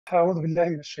أعوذ بالله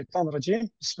من الشيطان الرجيم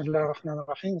بسم الله الرحمن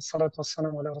الرحيم والصلاة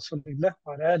والسلام على رسول الله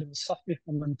وعلى آله وصحبه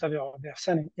ومن تبعه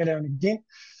بإحسان إلى يوم الدين.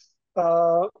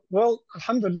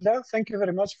 Alhamdulillah, thank you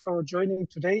very much for joining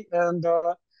today. And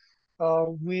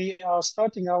we are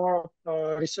starting our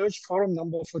research forum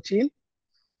number 14.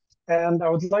 And I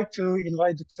would like to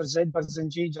invite Dr. Zaid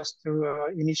Barzanji just to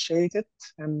initiate it.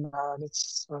 And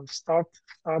let's start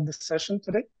the session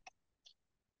today.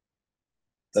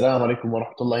 السلام عليكم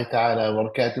ورحمة الله تعالى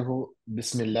وبركاته.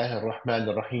 بسم الله الرحمن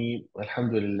الرحيم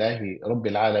والحمد لله رب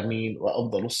العالمين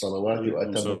وأفضل الصلوات عليكم وأتم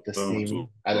السلام ورحمة التسليم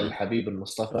على الله. الحبيب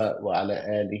المصطفى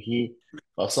وعلى آله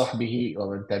وصحبه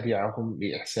ومن تبعهم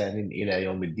بإحسان إلى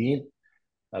يوم الدين.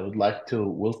 I would like to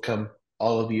welcome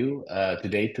all of you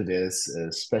today to this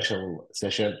special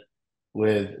session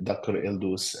with Dr.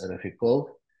 Ildus Rafikov.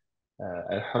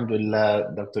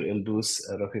 Alhamdulillah, Dr. Ildus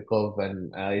Rafikov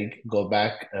and I go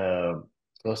back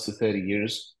close to 30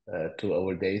 years to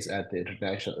our days at the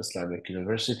International Islamic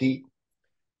University.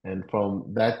 And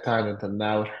from that time until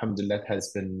now, alhamdulillah, it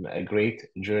has been a great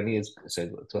journey. It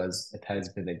has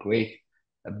been a great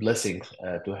blessing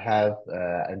to have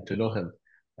and to know him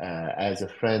as a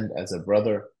friend, as a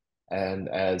brother, and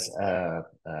as a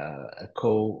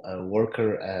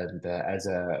co-worker, and as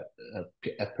a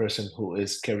person who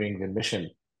is carrying the mission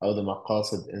of the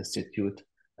Maqasid Institute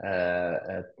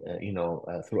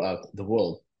throughout the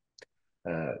world.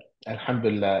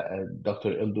 Alhamdulillah,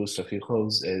 Dr. Ildus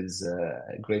Rafikov is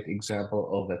a great example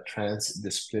of a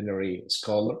transdisciplinary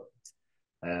scholar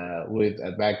with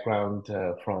a background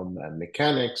from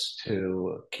mechanics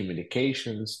to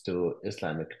communications to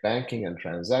Islamic banking and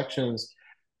transactions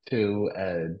to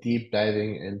deep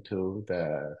diving into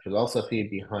the philosophy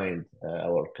behind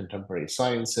our contemporary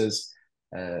sciences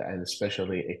and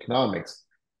especially economics.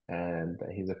 And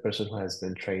he's a person who has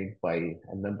been trained by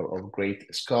a number of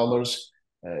great scholars,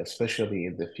 especially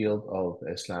in the field of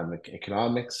Islamic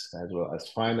economics as well as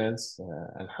finance,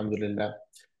 alhamdulillah.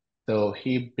 So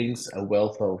he brings a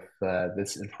wealth of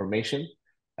this information,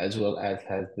 as well as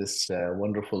has this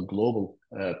wonderful global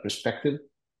perspective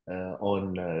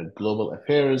on global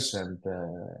affairs. And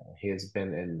he has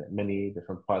been in many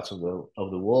different parts of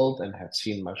the world and have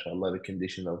seen, mashallah, the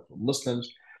condition of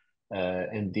Muslims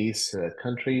in these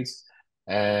countries.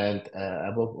 And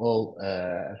above all,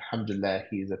 alhamdulillah,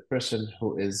 he is a person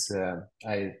who is,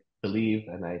 I believe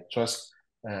and I trust,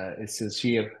 is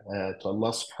sincere to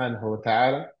Allah subhanahu wa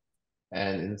ta'ala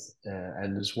and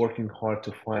is working hard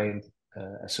to find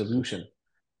a solution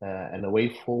and a way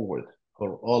forward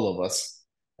for all of us,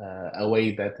 a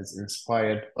way that is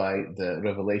inspired by the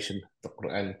revelation, the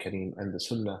Quran Kareem and the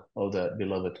Sunnah of the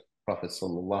beloved Prophet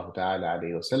sallallahu ta'ala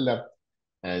alayhi wa sallam.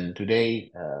 And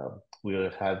today we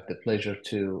will have the pleasure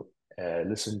to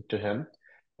listen to him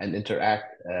and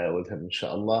interact with him,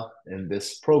 inshallah, in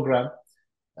this program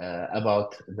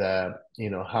about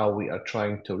how we are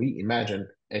trying to reimagine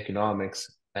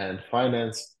economics and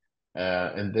finance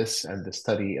in this and the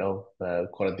study of the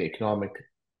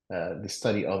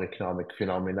study of economic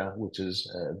phenomena, which is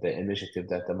the initiative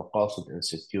that the Maqasid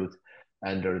Institute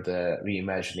under the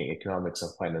Reimagining Economics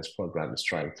and Finance program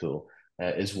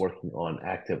is working on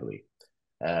actively.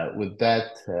 With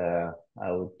that,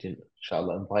 I would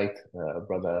inshallah invite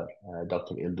brother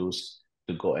Dr. Ildus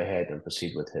to go ahead and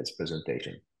proceed with his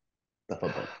presentation.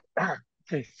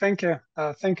 Okay, thank you.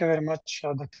 Thank you very much,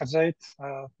 Dr. Zaid,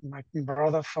 my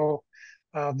brother, for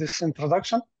this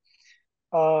introduction.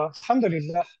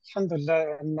 Alhamdulillah,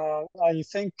 alhamdulillah, and I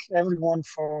thank everyone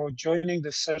for joining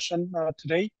this session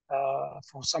today.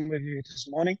 For some of you, it is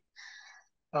morning.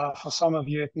 For some of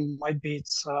you, it might be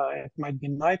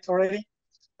night already.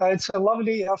 It's a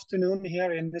lovely afternoon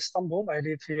here in Istanbul. I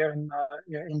live here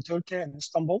in Turkey, in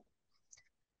Istanbul,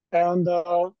 and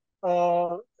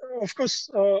of course,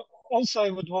 also I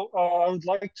would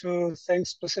like to thank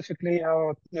specifically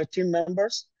our team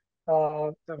members.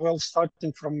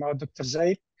 Starting from Dr.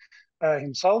 Zaid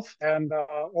himself, and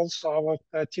also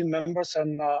our team members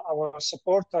and our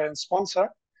supporter and sponsor,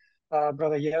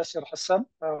 Brother Yasir Hassan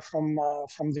from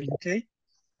the UK,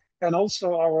 and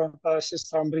also our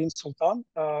sister Ambreen Sultan,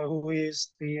 who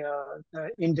is the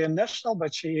Indian national,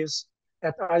 but she is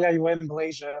at IIUM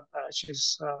Malaysia.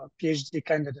 She's a PhD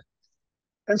candidate.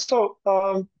 And so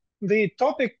the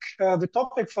topic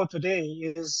for today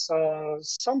is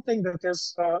something that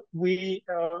is we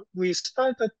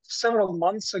started several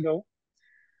months ago,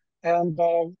 and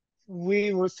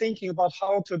we were thinking about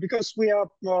how to, because we are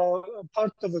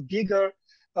part of a bigger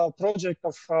project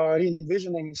of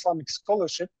re-envisioning Islamic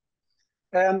scholarship,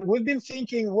 and we've been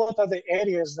thinking what are the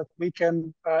areas that we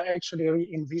can actually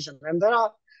re-envision, and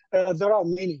there are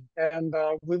many, and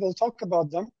we will talk about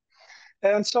them.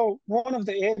 And so one of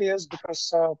the areas,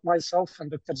 because myself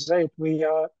and Dr. Zaid, we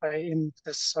are in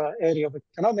this area of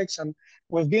economics, and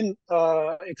we've been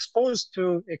exposed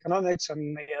to economics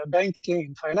and banking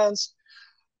and finance.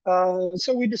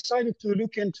 So we decided to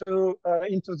look into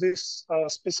this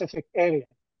specific area.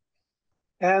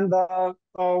 And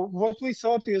what we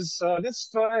thought is, let's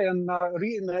try and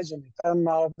reimagine it. And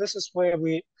this is where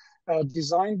we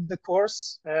designed the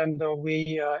course, and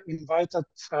we invited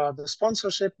the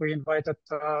sponsorship, we invited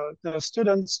the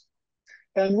students,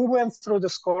 and we went through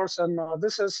this course. And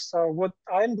this is what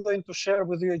I'm going to share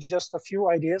with you, just a few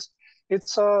ideas. It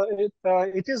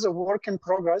is a work in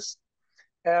progress.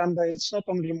 And it's not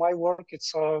only my work;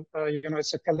 it's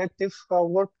it's a collective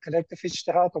work, collective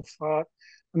ijtihad of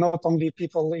not only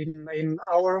people in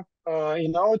our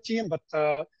team, but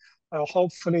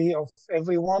hopefully of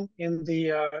everyone in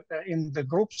the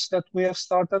groups that we have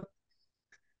started.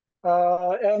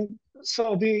 And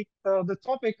so the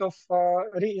topic of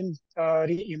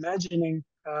reimagining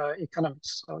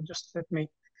economics. So just let me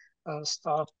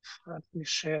start. Let me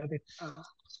share the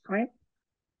screen.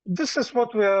 This is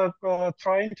what we are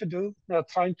trying to do,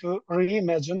 trying to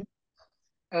reimagine.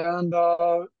 And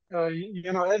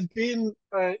I've been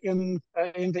in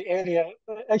the area.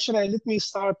 Actually, let me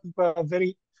start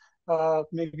very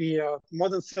maybe more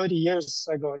than 30 years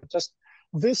ago. Just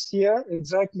this year,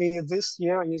 exactly this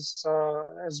year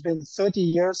has been 30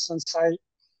 years since I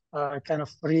kind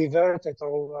of reverted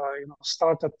or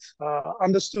started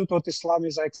understood what Islam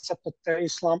is. I accepted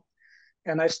Islam,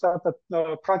 and I started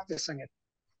practicing it.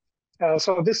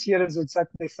 So this year is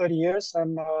exactly 30 years,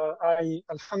 and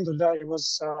Alhamdulillah, I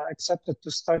was accepted to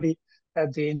study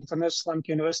at the International Islamic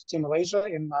University in Malaysia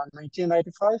in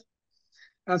 1995.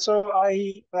 And so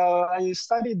I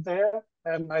studied there,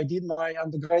 and I did my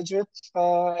undergraduate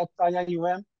at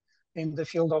IIUM in the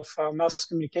field of mass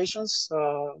communications,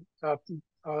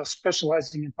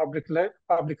 specializing in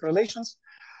public relations.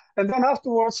 And then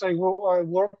afterwards, I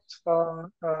worked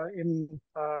in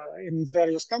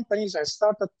various companies. I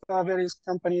started various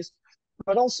companies,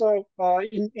 but also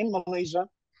in Malaysia.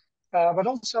 But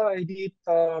also I did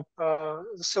a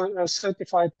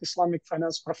certified Islamic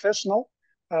finance professional,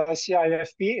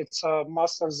 CIFP. It's a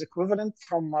master's equivalent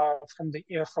from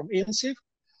INSIF,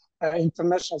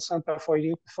 International Center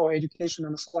for Education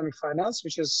in Islamic Finance,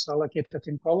 which is located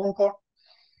in Kuala Lumpur.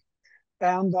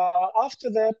 And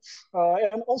after that,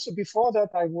 and also before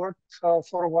that, I worked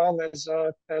for a while as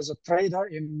a trader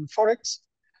in Forex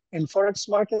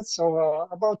markets. So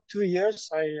about 2 years,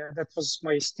 that was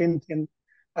my stint in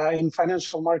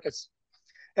financial markets.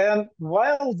 And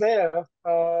while there,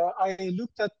 I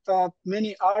looked at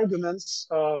many arguments.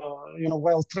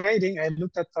 While trading, I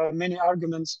looked at many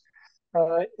arguments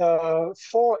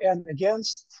for and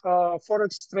against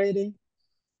Forex trading.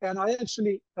 And I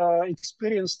actually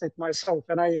experienced it myself,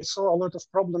 and I saw a lot of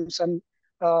problems, and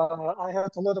I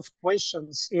had a lot of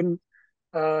questions in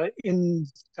the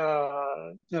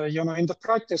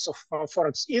practice of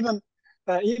Forex. Even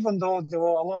though there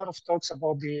were a lot of talks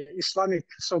about the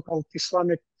so-called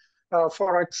Islamic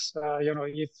Forex,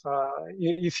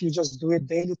 if you just do it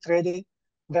daily trading,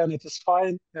 then it is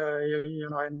fine.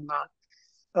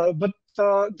 But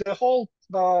the whole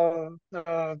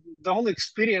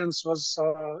experience was,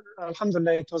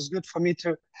 alhamdulillah, it was good for me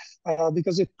to,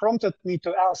 because it prompted me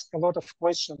to ask a lot of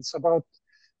questions about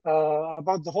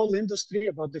the whole industry,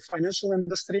 about the financial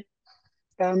industry,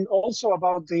 and also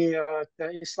about the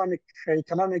Islamic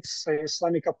economics,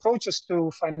 Islamic approaches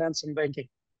to finance and banking.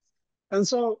 And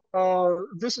so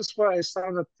this is where I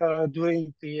started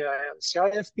doing the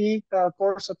CIFP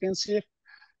course at INSIF.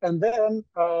 And then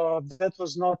that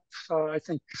was not, I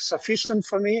think, sufficient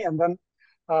for me. And then,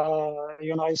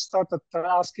 I started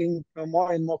asking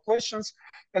more and more questions.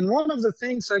 And one of the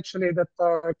things actually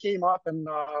that came up and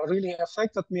really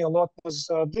affected me a lot was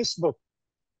this book.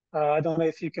 I don't know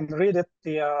if you can read it.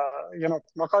 The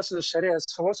Maqasid al-Shariah,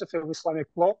 Philosophy of Islamic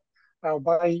Law,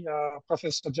 by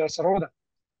Professor Jasser Roda.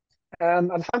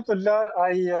 And alhamdulillah,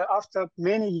 after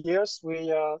many years,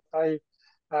 I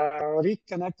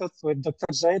reconnected with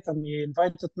Dr. Zaid, and he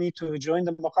invited me to join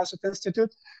the Maqasid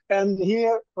Institute. And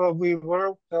here we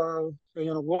were,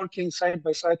 working side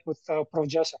by side with Prof.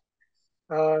 Jasser.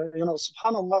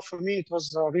 Subhanallah, for me, it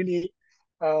was a really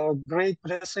great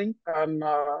blessing. I'm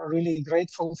really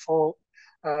grateful for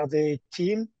the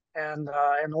team and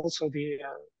also the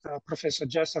Professor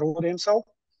Jasser himself.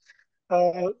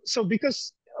 So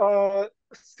because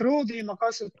through the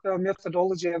Maqasid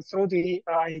methodology and through the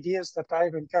ideas that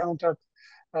I've encountered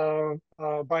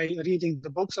by reading the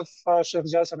books of Sheikh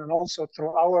Jasser, and also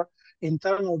through our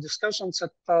internal discussions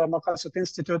at Maqasid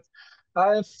Institute,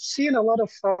 I've seen a lot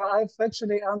of, I've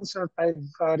actually answered,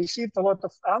 I've received a lot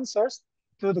of answers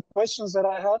to the questions that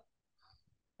I had.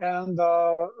 And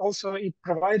also it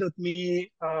provided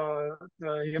me, a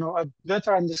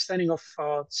better understanding of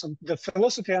the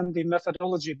philosophy and the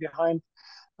methodology behind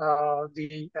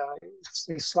the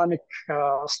Islamic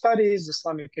studies,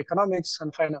 Islamic economics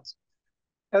and finance.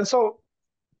 And so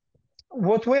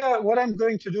what I'm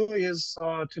going to do is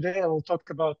today I will talk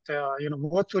about,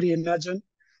 what to reimagine.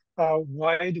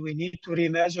 Why do we need to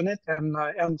reimagine it,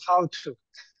 and how to?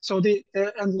 So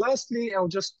and lastly, I'll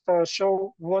just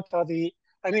show what are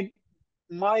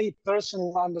my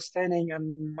personal understanding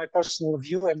and my personal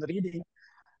view and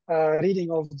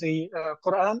reading of the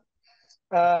Quran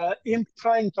in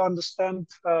trying to understand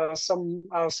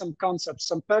some concepts,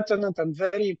 some pertinent and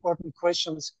very important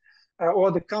questions, or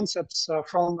the concepts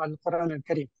from Al-Quran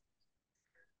al-Karim.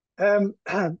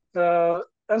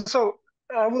 And so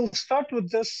I will start with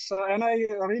this, and I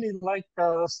really like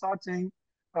starting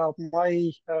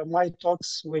my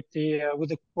talks with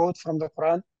the quote from the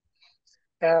Quran.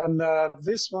 And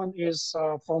this one is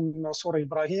from Surah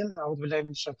Ibrahim. أعوذ بالله من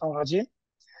الشيطان الرجيم.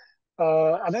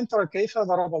 ألم تر كيف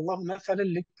ضرب الله مثلا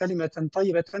لكلمة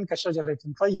طيبة كشجرة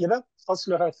طيبة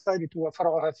أصلها ثابت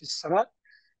وفرعها في السماء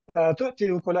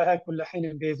تؤتي أكلها كل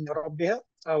حين بإذن ربها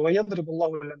ويضرب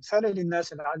الله الأمثال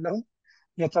للناس لعلهم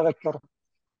يتذكرون.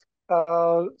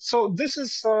 So this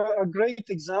is a great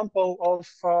example of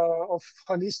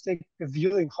holistic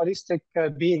viewing, holistic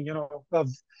being, of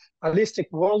holistic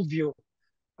worldview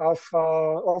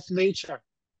of nature.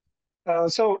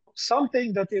 So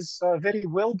something that is very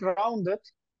well grounded,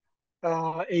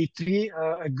 a tree,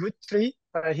 a good tree.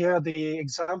 Here the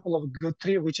example of a good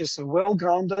tree, which is well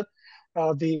grounded,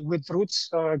 with roots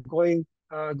going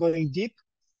deep.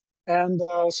 And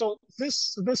so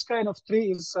this kind of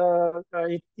tree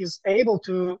it is able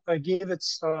to give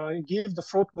the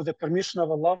fruit with the permission of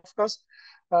Allah, of course,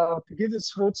 to give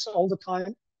its fruits all the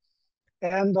time.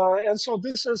 And so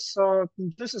this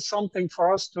is something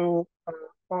for us to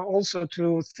also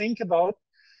to think about,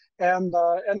 and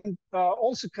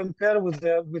also compare with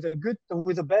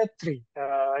a bad tree.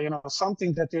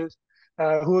 Something that is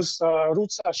whose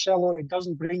roots are shallow. It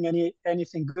doesn't bring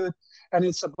anything good, and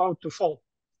it's about to fall.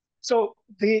 So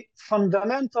the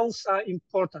fundamentals are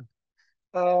important.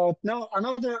 Now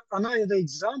another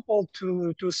example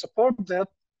to support that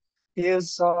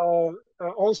is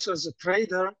also as a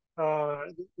trader,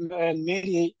 and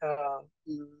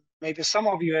maybe some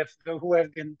of you who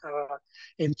have been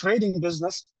in trading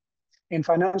business, in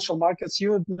financial markets,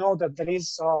 you would know that there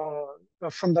is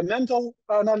a fundamental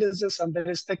analysis and there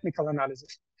is technical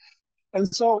analysis. And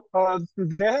so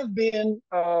there have been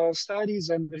studies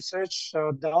and research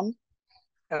done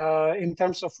in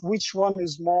terms of which one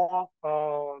is more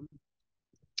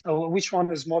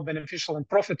beneficial and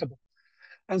profitable.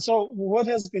 And so what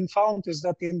has been found is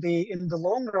that in the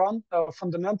long run,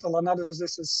 fundamental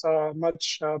analysis is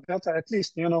much better. At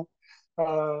least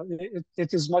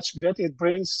it is much better. It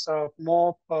brings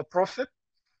more profit,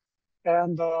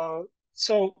 and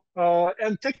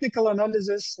and technical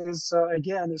analysis is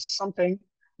again something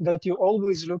that you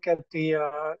always look at the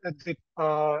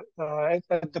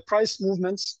price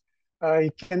movements.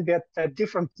 It can be at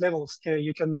different levels.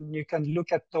 You can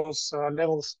look at those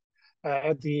levels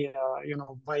at the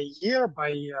by year,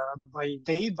 by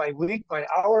day, by week, by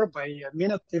hour, by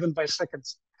minute, even by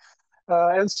seconds.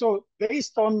 And so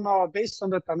based on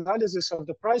that analysis of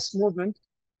the price movement,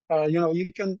 you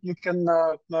can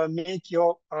make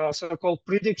your so-called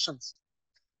predictions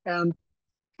and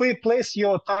place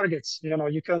your targets. You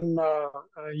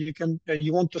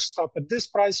want to stop at this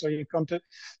price, or you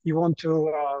want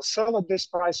to sell at this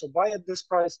price or buy at this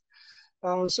price.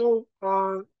 So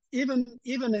even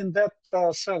in that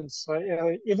sense,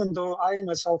 even though I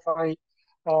myself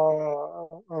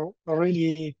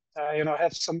really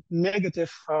have some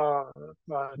negative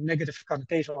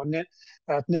connotation or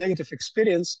negative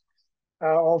experience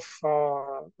of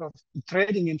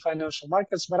trading in financial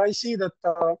markets, but I see that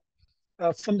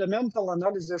fundamental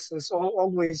analysis is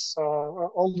always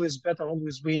better,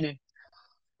 always winning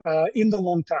in the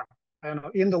long term.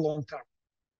 In the long term.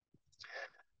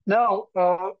 Now,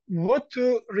 what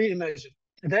to reimagine?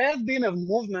 There has been a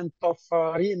movement of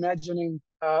reimagining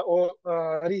or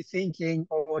rethinking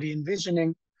or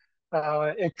re-envisioning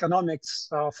economics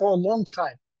for a long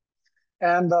time.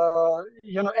 And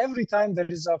every time there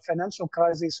is a financial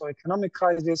crisis or economic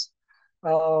crisis,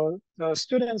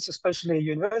 students, especially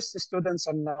university students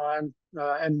and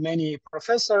many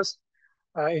professors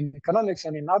in economics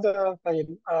and in other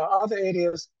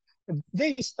areas,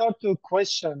 they start to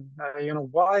question,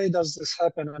 why does this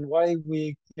happen and why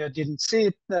we didn't see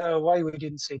it, why we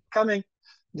didn't see it coming,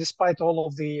 despite all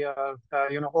of the,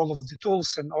 all of the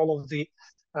tools and all of the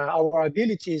our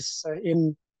abilities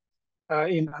in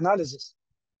analysis,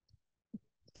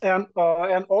 and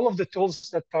all of the tools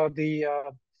that the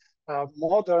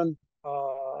modern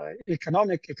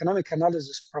economic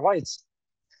analysis provides.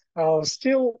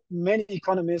 Still, many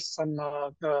economists, and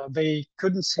they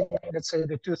couldn't see, let's say,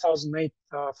 the 2008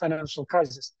 financial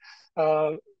crisis.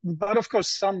 But of course,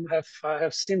 some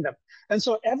have seen them. And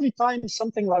so every time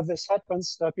something like this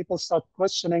happens, people start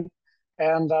questioning,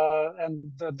 and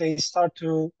they start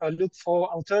to look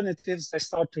for alternatives. They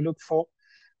start to look for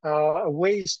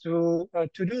ways to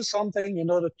do something in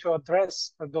order to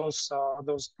address those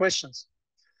questions.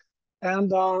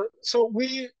 And so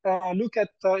we look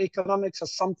at economics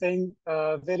as something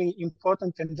very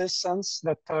important in this sense,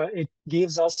 that it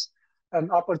gives us an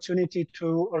opportunity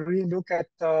to really look at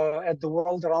the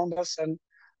world around us, and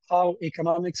how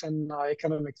economics and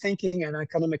economic thinking and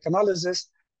economic analysis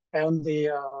and the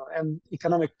and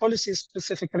economic policy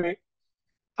specifically,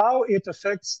 how it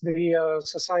affects the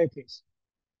societies.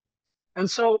 And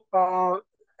so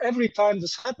every time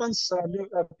this happens,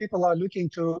 people are looking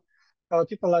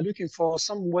for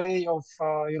some way of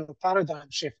paradigm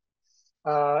shift.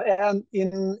 And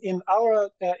in our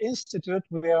institute,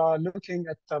 we are looking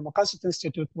at Maqasid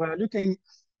Institute. We're looking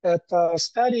at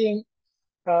studying,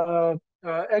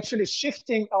 actually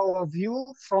shifting our view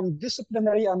from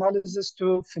disciplinary analysis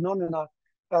to phenomena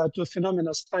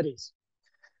studies.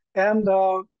 And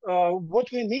what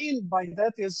we mean by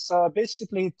that is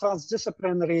basically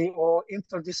transdisciplinary or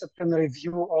interdisciplinary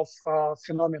view of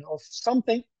phenomena, of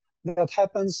something that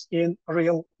happens in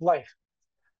real life.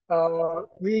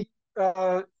 We,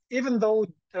 even though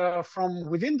from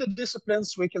within the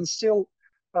disciplines, we can still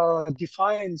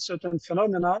define certain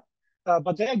phenomena,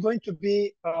 but they are going to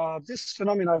be, these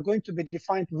phenomena are going to be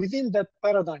defined within that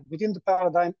paradigm,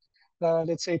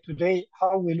 let's say today,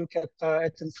 how we look at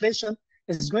inflation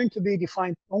is going to be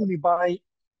defined only by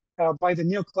the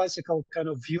neoclassical kind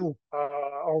of view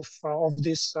of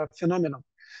this phenomenon.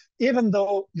 Even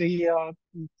though the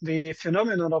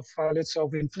phenomenon of let's say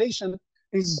of inflation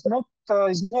is not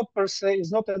per se,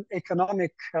 is not an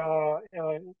economic,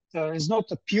 is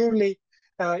not a purely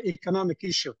economic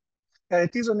issue.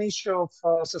 It is an issue of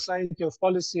society, of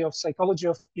policy, of psychology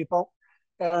of people.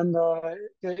 And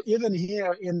even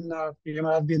here in,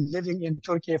 I've been living in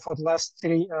Turkey for the last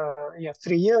 3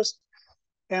 years.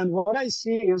 And what I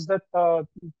see is that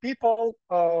people,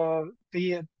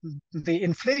 the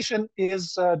inflation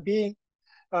is being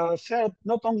fed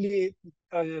not only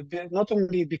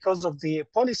because of the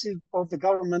policy of the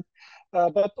government,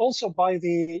 but also by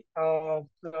the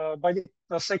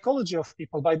psychology of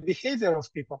people, by behavior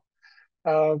of people.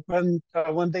 When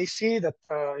they see that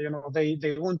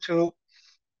they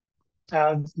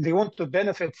want to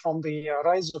benefit from the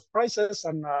rise of prices,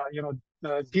 and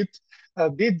beat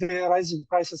the rising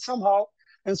prices somehow,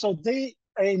 and so they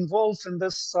are involved in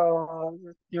this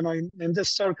in this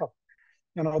circle,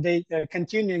 they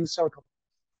continuing circle.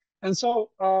 And so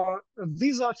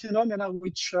these are phenomena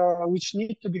which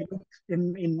need to be looked,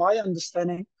 in my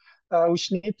understanding,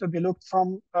 which need to be looked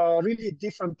from really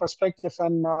different perspective,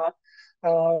 and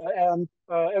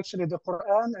actually the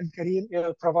Quran and Kareem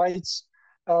provides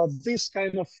this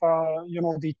kind of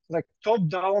the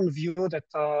top-down view, that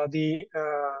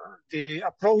the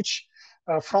approach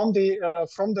from the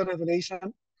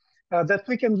revelation, that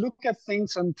we can look at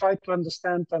things and try to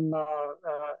understand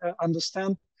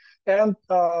and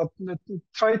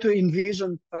try to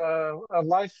envision a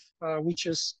life which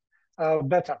is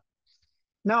better.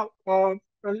 Now,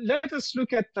 let us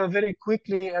look at very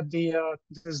quickly at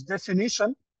this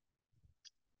definition.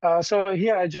 So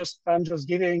here I'm just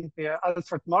giving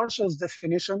Alfred Marshall's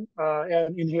definition,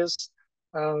 and in his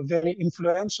very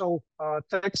influential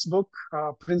textbook,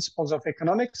 Principles of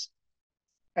Economics,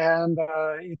 and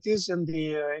it is in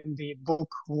the book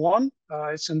 1.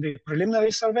 It's in the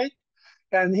preliminary survey,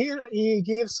 and here he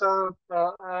gives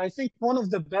I think one of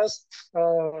the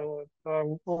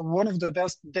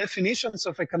best definitions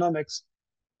of economics.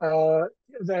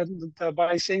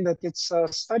 By saying that it's a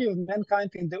study of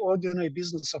mankind in the ordinary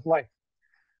business of life.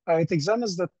 It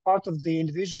examines that part of the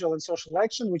individual and social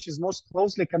action which is most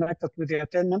closely connected with the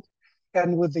attainment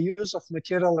and with the use of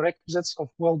material requisites of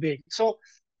well-being. So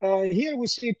here we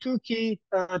see two key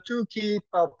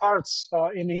parts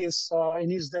in his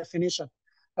definition.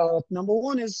 Number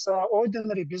one is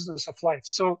ordinary business of life.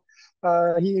 So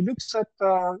he looks at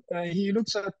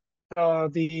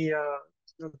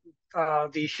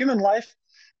the human life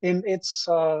in its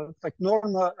like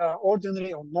normal,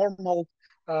 ordinary or normal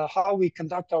how we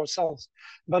conduct ourselves,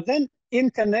 but then in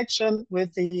connection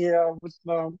with the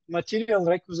material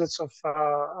requisites of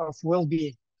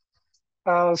well-being.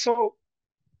 So,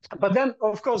 but then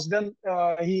of course, then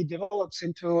he develops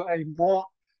into a more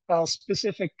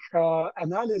specific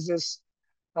analysis.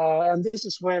 And this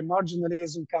is where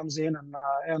marginalism comes in,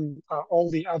 and all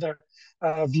the other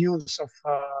views of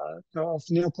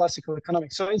neoclassical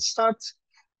economics. So it starts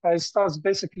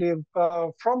basically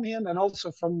from him, and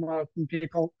also from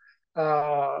people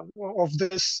of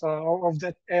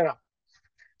that era.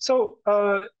 So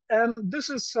and this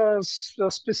is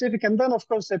specific, and then of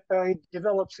course it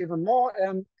develops even more,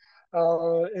 and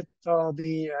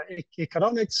the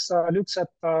economics looks at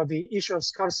the issue of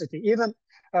scarcity. Even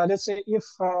let's say if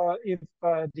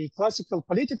the classical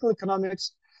political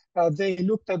economics they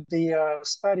looked at the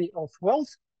study of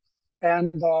wealth,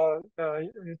 and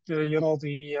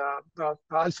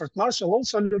Alfred Marshall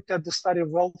also looked at the study of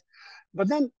wealth. But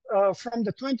then from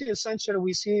the 20th century,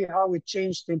 we see how it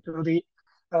changed into the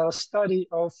study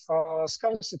of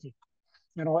scarcity,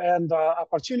 and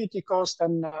opportunity cost,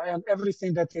 and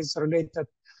everything that is related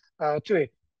to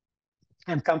it,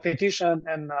 and competition,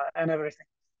 and everything.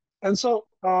 And so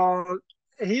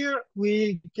here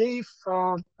we gave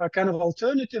a kind of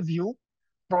alternative view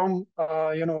from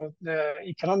the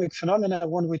economic phenomena.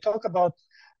 When we talk about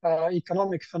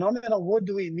economic phenomena, what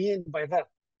do we mean by that?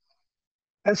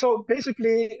 And so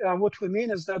basically what we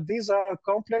mean is that these are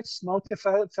complex,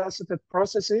 multifaceted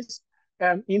processes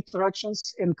and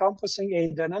interactions encompassing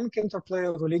a dynamic interplay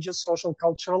of religious, social,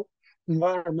 cultural,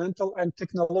 environmental, and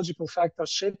technological factors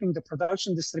shaping the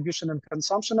production, distribution, and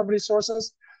consumption of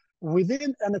resources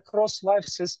within and across life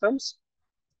systems.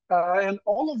 And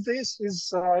all of this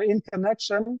is in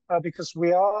connection because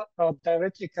we are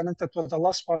directly connected with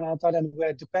Allah subhanahu wa ta'ala, and we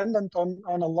are dependent on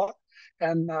Allah.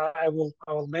 And I will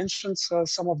mention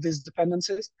some of these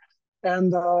dependencies.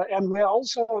 And we are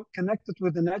also connected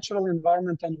with the natural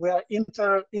environment, and we are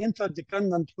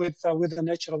interdependent with the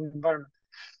natural environment.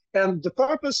 And the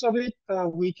purpose of it,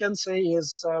 we can say,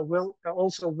 is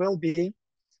well-being.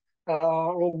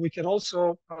 Or we can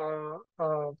also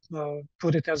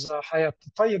put it as a hayat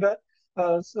tayyiba,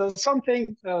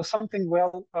 something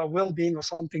well-being, or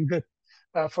something good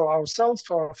for ourselves,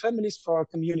 for our families, for our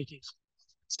communities.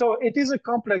 So it is a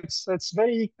complex, it's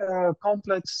very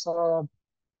complex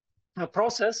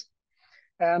process,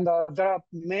 and there are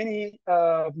many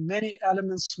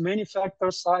elements, many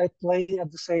factors are at play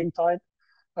at the same time,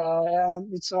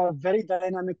 and it's a very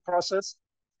dynamic process.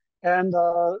 And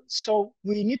so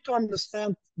we need to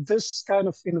understand this kind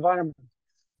of environment.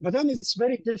 But then it's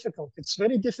very difficult. It's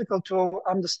very difficult to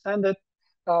understand it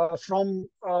from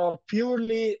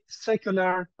purely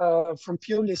secular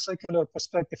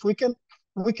perspective. We can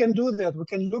do that. We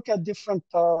can look at different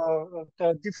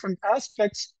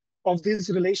aspects of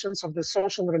these relations, of the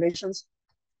social relations,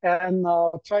 and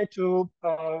try to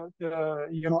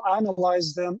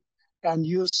analyze them, and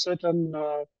use certain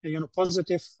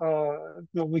positive.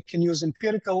 We can use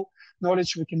empirical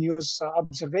knowledge. We can use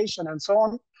observation, and so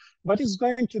on. But it's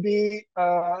going to be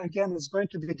again, it's going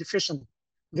to be deficient.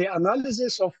 The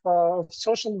analysis of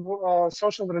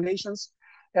social relations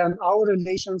and our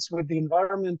relations with the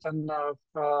environment, and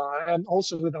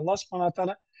also with Allah subhanahu wa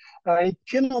ta'ala, it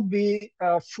cannot be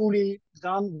fully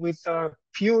done with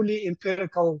purely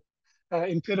empirical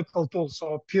tools,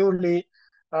 or purely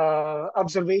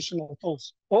observational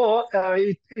tools. Or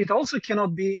it also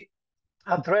cannot be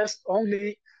addressed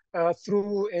only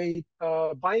through a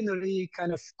binary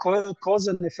kind of cause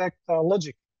and effect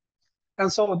logic.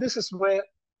 And so this is where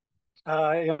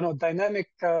dynamic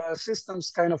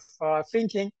systems kind of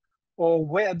thinking, or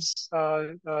webs,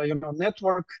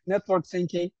 network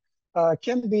thinking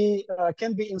can be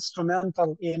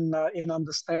instrumental in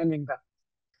understanding that.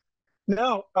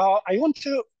 Now, I want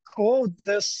to quote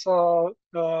this from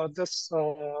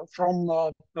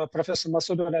Professor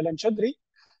Masoud al-Chadri,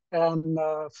 and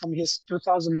from his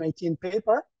 2018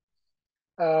 paper,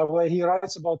 where he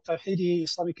writes about Tawhidi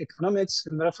Islamic economics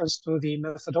in reference to the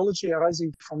methodology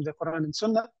arising from the Qur'an and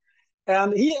Sunnah.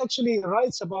 And he actually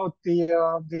writes about the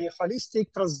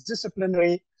holistic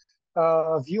transdisciplinary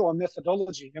view on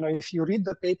methodology. If you read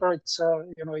the paper,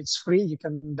 it's free. You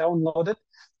can download it.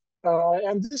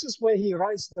 And this is where he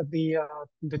writes that the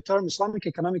term Islamic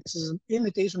economics is an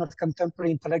imitation of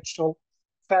contemporary intellectual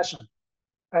fashion.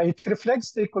 It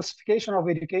reflects the classification of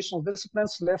educational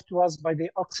disciplines left to us by the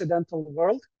Occidental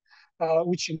world,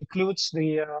 which includes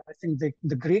the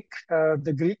Greek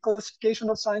classification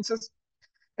of sciences.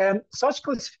 And such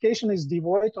classification is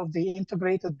devoid of the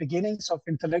integrated beginnings of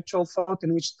intellectual thought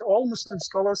in which all Muslim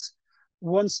scholars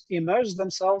once immersed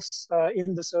themselves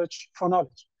in the search for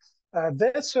knowledge.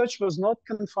 That search was not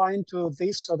confined to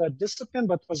this or that discipline,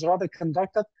 but was rather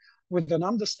conducted with an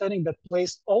understanding that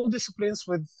placed all disciplines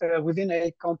within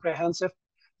a comprehensive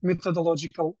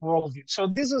methodological worldview. So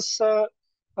this is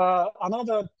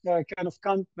another kind of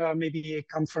maybe a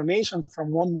confirmation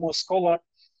from one more scholar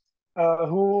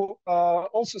who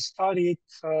also studied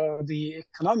the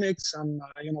economics, and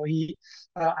he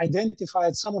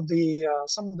identified some of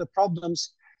the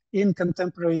problems in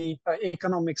contemporary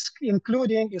economics,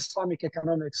 including Islamic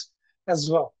economics as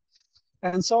well.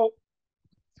 And so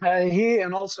he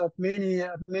and also many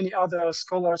other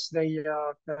scholars, they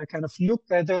kind of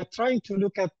they're trying to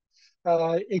look at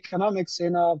economics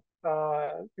in a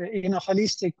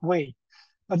holistic way.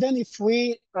 But then if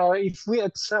we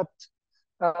accept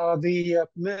the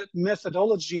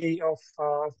methodology of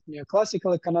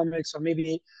classical economics, or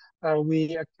maybe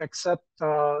we accept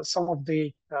some of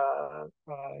the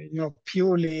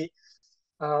purely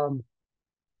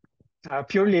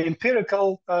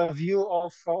empirical view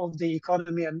of the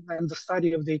economy and the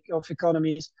study of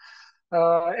economies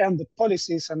and the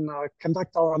policies, and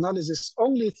conduct our analysis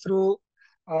only through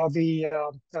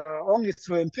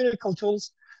empirical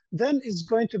tools, then it's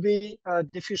going to be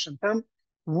deficient. And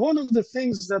one of the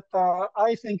things that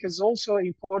I think is also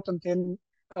important in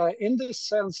this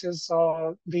sense is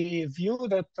the view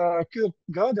that Kurt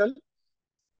Gödel,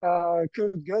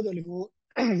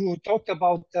 who talked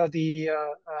about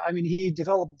he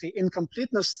developed the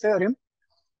incompleteness theorem.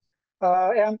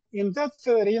 And in that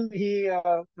theorem,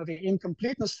 the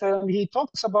incompleteness theorem, he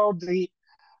talks about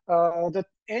that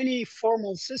any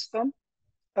formal system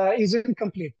is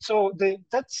incomplete. So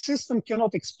that system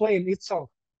cannot explain itself.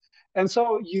 And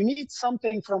so you need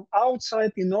something from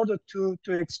outside in order to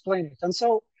explain it. And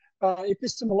so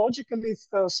epistemologically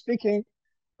speaking,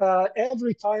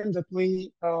 every time that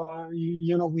we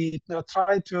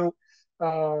try to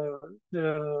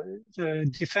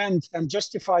defend and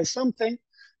justify something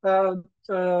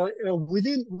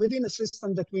within a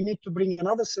system, that we need to bring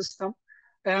another system.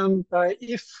 And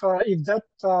if that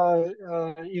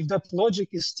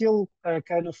logic is still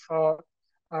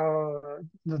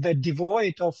the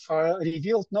devoid of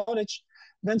revealed knowledge,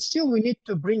 then still we need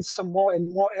to bring some more and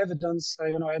more evidence,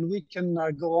 and we can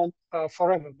go on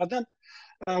forever. But then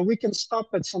we can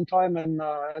stop at some time, and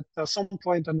at some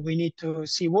point, and we need to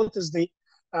see what is the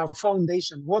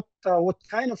foundation, what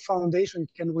kind of foundation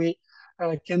can we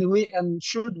and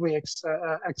should we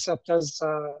accept as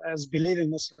believing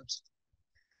Muslims.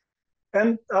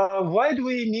 And why do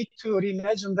we need to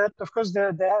reimagine that? Of course,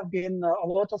 there have been a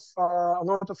lot of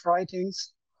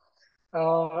writings,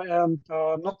 and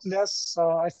not less.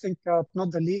 I think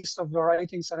not the least of the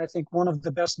writings, and I think one of the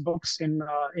best books in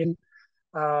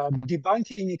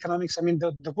debunking economics. I mean,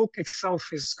 the book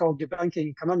itself is called Debunking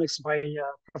Economics by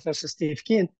Professor Steve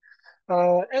Keen.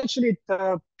 Actually,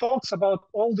 it talks about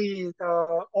all the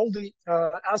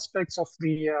aspects of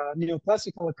the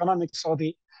neoclassical economics, or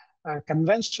the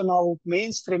conventional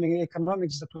mainstream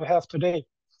economics that we have today.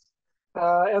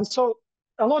 And so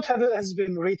a lot has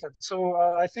been written. So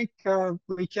I think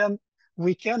we can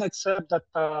accept that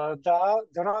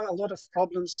there are a lot of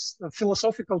problems,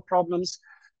 philosophical problems,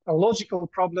 logical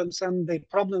problems, and the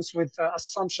problems with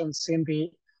assumptions in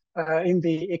the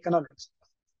economics.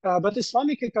 But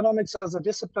Islamic economics as a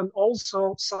discipline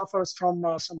also suffers from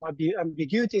some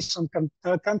ambiguities and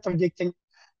contradicting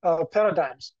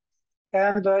paradigms.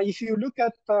 And if you look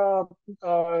at the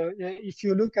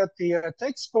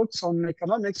textbooks on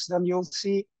economics, then you'll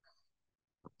see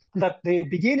that the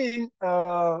beginning,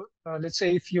 let's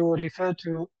say, if you refer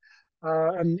to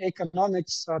an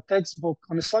economics textbook,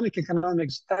 an Islamic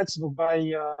economics textbook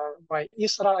by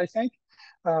ISRA, I think,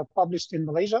 published in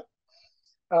Malaysia.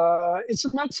 It's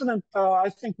an excellent, I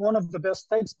think, one of the best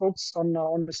textbooks on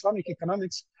Islamic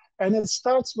economics. And it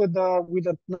starts with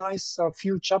a nice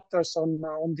few chapters on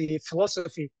the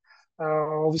philosophy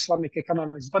of Islamic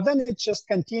economics. But then it just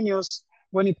continues.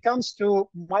 When it comes to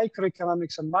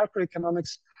microeconomics and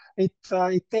macroeconomics, it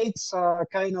takes a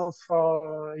kind of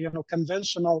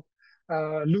conventional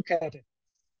look at it.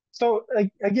 So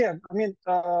again, I mean,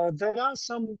 there are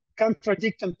some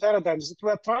contradicting paradigms that we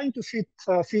are trying to fit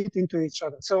into each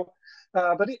other. So,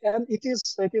 but it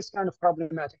is kind of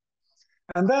problematic.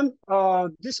 And then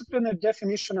disciplinary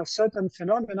definition of certain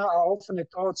phenomena are often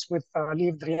at odds with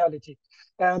lived reality.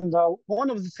 And one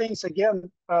of the things,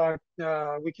 again,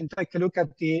 we can take a look at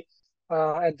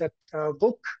that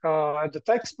book, at the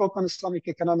textbook on Islamic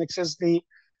economics, is the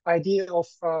idea of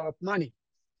money.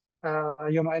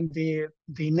 and the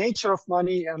nature of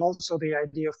money, and also the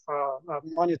idea of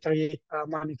monetary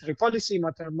policy,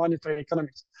 monetary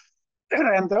economics.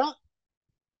 And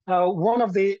one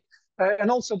of the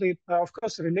and also the of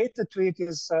course related to it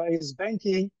is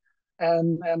banking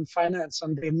and finance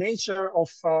and the nature of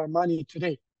money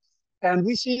today. And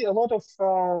we see a lot of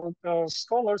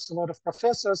scholars, a lot of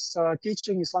professors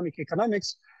teaching Islamic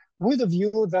economics with a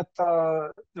view that,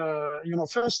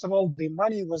 first of all, the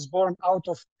money was born out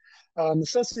of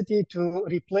necessity to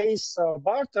replace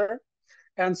barter.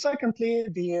 And secondly,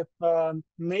 the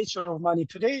nature of money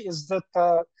today is that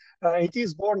it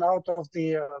is born out of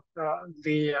the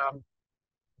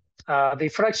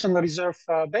fractional reserve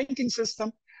banking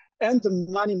system and the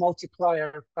money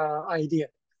multiplier idea.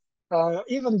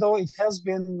 Even though it has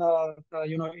been,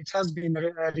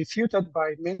 refuted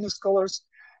by many scholars,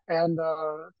 and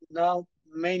now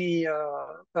many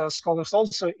scholars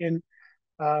also in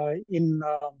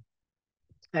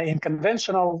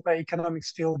conventional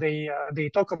economics field, they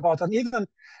talk about, and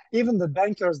even the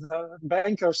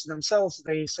bankers themselves,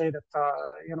 they say that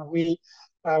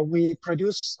we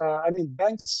produce,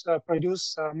 banks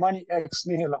produce money ex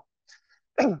nihilo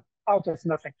out of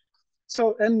nothing.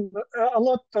 So, and a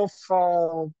lot of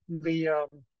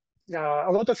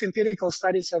empirical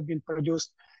studies have been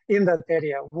produced in that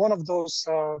area. One of those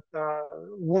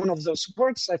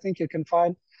works I think you can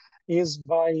find is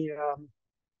by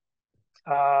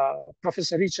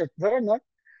Professor Richard Werner,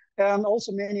 and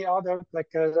also many other,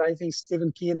 like I think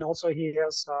Stephen Keen also, he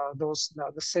has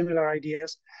the similar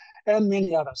ideas, and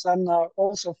many others. And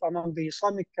also among the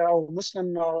Islamic or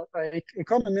Muslim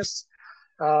economists,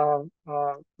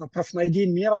 Prof.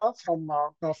 Naideen Mira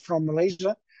from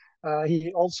Malaysia,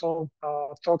 he also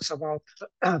talks about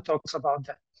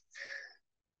that.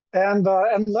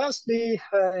 And lastly,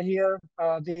 here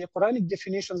the Quranic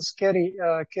definitions carry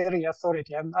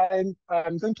authority, and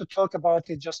I'm going to talk about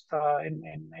it just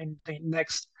in the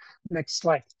next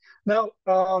slide. Now,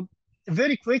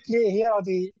 very quickly, here are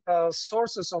the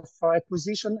sources of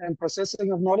acquisition and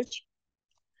processing of knowledge.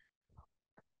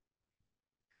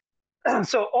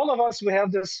 So all of us, we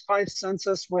have these 5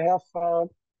 senses. We have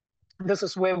this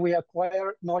is where we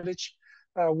acquire knowledge.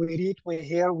 We read, we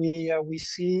hear, we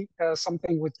see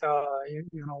something with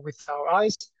with our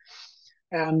eyes,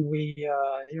 and we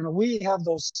have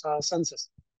those senses.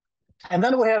 And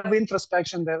then we have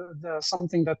introspection,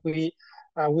 something that we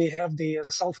have the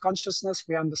self-consciousness.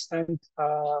 We understand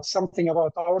something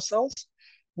about ourselves.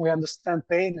 We understand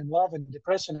pain and love and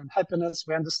depression and happiness.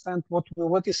 We understand what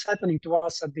is happening to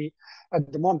us at the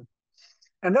moment.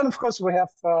 And then, of course, we have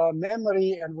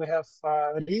memory, and we have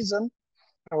reason,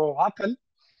 or aql.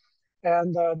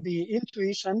 And the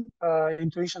intuition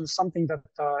is something that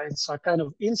it's a kind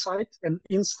of insight, an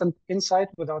instant insight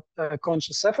without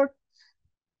conscious effort.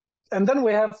 And then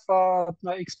we have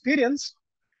experience.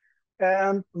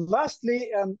 And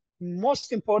lastly, and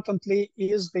most importantly,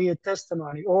 is the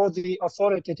testimony, or the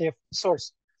authoritative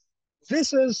source.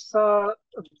 This is,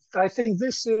 I think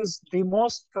this is the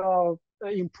most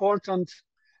important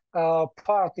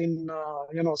part in,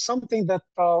 something that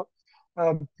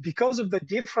because of the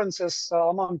differences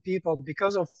among people,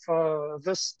 because of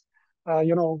this,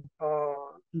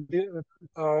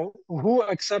 who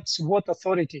accepts what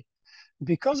authority.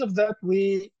 Because of that,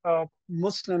 we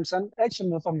Muslims, and actually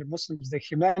not only Muslims, the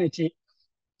humanity,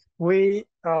 we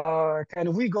go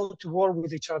to war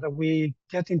with each other. We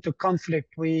get into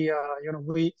conflict. We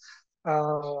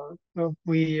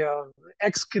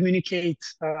excommunicate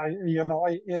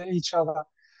each other.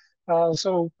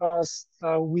 So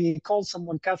we call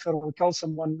someone kafir, we call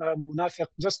someone munafiq,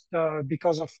 just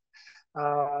because of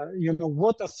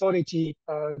what authority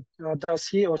does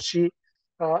he or she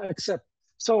accept.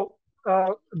 So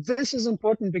this is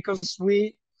important, because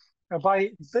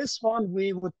by this one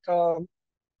we would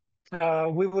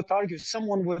argue,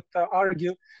 someone would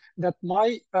argue that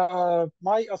my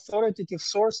authoritative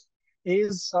source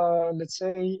is let's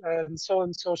say so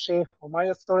and so sheikh, or my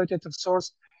authoritative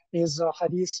source is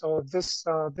hadith, or this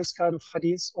kind of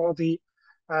hadith, or the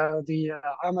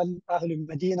Amal Ahlul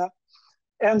Medina,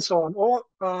 and so on, or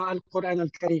Al-Quran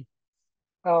al-Karim,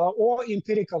 or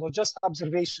empirical, or just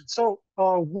observation. So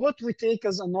what we take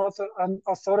as an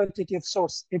authoritative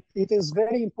source, it is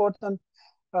very important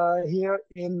here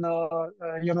in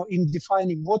in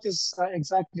defining what is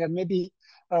exactly, and maybe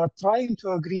trying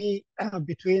to agree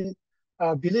between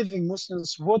believing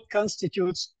Muslims what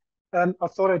constitutes an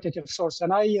authoritative source.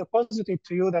 And I posit it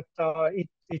to you that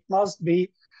it must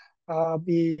be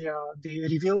the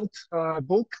revealed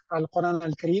book, Al-Quran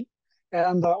al-Karim,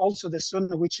 and also the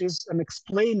Sunnah, which is an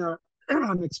explainer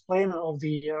of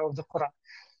the Quran.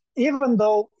 even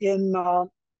though in the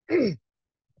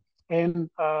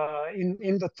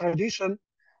tradition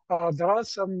there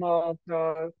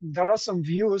are some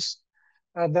views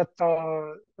that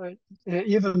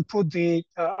even put the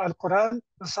Al-Quran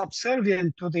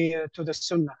subservient to the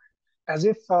Sunnah, as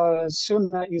if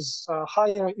Sunnah is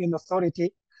higher in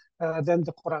authority than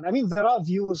the Quran. I mean, there are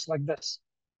views like this.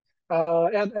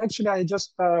 And actually, I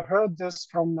just heard this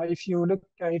from, if you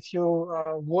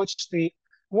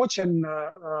watch and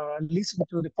listen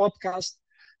to the podcast,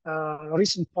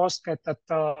 recent podcast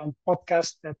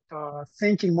that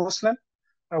Thinking Muslim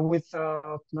with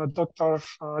Dr.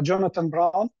 Jonathan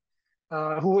Brown,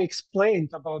 who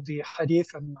explained about the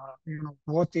hadith and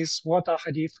what are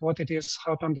hadith, what it is,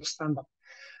 how to understand them.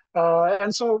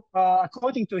 And so,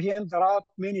 according to him, there are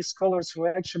many scholars who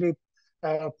actually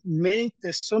make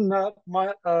the Sunnah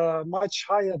much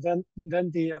higher than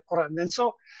the Quran. And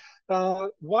so,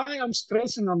 why I'm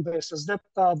stressing on this is that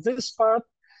this part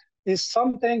is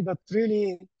something that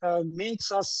really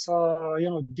makes us,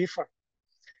 different.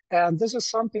 And this is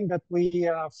something that we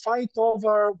fight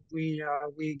over.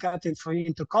 We got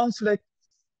into conflict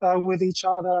with each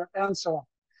other, and so on.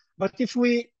 But if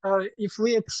we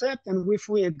accept and if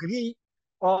we agree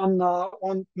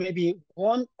on maybe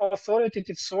one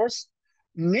authoritative source,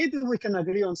 maybe we can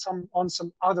agree on some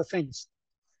other things.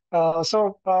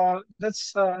 So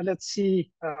let's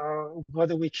see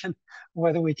whether we can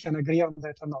agree on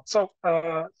that or not. So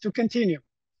to continue,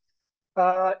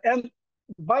 and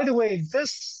by the way,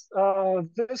 this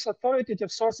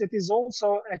authoritative source, it is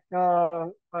also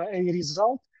a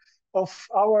result of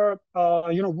our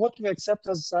what we accept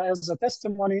as a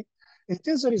testimony. It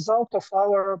is a result of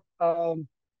our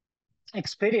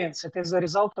experience. It is a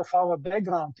result of our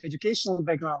background, educational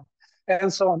background,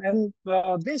 and so on. And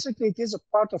basically, it is a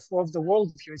part of the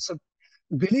worldview. It's a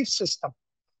belief system.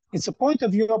 It's a point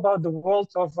of view about the world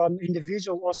of an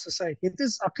individual or society. It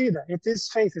is aqidah. It is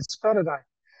faith. It's paradigm.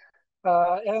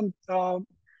 And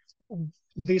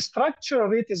the structure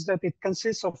of it is that it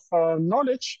consists of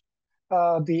knowledge,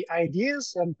 the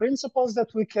ideas and principles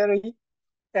that we carry,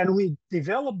 and we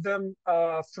develop them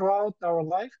throughout our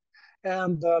life,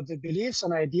 and the beliefs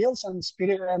and ideals and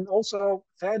spirit, and also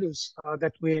values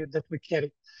that we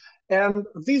carry. And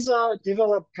these are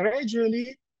developed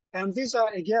gradually, and these are,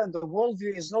 again, the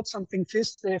worldview is not something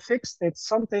fixed. It's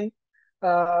something,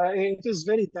 it is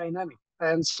very dynamic.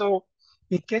 And so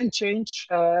it can change,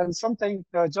 and something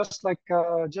just like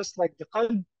the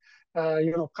qalb,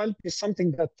 qalb is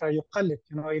something that you qallib,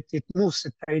 it moves,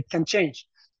 it can change.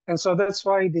 And so that's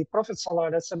why the Prophet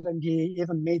ﷺ, he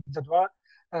even made the dua,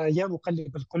 Ya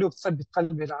muqallib al-qulub, thabbit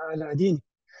qalbi ala dini.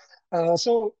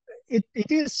 So it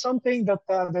is something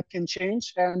that can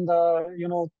change, and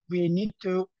we need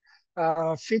to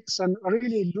fix and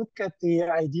really look at the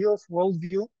idea of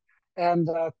worldview and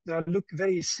look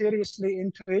very seriously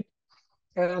into it,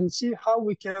 and see how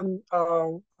we can,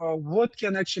 what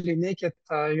can actually make it,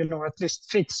 at least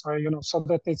fix, so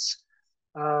that it's,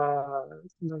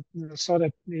 so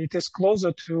that it is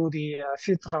closer to the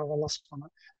fitra of Allah subhanahu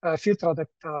fitra that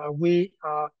we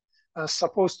are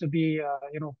supposed to be,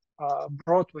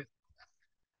 brought with.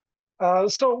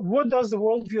 So what does the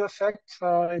worldview affect?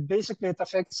 Basically, it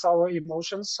affects our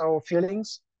emotions, our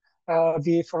feelings,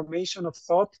 the formation of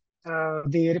thought,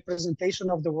 the representation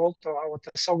of the world, or our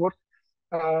tasawwur.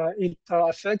 It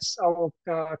affects our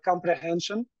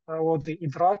comprehension, or the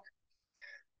idrak,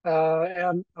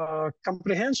 and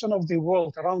comprehension of the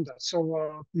world around us.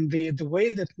 So the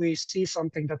way that we see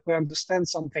something, that we understand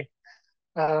something,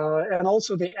 and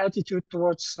also the attitude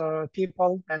towards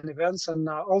people and events, and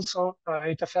also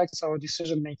it affects our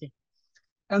decision making.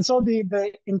 And so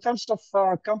in terms of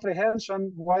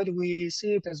comprehension, why do we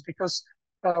see it? Is because,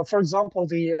 for example,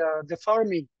 the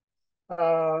farming.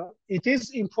 It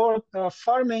is important.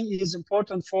 Farming is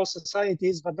important for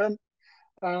societies, but then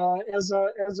as a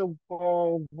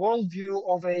worldview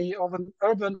of an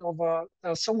urban,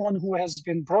 someone who has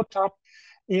been brought up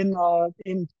in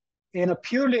a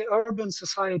purely urban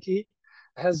society,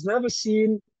 has never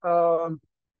seen how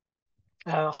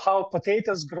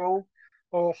potatoes grow,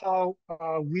 or how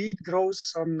wheat grows,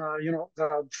 on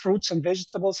the fruits and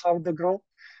vegetables, how they grow,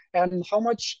 and how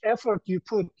much effort you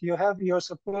put. You have your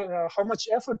support. How much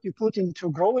effort you put into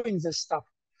growing this stuff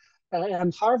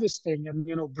and harvesting, and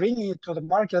bringing it to the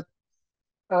market.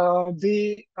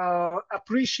 The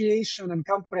appreciation and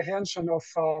comprehension of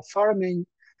farming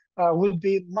will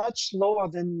be much lower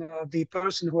than the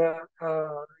person who,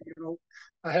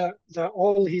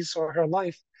 all his or her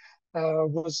life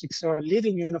was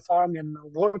living in a farm and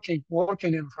working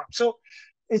in a farm. So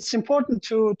it's important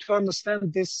to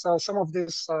understand this, some of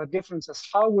these differences,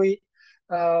 how we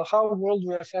how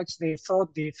worldview affects the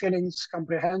thought, the feelings,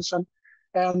 comprehension,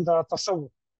 and tasawwur.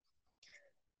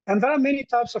 And there are many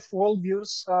types of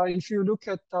worldviews. If you look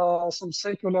at some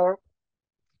secular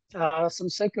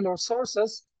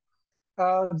sources,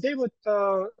 they would,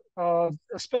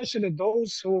 especially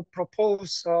those who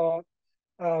propose,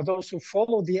 those who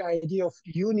follow the idea of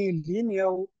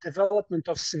unilineal development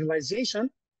of civilization,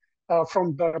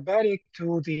 from barbaric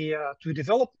to the to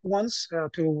developed ones,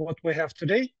 to what we have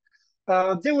today.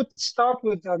 They would start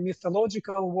with a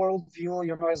mythological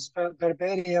worldview, as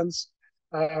barbarians.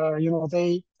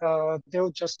 They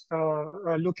would just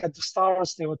look at the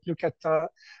stars. They would look at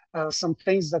some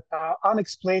things that are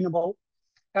unexplainable,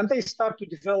 and they start to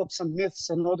develop some myths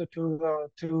in order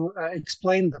to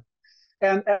explain them.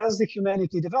 And as the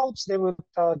humanity develops, they would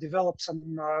develop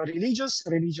some religious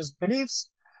beliefs.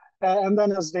 And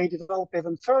then as they develop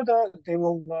even further, they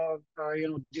will,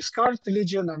 discard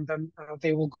religion, and then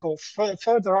they will go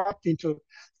further up into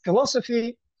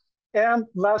philosophy, and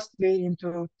lastly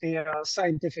into the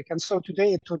scientific. And so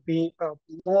today it would be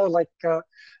more like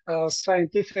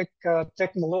scientific,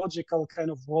 technological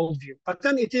kind of worldview. But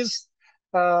then it is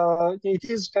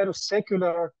kind of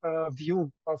secular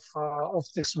view of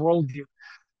this worldview.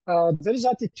 There is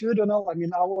attitudinal. I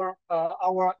mean,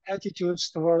 our attitudes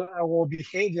toward our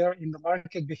behavior in the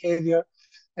market behavior,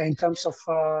 in terms of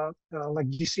like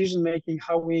decision making,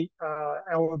 how we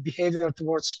our behavior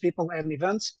towards people and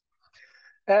events,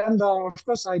 and of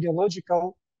course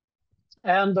ideological.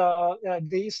 And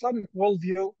the Islamic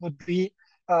worldview would be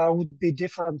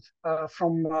different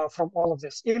from all of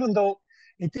this, even though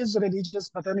it is religious,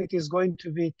 but then it is going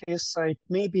to be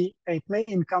it may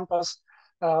encompass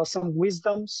some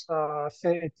wisdoms.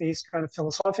 It is kind of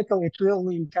philosophical. It will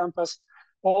encompass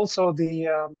also the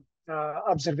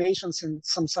observations in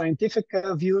some scientific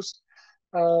views.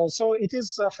 So it is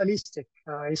holistic.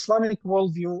 Islamic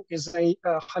worldview is a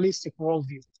holistic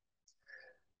worldview.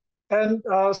 And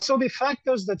so the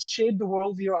factors that shape the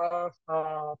worldview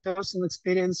are personal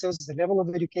experiences, the level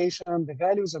of education, the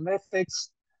values and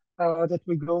ethics that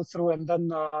we go through, and then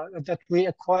that we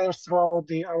acquire throughout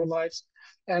our lives.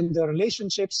 And the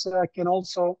relationships can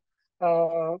also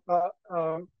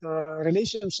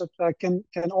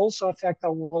can also affect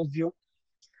our worldview.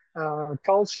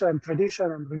 Culture and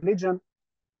tradition and religion,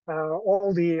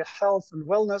 all the health and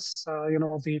wellness.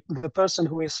 The person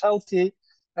who is healthy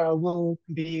will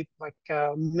be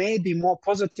maybe more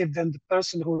positive than the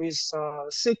person who is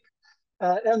sick,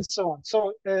 and so on.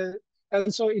 So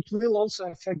it will also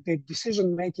affect the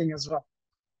decision making as well.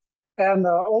 And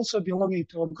also belonging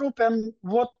to a group, and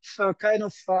what kind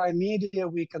of media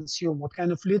we consume, what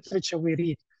kind of literature we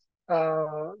read,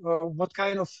 what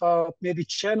kind of maybe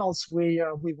channels we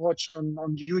watch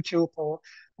on YouTube, or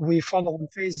we follow on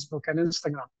Facebook and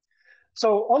Instagram.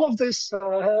 So all of this,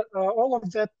 all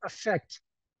of that affect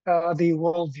the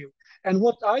worldview. And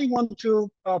what I want to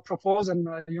propose, and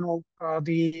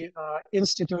the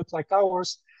institute like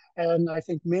ours, and I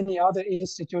think many other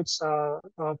institutes,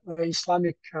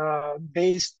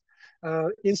 Islamic-based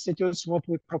institutes, what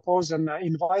we propose and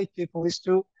invite people is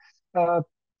to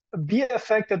be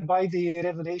affected by the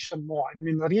revelation more. I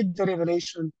mean, read the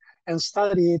revelation and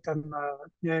study it, and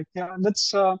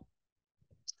let's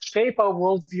shape our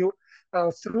worldview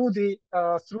through the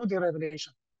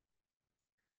revelation.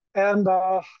 And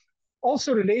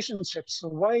also relationships. So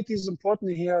why it is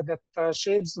important here that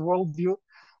shapes the worldview.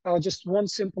 Just one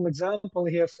simple example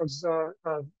here, for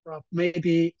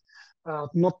maybe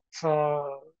not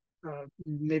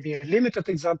maybe a limited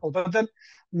example, but then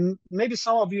maybe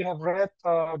some of you have read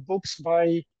books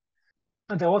by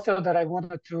the author that I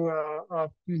wanted to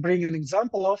bring an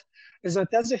example of. Is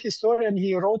that as a historian,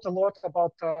 he wrote a lot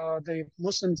about the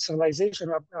Muslim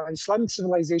civilization, Islamic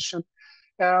civilization,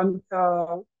 and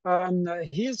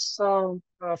he's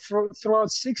throughout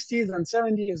 60s and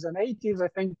 70s and 80s, I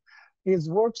think, his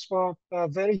works were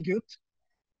very good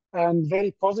and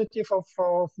very positive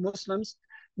of Muslims.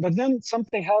 But then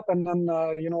something happened, and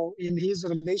in his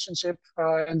relationship,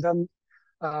 and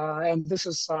this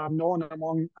is known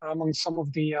among some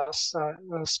of the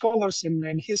scholars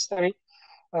in history,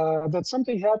 that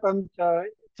something happened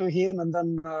to him, and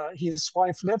then his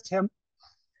wife left him,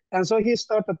 and so he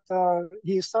started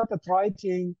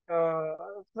writing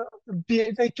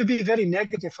to be very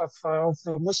negative of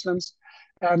the Muslims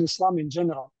and Islam in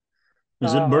general.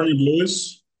 Is it Bernard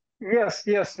Lewis? Yes,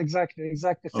 exactly.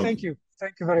 Okay.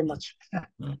 Thank you very much.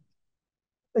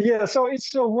 Yeah, so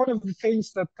it's one of the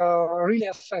things that really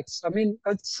affects. I mean,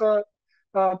 it's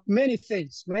many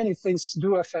things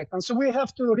do affect, and so we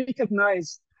have to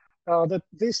recognize that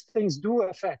these things do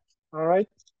affect. All right,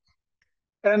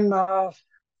 and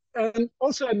and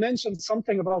also I mentioned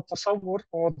something about tasawwur,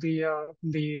 or the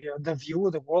view,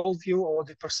 the worldview, or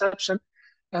the perception.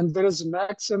 And there is a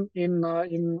maxim in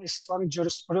Islamic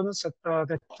jurisprudence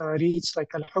that reads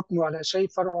like al-hukmu ala shay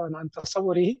far'un an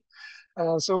tasawwurihi.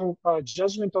 So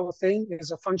judgment of a thing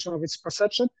is a function of its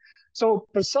perception. So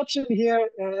perception here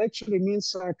actually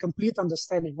means complete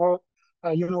understanding, or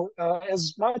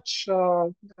as much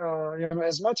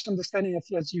as much understanding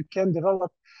as you can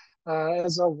develop,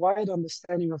 as a wide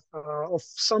understanding of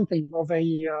something, of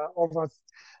an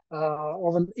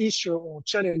issue or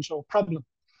challenge or problem.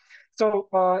 So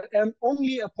and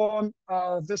only upon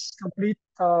this complete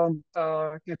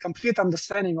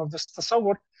understanding of this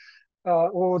tasawwur,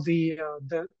 or the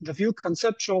view,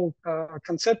 conceptual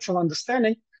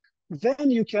understanding, then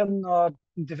you can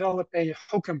develop a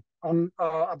hukm on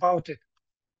about it.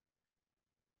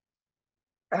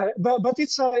 But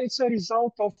it's a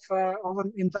result of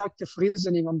an inductive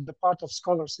reasoning on the part of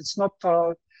scholars. It's not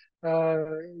in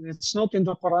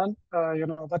the Quran,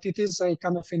 but it is a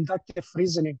kind of inductive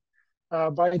reasoning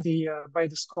by the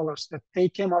scholars, that they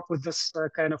came up with this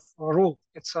kind of rule.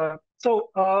 So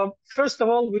first of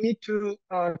all, we need to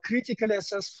critically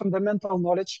assess fundamental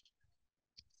knowledge,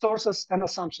 sources, and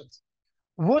assumptions.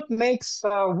 What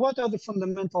are the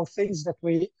fundamental things that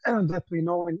we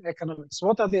know in economics?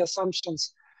 What are the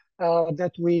assumptions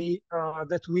that we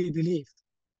believe,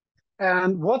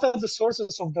 and what are the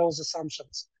sources of those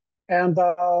assumptions? And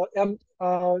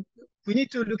we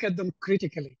need to look at them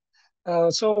critically.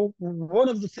 So one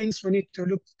of the things we need to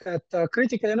look at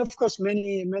critically, and of course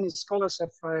many scholars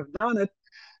have done it,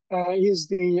 is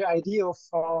the idea of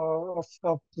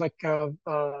the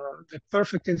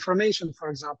perfect information, for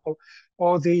example,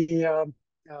 or the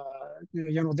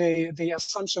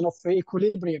assumption of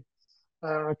equilibrium,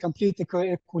 complete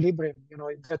equilibrium.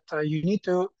 That you need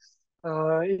to.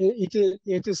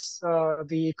 It is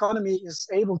the economy is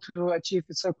able to achieve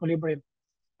its equilibrium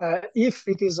if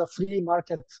it is a free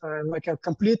market, like a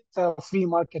complete free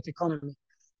market economy.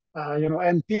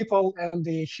 And people and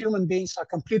the human beings are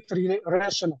completely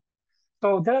rational.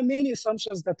 So there are many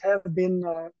assumptions that have been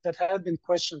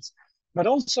questioned, but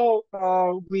also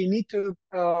we need to,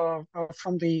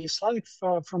 from the Islamic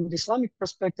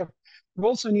perspective, we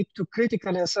also need to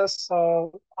critically assess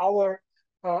our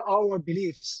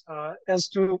beliefs as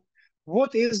to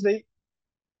what is the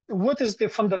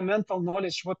fundamental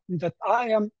knowledge that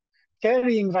I am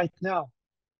carrying right now.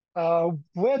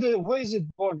 Where is it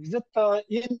born? Is it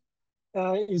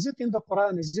in the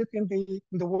Quran? Is it in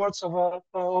the words of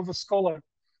a scholar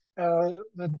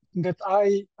that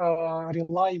I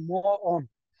rely more on?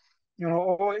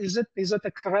 Or is it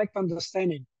a correct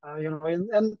understanding?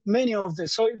 And many of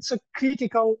this. So it's a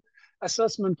critical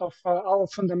assessment of our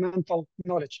fundamental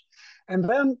knowledge, and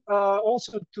then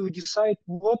also to decide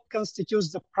what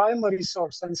constitutes the primary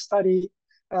source and study,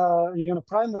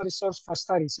 primary source for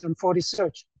studies and for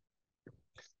research.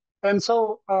 And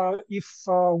so if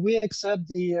we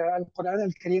accept the Al-Quran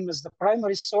al-Karim as the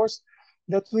primary source,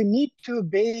 that we need to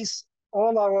base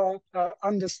all our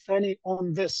understanding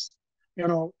on this.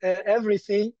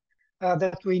 Everything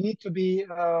that we need to be,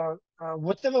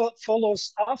 whatever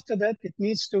follows after that, it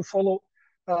needs to follow,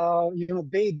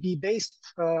 be based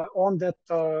on that,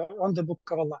 on the Book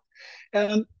of Allah.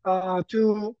 And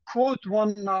to quote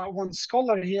one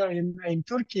scholar here in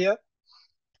Turkey,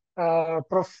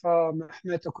 Prof.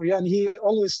 Mehmet Okuyan, he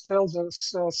always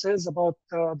says about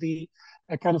the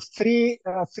kind of three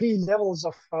levels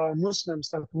of Muslims,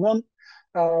 that one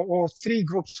or three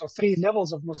groups or three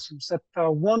levels of Muslims. That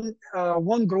one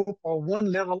group or one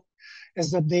level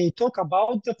is that they talk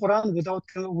about the Quran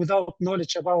without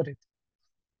knowledge about it.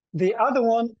 The other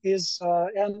one is,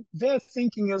 and their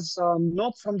thinking is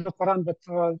not from the Quran, but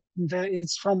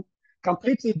it's from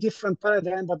completely different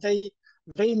paradigm, but they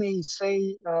may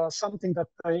say something that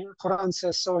the Quran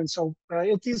says so and so.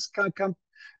 It is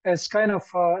it's kind of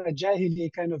a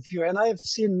jahili kind of view, and I've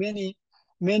seen many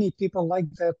people like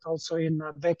that also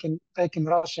back in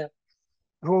Russia,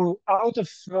 who out of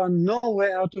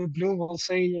nowhere, out of blue, will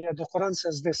say the Quran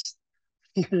says this,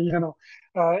 and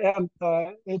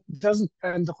it doesn't,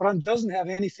 and the Quran doesn't have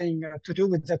anything to do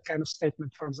with that kind of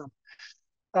statement, for example.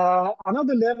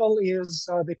 Another level is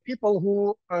the people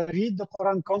who read the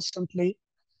Quran constantly,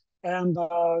 and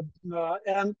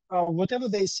whatever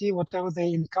they see, whatever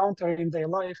they encounter in their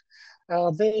life,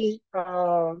 they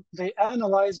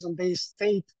analyze and they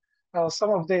state some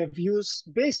of their views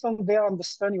based on their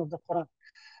understanding of the Quran.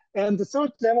 And the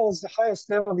third level is the highest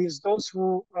level, is those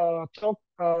who talk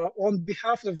on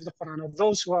behalf of the Quran, or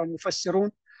those who are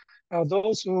mufassirun,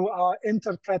 those who are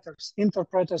interpreters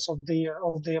of the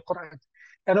Quran.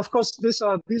 And of course, these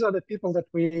are the people that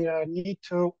we need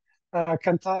to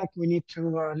contact. We need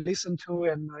to listen to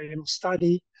and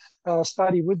study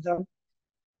with them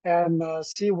and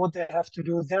see what they have to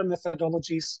do, their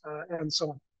methodologies, and so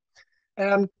on.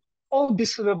 And all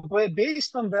this,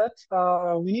 based on that,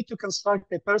 we need to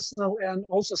construct a personal and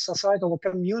also societal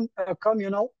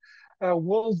communal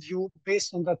worldview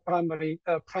based on that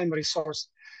primary source,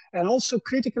 and also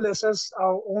critically assess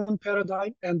our own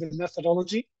paradigm and the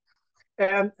methodology,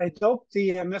 and adopt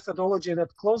the methodology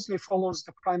that closely follows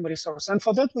the primary source. And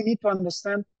for that, we need to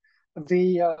understand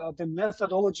the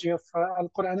methodology of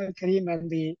Al-Quran al-Karim and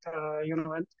the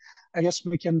and I guess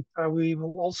we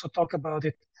will also talk about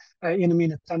it in a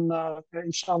minute. And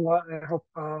inshallah, I hope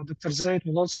Dr. Zaid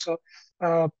will also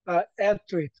add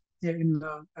to it in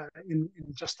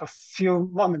just a few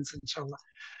moments, inshallah.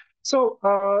 So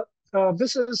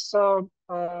this is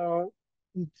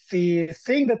the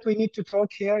thing that we need to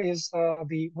talk here is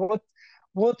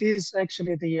what is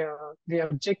actually the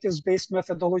objectives-based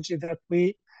methodology that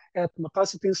we at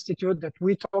Maqasid Institute that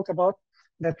we talk about,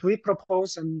 that we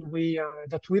propose, and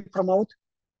that we promote.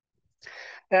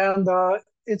 And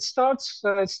it starts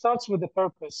with the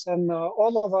purpose. And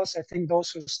all of us, I think,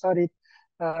 those who studied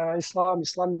Islamic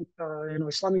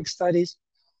studies,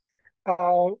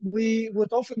 we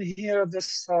would often hear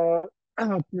this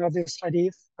this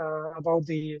hadith about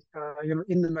the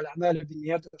إنما الأعمال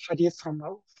بالنيات,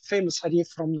 famous hadith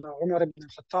from Umar ibn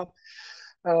al-Khattab,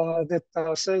 that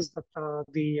says that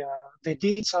the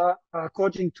deeds are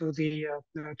according to the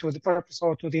purpose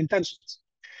or to the intentions.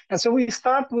 And so we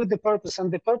start with the purpose,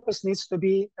 and the purpose needs to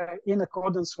be in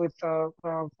accordance with the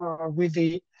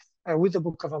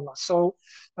Book of Allah. So,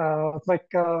 like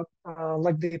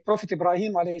the Prophet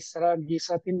Ibrahim alayhi salam, he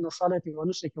said, "Inna salati wa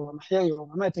nusuki wa mahyaya wa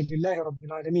mamati lillahi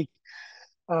rabbil alameen,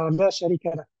 la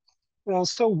sharika lah."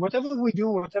 So whatever we do,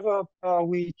 whatever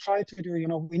we try to do,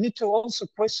 we need to also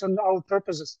question our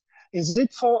purposes. Is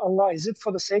it for Allah? Is it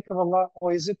for the sake of Allah,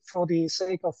 or is it for the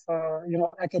sake of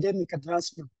academic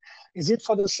advancement? Is it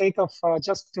for the sake of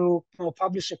just to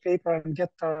publish a paper and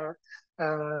get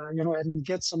and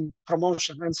get some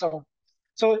promotion and so on?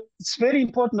 So it's very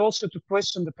important also to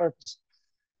question the purpose.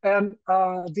 And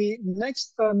the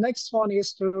next one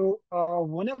is to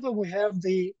whenever we have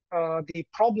the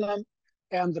problem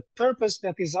and the purpose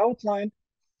that is outlined,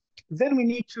 then we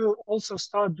need to also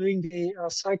start doing the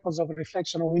cycles of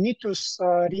reflection, or we need to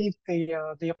read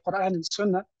the Qur'an and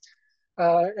Sunnah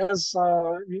as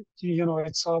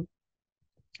it's a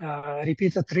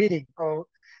repeated reading. Or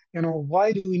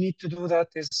why do we need to do that?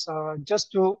 Is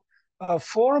just to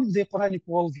form the Quranic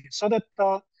worldview, so that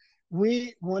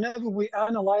whenever we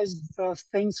analyze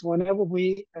things, whenever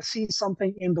we see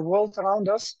something in the world around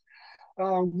us,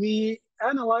 we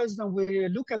analyze them, we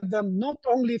look at them not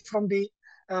only from the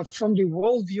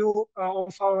worldview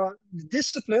of our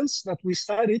disciplines that we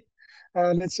studied.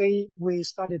 Let's say we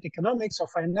studied economics or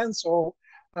finance or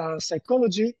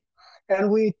psychology,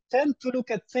 and we tend to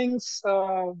look at things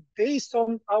based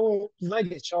on our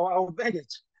luggage or our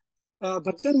baggage.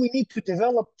 But then we need to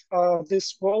develop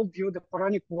this worldview, the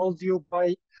Quranic worldview,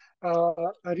 by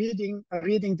reading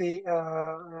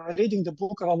the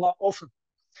Book of Allah often.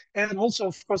 And also,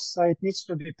 of course, it needs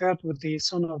to be paired with the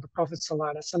Sunnah of the Prophet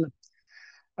Sallallahu Alaihi Wasallam.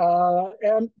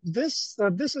 And this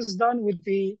is done with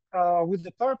the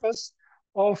purpose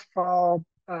of,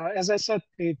 as I said,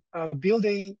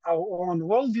 building our own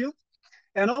worldview,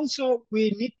 and also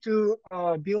we need to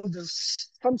build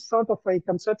some sort of a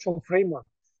conceptual framework.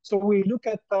 So we look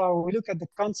at the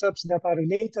concepts that are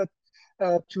related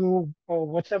to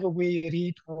whatever we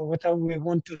read or whatever we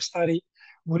want to study.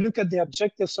 We look at the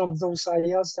objectives of those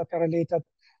ayahs that are related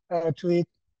to it,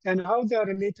 and how they are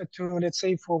related to, let's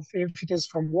say, if it is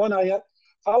from one ayah,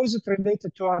 how is it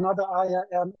related to another ayah,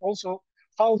 and also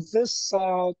how this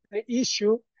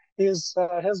issue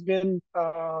has been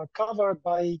covered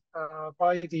by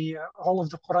the whole of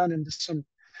the Quran and the Sunnah.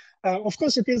 Of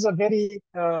course, it is a very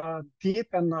deep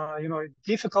and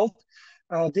difficult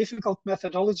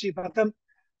methodology, but then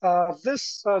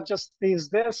this just is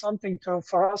there something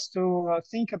for us to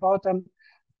think about and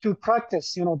to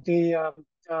practice.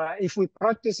 If we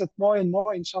practice it more and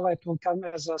more, inshallah, it will come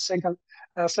as a second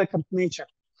nature.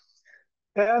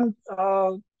 And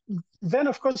then,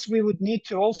 of course, we would need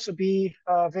to also be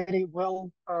very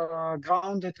well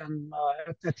grounded and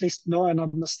at least know and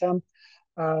understand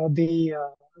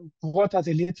what are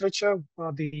the literature,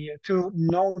 to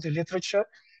know the literature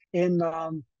in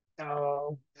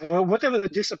whatever the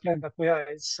discipline that we are.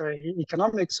 It's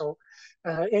economics or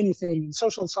anything,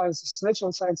 social sciences,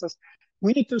 natural sciences.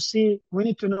 We need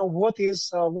to know what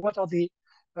are the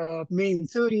main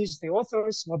theories, the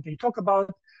authors, what they talk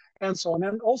about, and so on,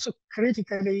 and also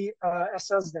critically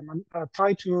assess them and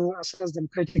try to assess them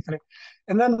critically.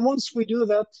 And then once we do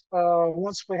that,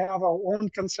 once we have our own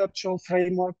conceptual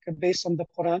framework based on the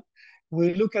Quran,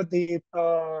 we look at the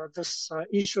this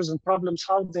issues and problems,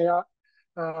 how they are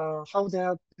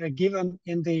given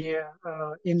in the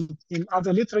in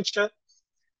other literature.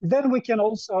 Then we can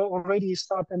also already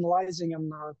start analyzing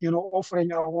and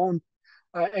offering our own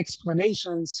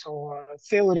explanations or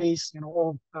theories,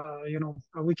 or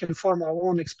we can form our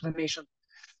own explanation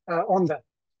on that.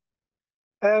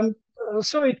 And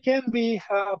so it can be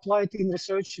applied in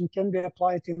research, and can be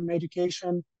applied in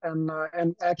education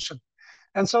and action.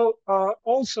 And so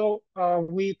also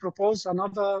we propose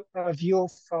another view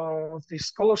of the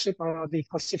scholarship, the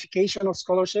classification of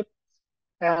scholarship.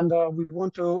 And we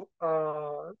want to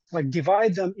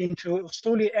divide them into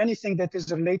solely anything that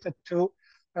is related to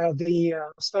the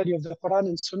study of the Quran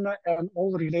and Sunnah, and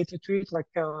all related to it, like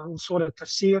usul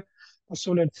al-tafsir,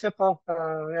 usul al-fiqh,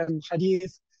 and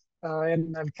hadith,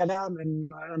 and al-kalam,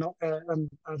 and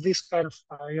these kind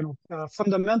of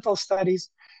fundamental studies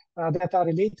that are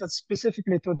related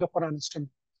specifically to the Quran and Sunnah.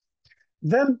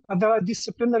 Then there are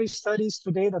disciplinary studies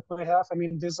today that we have. I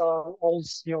mean, these are all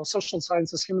social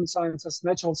sciences, human sciences,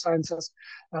 natural sciences,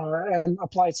 and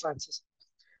applied sciences.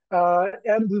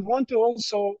 And we want to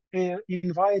also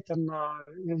invite and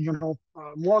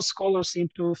more scholars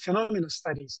into phenomena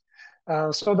studies,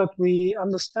 so that we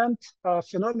understand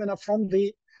phenomena from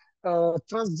the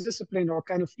transdisciplinary or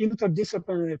kind of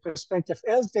interdisciplinary perspective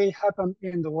as they happen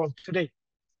in the world today.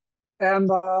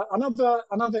 And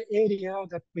another area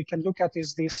that we can look at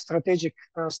is the strategic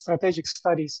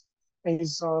studies.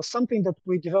 Is something that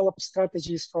we develop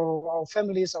strategies for our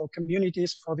families, our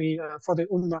communities, for the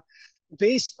ummah,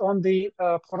 based on the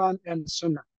Quran and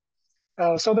Sunnah,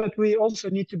 so that we also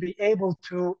need to be able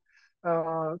to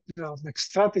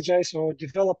strategize or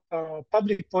develop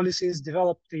public policies,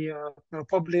 develop the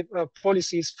public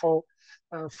policies for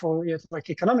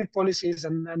economic policies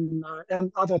and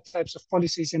other types of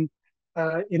policies in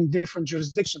different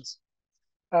jurisdictions.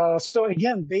 So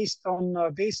again, based on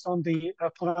the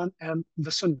Quran and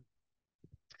the Sunnah.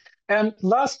 And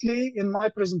lastly, in my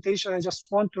presentation, I just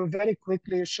want to very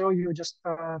quickly show you just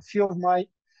a few of my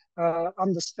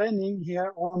understanding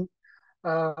here on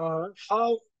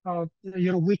how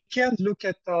we can look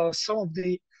at some of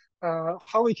the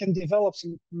how we can develop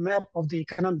some map of the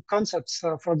economic concepts,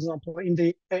 for example, in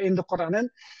the Quran. And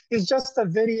it's just a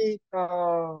very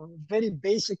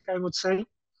basic, I would say,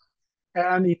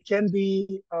 and it can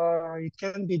be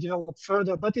developed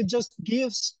further, but it just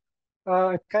gives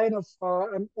kind of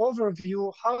an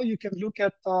overview how you can look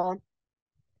at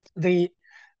the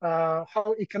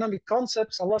how economic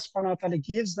concepts Allah subhanahu wa ta'ala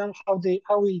gives them,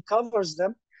 how he covers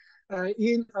them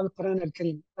in Al-Quran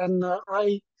al-Karim. And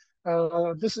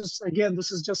this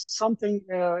is just something,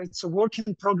 it's a work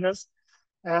in progress.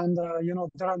 And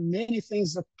there are many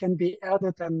things that can be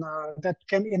added and that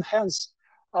can enhance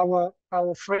our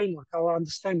framework, our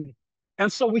understanding.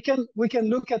 And so we can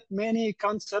look at many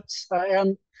concepts.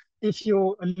 And if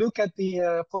you look at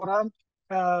the Quran,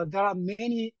 there are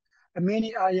many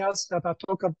ayahs that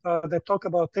talk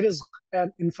about rizq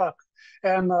and infaq.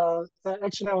 And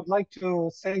actually, I would like to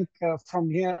thank from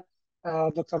here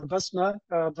Dr. Basma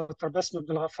Abdul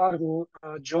Ghafar, who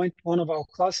joined one of our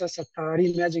classes at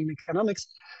Reimagining Economics,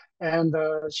 and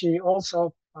she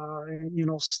also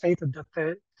stated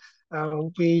that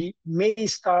we may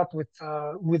start with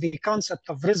the concept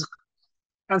of rizq.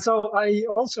 And so I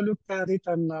also looked at it,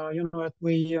 and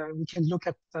we can look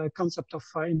at the concept of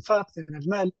infaq and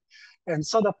al-mal and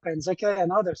sadaqah and zakah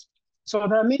and others. So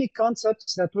there are many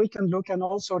concepts that we can look, and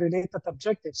also related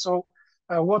objectives. So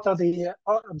what are the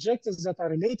objectives that are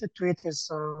related to it is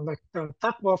like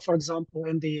taqwa, for example,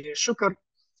 and the shukr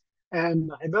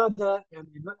and ibadah and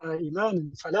iman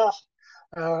and falah.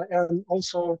 And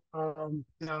also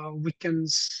we can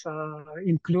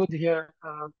include here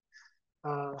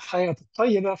hayat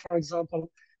al-tayyibah, for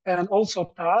example, and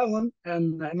also ta'awun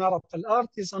and imarat al-ard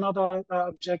is another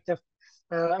objective.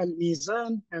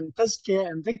 Al-mizan and tazkiyah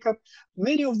and dhikr.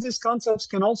 Many of these concepts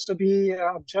can also be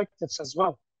objectives as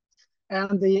well.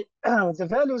 And the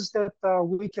values that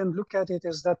we can look at it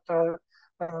is that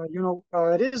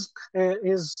rizq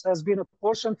has been a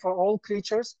portion for all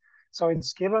creatures, so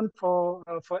it's given for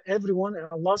everyone. And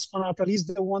Allah subhanahu wa ta'ala is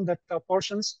the one that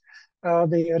portions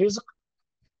the rizq,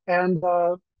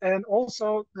 and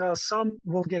also some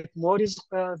will get more rizq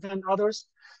than others.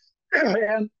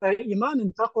 And iman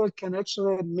and taqwa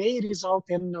may result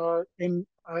in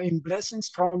blessings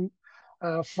from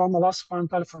Allah subhanahu wa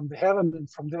ta'ala, from the heaven and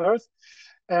from the earth.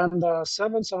 and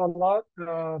servants of Allah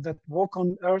that walk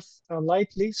on earth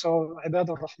lightly. So عباد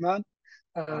الرحمن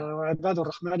عباد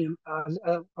الرحمن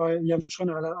يمشون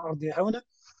على الأرض هونا.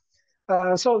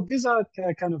 So these are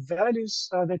kind of values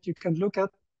that you can look at.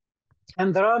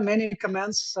 And there are many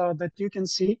commands that you can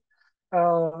see,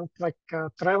 like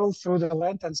travel through the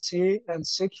land and sea and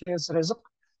seek his rizq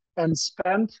and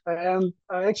spend. And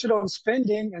actually on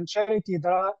spending and charity,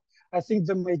 there are, I think,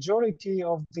 the majority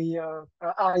of the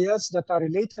ayats that are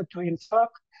related to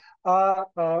infaq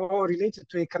or related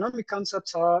to economic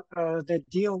concepts are that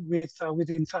deal with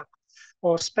infaq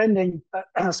or spending.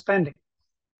 Spending.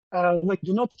 Like,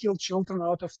 do not kill children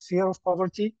out of fear of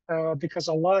poverty, because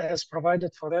Allah has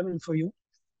provided for them and for you.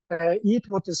 Eat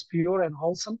what is pure and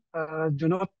wholesome. Do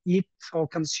not eat or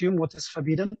consume what is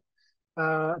forbidden.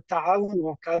 Ta'awun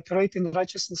or cooperate in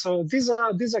righteousness. So these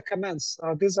are commands.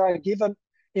 These are given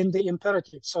in the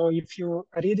imperative. So if you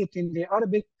read it in the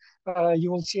Arabic,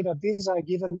 you will see that these are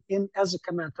given in as a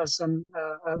command, as an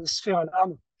sphere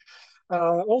al-amr.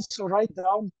 Also write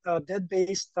down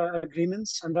debt-based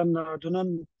agreements, and then do not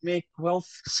make wealth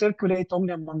circulate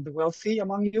only among the wealthy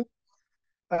among you.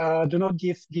 Do not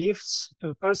give gifts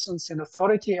to persons in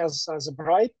authority as a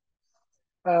bribe.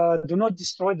 Do not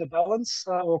destroy the balance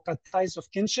or cut ties of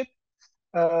kinship.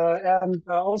 And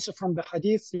also from the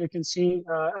hadith, you can see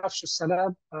afshu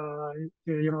salam,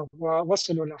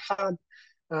 wasilu al-arham,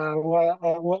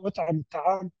 وأطعم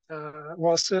الطعام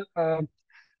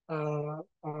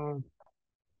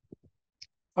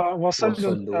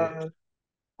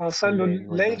وصلوا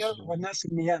الليل والناس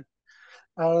النيام.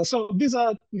 So these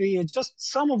are just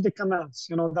some of the commands,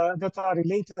 that are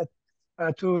related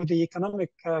to the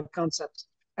economic concepts.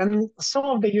 And some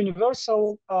of the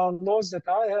universal laws that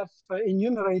I have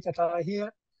enumerated are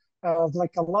here.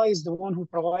 Like Allah is the one who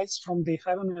provides from the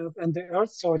heaven and the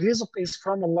earth. So rizq is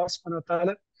from Allah subhanahu wa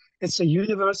ta'ala. It's a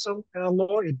universal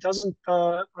law. It doesn't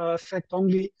affect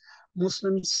only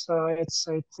Muslims.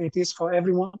 It is for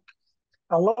everyone.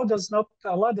 Allah does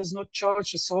not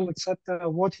charge a soul except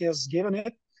what He has given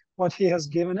it.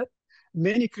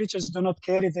 Many creatures do not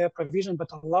carry their provision,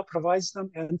 but Allah provides them,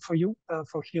 and for you,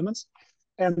 for humans.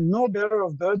 And no bearer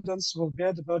of burdens will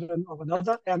bear the burden of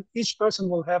another, and each person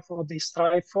will have what they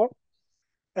strive for.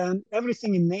 And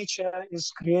everything in nature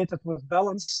is created with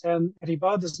balance, and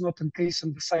riba does not increase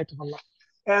in the sight of Allah.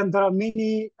 And there are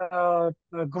many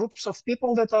groups of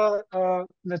people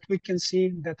that we can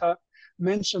see that are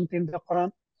mentioned in the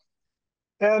Quran.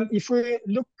 And if we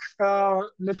look,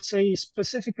 let's say,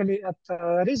 specifically at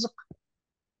rizq,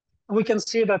 we can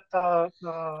see that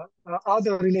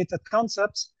other related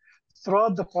concepts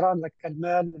throughout the Quran, like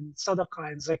al-mal and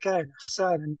sadaqah and zakah and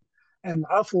ihsan and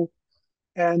afu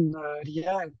and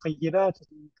riya and tayyibat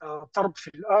and tarb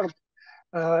fi al-ard,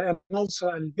 and also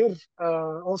al-bir,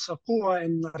 also quwwa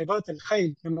and ribat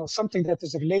al-khayl, something that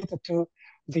is related to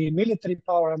the military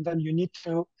power, and then you need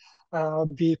to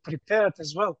be prepared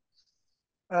as well.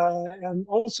 And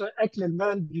also akl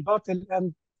al-mal bil-batil.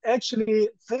 And actually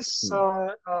this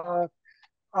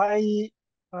I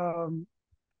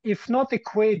if not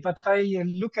equate, but I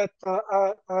look at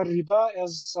riba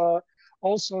as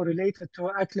also related to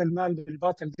akl al-mal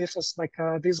bil-batil. This is like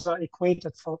these are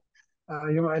equated for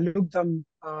I look them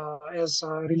as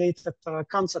related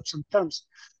concepts and terms.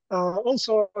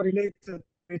 Also related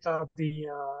with the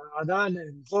adal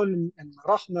and dhulm and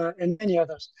rahma and many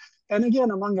others. And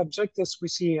again, among objectives, we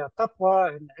see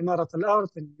taqwa and imarat al-ard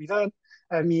and mizan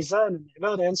and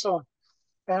ibadah and so on.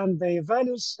 And the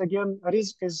values, again,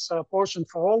 rizq is a portion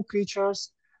for all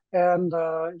creatures. And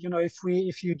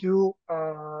if you do,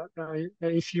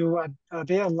 if you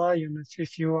obey Allah,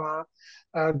 if you are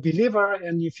a believer,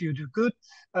 and if you do good,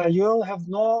 you will have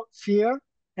no fear,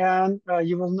 and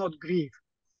you will not grieve.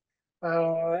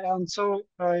 And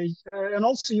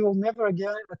also you will never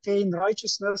attain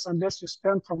righteousness unless you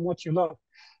spend from what you love.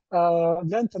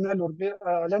 لن تنالوا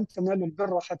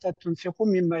البر حتى تنفقوا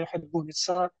مما يحبون. It's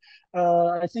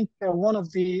I think one of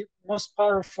the most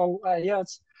powerful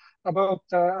ayats about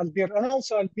al-bir. And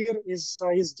also al-bir is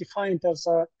defined as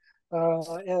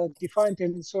defined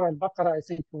in Surah Al-Baqarah, I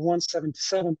think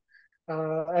 177.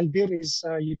 Al-bir is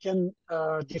you can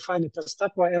define it as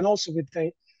taqwa, and also with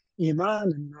the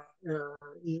iman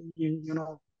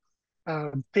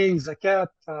and paying zakat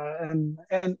and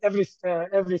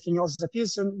everything else that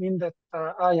is in that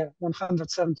ayah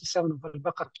 177 of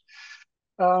Al-Baqarah.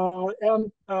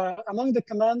 And among the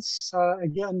commands,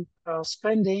 again,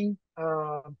 spending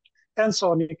and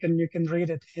so on. You can read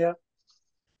it here.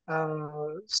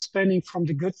 Spending from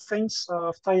the good things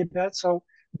of tayyibat. So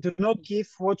do not give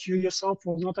what you yourself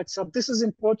will not accept. This is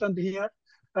important here.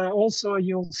 Also,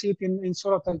 you'll see it in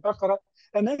Surah Al-Baqarah.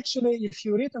 And actually, if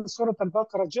you read in Surah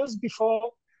Al-Baqarah,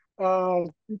 uh,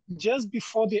 just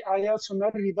before the ayat on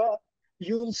riba,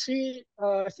 you will see,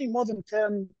 I think, more than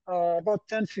 10, about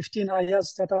 10, 15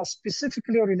 ayats that are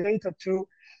specifically related to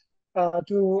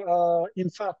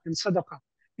infaq and sadaqah.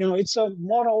 It's a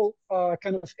moral,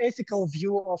 kind of ethical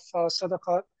view of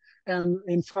sadaqah and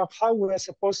infaq, how we're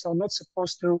supposed or not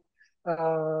supposed to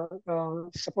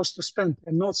spend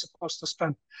and not supposed to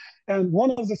spend. And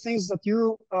one of the things that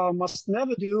you must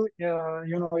never do,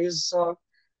 is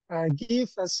give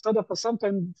as sadaqah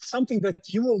something that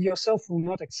you yourself will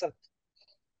not accept.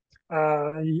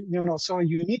 So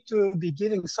you need to be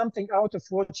giving something out of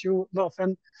what you love.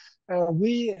 And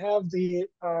we have the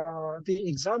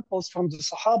examples from the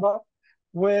Sahaba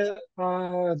where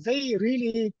they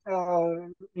really,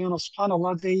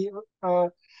 subhanAllah, they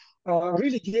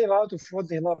really gave out of what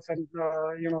they love. And,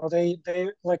 they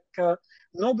like,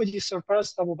 nobody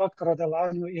surpassed Abu Bakr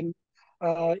radiallahu anhu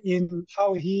in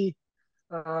how he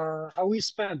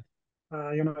spent,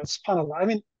 subhanAllah. I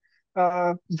mean,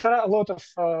 there are a lot of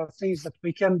things that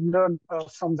we can learn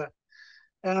from that.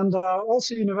 And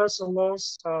also universal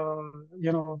laws,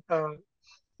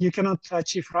 you cannot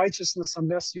achieve righteousness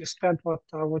unless you spend what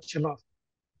you love.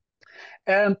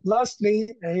 And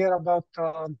lastly, here about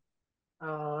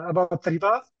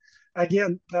riba.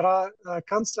 Again, there are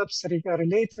concepts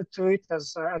related to it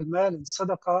as al-mal and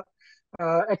sadaqah,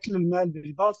 akl al-mal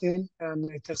bil-batil, and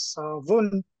it is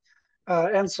dhulm,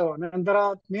 and so on. And there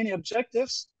are many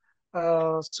objectives,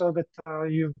 so that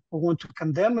you want to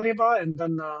condemn riba, and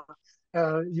then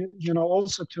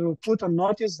also to put on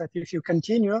notice that if you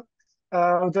continue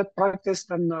that practice,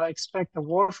 then expect a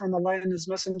war from Allah and His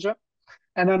Messenger.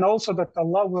 And then also that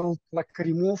Allah will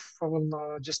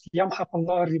just yamhaq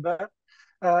Allah riba,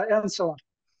 and so on.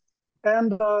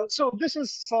 And so this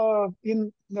is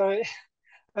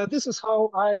this is how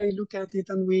I look at it,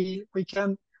 and we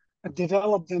can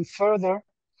develop them further.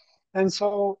 And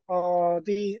so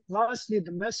lastly,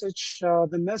 the message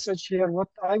here, what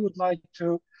I would like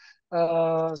to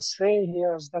say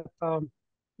here is that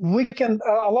we can,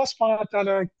 Allah subhanahu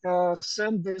wa ta'ala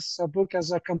send this book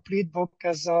as a complete book,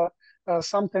 as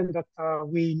something that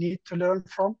we need to learn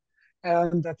from,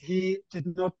 and that He did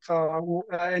not,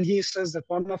 and He says that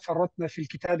وَمَا فَرَّطْنَا فِي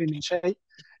الْكِتَابِ مِنْ شَيْءٍ,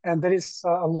 and there is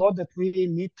a lot that we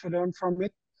need to learn from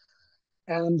it.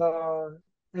 And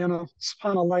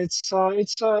subhanAllah,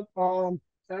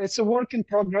 it's a work in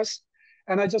progress.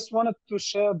 And I just wanted to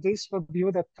share this with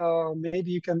you, that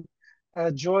maybe you can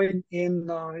join in,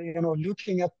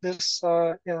 looking at this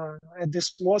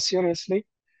more seriously,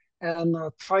 and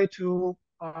try to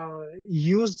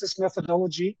use this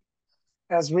methodology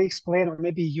as we explain, or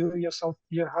maybe you yourself,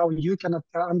 how you can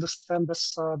understand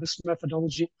this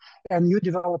methodology, and you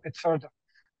develop it further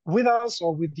with us,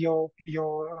 or with your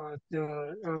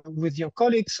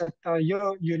colleagues at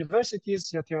your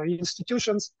universities, at your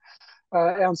institutions,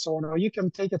 and so on. Or you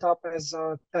can take it up as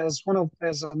a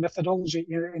methodology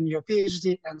in your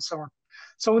PhD, and so on.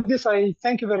 So with this, I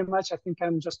thank you very much. I think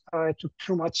I took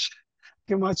too much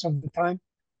of the time,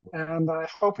 and I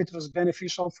hope it was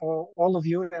beneficial for all of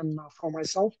you and for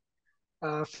myself.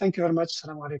 Thank you very much.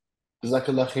 Assalamu alaikum.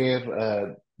 Jazakallah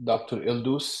khair, Dr.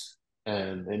 Ildus.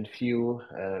 And in a few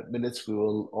minutes, we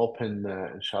will open,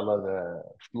 inshallah, the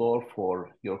floor for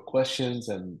your questions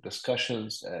and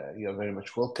discussions. You're very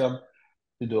much welcome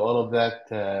to do all of that.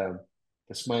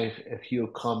 Just a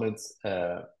few comments.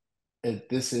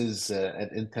 This is an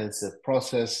intensive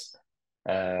process.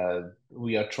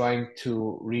 We are trying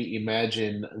to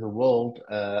reimagine the world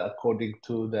according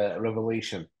to the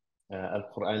revelation,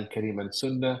 al-Qur'an al-Karim and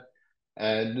Sunnah.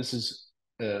 And this is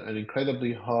an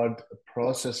incredibly hard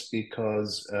process,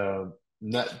 because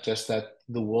not just that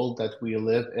the world that we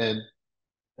live in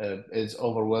is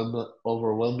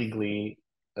overwhelmingly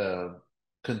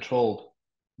controlled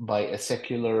by a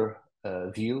secular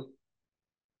view,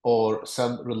 or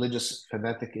some religious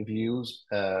fanatic views.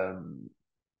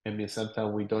 I mean,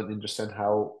 sometimes we don't understand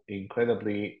how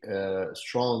incredibly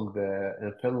strong the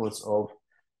influence of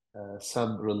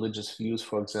some religious views,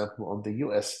 for example, on the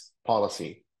US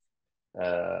policy.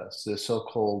 The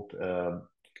so-called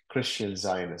Christian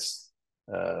Zionists,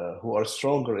 who are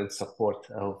stronger in support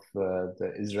of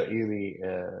the Israeli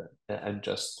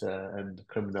unjust and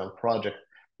criminal project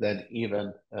than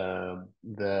even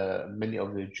many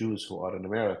of the Jews who are in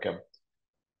America.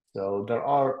 So there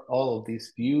are all of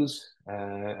these views,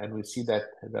 and we see that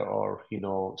there are,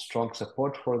 strong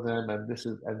support for them, and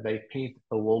they paint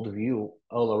a worldview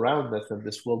all around us, and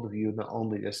this worldview not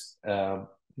only just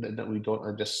that we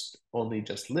don't just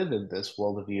live in this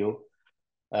worldview,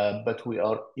 but we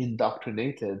are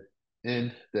indoctrinated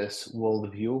in this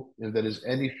worldview. If there is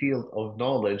any field of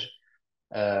knowledge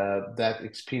that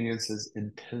experiences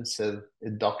intensive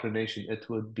indoctrination, it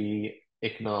would be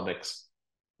economics.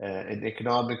 In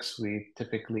economics, we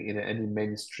typically, in any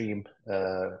mainstream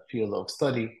field of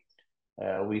study,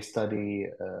 we study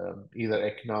either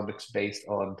economics based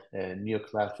on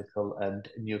neoclassical and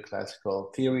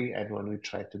neoclassical theory, and when we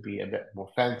try to be a bit more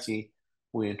fancy,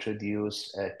 we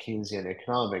introduce Keynesian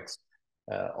economics.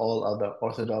 All other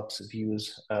orthodox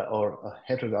views or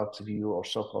heterodox view or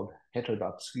so-called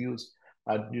heterodox views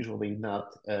are usually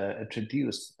not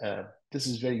introduced. This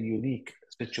is very unique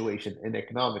situation in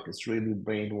economics. It's really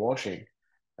brainwashing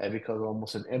because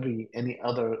almost in any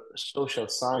other social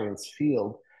science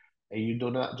field, you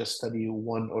do not just study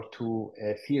one or two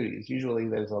theories. Usually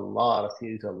there's a lot of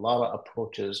theories, a lot of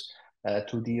approaches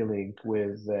to dealing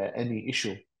with any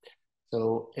issue.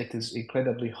 So it is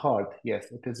incredibly hard.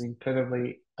 Yes, it is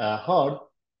incredibly hard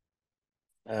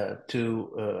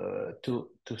to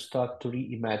start to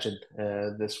reimagine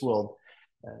this world.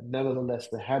 Nevertheless,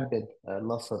 there have been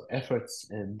lots of efforts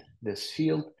in this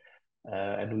field,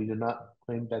 and we do not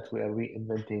claim that we are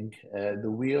reinventing the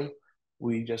wheel.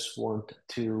 We just want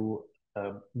to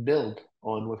build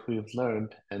on what we've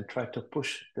learned and try to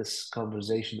push this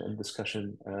conversation and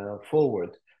discussion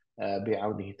forward.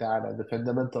 بعونه تعالى. The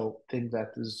fundamental thing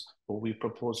that is what we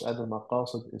propose at the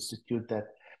Maqasid Institute, that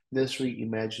this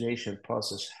reimagination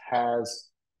process has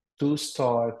to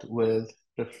start with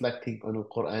reflecting on the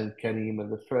Quran Kareem,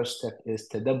 and the first step is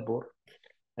tadabbur,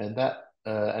 and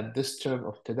and this term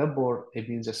of tadabbur, it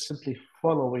means just simply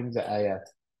following the ayat,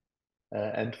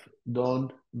 and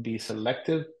don't be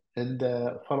selective in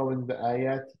the following the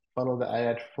ayat. Follow the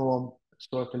ayat from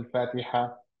Surah Al-Fatiha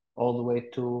all the way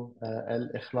to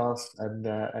Al-Ikhlas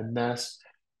and Nas.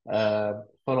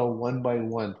 Follow one by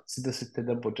one. So this is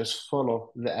tadabbur. Just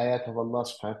follow the ayat of Allah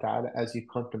subhanahu wa ta'ala as you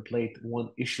contemplate one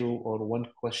issue or one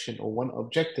question or one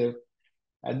objective.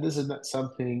 And this is not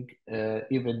something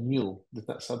even new. This is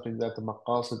not something that the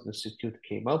Maqasid Institute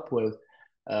came up with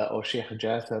or Sheikh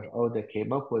Jasser Oda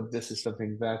came up with. This is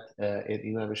something that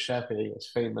Imam al-Shafi'i is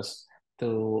famous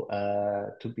to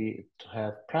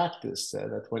have practiced.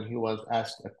 That when he was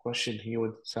asked a question, he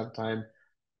would sometimes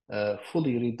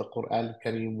fully read the Quran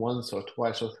Kareem once or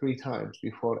twice or three times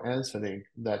before answering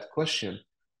that question.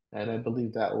 And I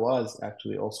believe that was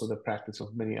actually also the practice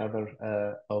of many other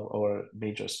of our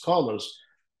major scholars.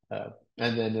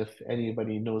 And then if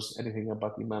anybody knows anything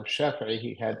about Imam Shafi'i,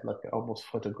 he had like almost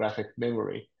photographic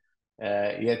memory.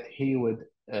 Yet he would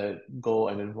go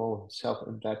and involve himself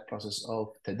in that process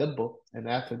of tadabbur. And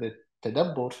after the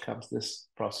tadabbur comes this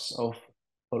process of,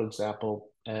 for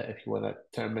example, if you want to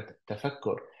term it,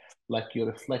 tafakkur, like you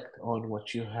reflect on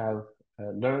what you have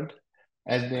learned.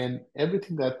 And then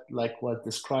everything that like was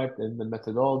described in the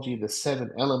methodology, the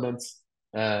 7 elements,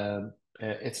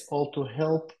 it's all to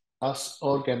help us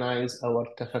organize our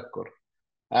tafakkur.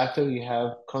 After you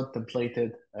have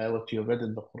contemplated what you read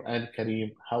in the Quran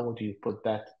Kareem, how would you put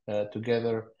that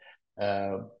together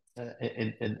in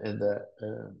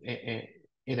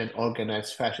an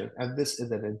organized fashion? And this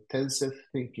is an intensive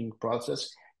thinking process.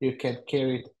 You can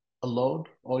carry it alone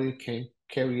or you can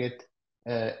carry it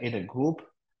in a group.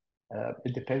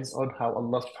 It depends on how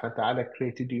Allah subhanahu wa ta'ala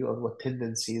created you and what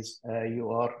tendencies you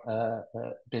are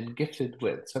been gifted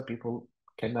with. Some people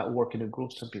cannot work in a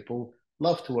group. Some people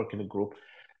love to work in a group.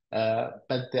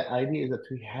 But the idea is that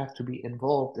we have to be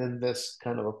involved in this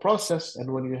kind of a process.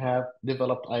 And when you have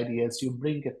developed ideas, you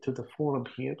bring it to the forum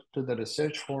here, to the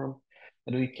research forum,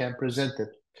 and we can present it.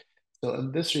 So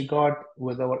in this regard,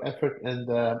 with our effort, and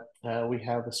we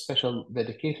have a special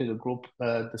dedicated group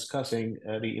discussing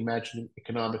reimagining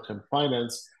economics and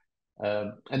finance.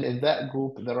 And in that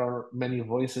group, there are many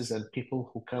voices and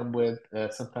people who come with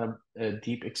sometimes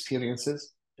deep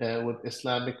experiences with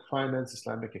Islamic finance,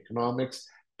 Islamic economics,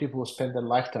 people who spend a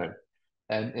lifetime.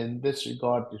 And in this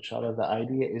regard, inshallah, the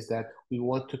idea is that we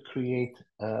want to create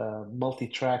a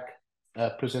multi-track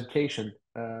presentation.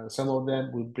 Some of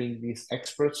them will bring these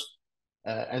experts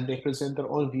and they present their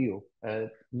own view,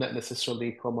 not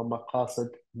necessarily from a Maqasid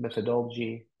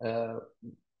methodology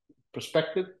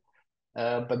perspective,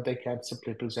 but they can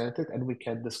simply present it and we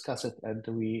can discuss it and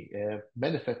we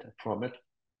benefit from it.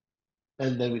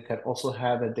 And then we can also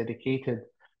have a dedicated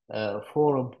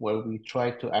forum where we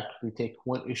try to actually take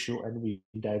one issue and we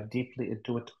dive deeply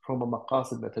into it from a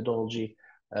Maqasid methodology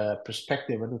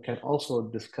perspective. And we can also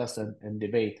discuss and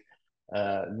debate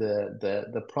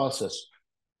the process.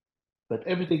 But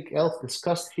everything else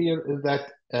discussed here is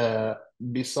that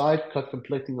beside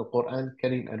contemplating the Quran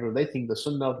Kareem and relating the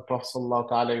Sunnah of the Prophet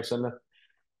ﷺ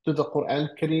to the Quran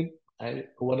Kareem, I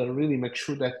want to really make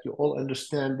sure that you all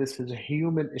understand this is a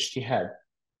human ijtihad,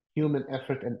 human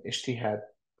effort and ijtihad.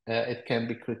 It can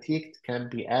be critiqued, can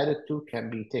be added to, can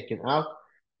be taken out.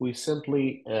 We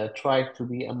simply try to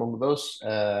be among those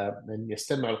من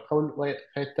يستمع القول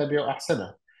ويتبع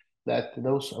أحسنه, that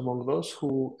those among those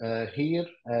who hear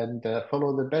and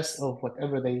follow the best of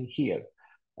whatever they hear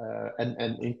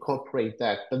and incorporate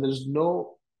that. But there's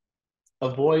no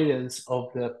avoidance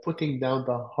of the putting down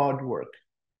the hard work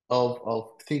of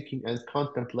thinking and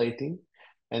contemplating.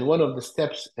 And one of the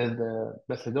steps and the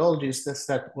methodologies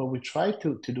that what we try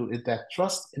to do is that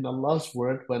trust in Allah's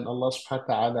word when Allah subhanahu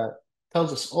wa ta'ala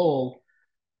tells us all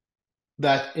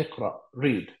that iqra,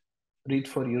 read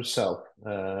for yourself.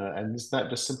 And it's not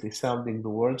just simply sounding the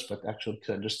words, but actually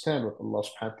to understand what Allah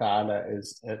subhanahu wa ta'ala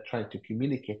is trying to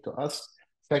communicate to us.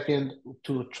 Second,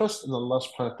 to trust in Allah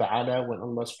subhanahu wa ta'ala when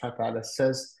Allah subhanahu wa ta'ala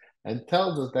says and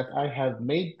tells us that I have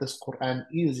made this Quran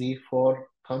easy for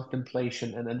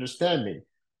contemplation and understanding.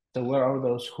 So where are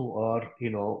those who are,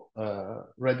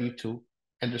 ready to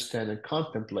understand and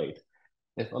contemplate?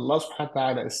 If Allah subhanahu wa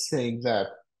ta'ala is saying that,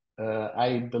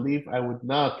 I believe I would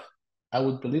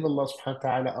believe Allah subhanahu wa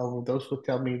ta'ala over those who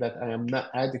tell me that I am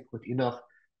not adequate enough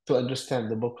to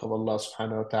understand the book of Allah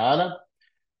subhanahu wa ta'ala,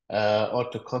 or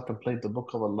to contemplate the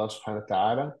book of Allah subhanahu wa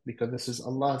ta'ala, because this is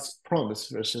Allah's promise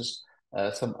versus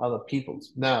some other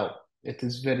people's. Now, it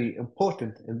is very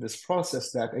important in this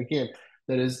process that, again,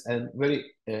 there is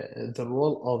the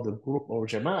role of the group or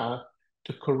jama'ah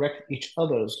to correct each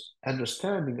other's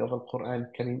understanding of the Quran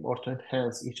Kareem, or to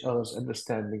enhance each other's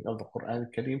understanding of the Quran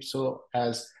Kareem. So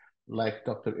as like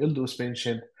Dr. Ildus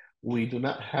mentioned, we do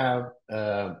not have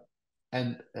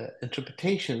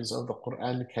interpretations of the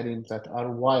Quran Kareem that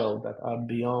are wild, that are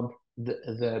beyond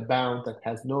the bound, that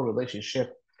has no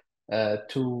relationship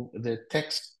to the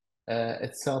text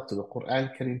itself, to the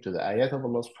Quran Kareem, to the ayat of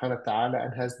Allah subhanahu wa ta'ala,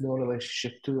 and has no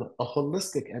relationship to a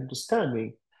holistic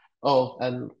understanding of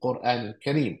al-Quran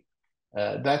Kareem.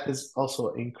 That is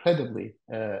also incredibly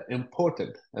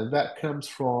important, and that comes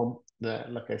from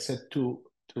like I said, two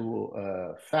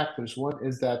factors. One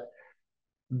is that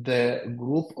the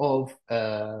group of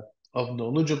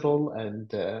knowledgeable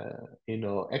and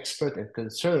expert and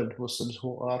concerned Muslims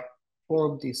who are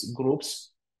form these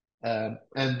groups, and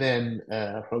then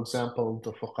for example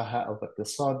the fuqaha of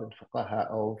iqtisad and fuqaha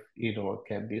of it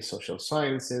can be social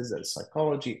sciences and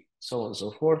psychology, so on and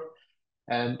so forth,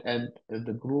 and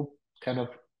the group kind of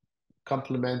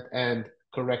complement and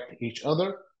correct each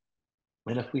other.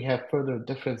 And if we have further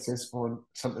differences on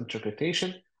some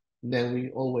interpretation, then we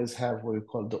always have what we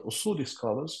call the usuli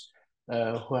scholars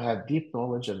who have deep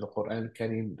knowledge of the Quran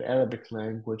Kareem, the Arabic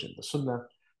language, and the Sunnah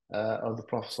of the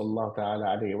Prophet sallallahu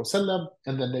alaihi wasallam,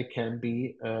 and then they can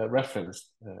be referenced.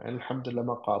 And alhamdulillah,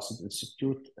 Maqasid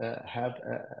Institute have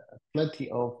plenty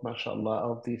of,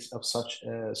 mashallah, of such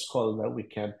scholars that we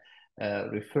can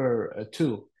refer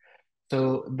to.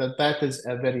 So that is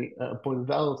a very important.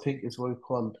 The other thing is what we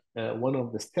call one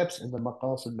of the steps in the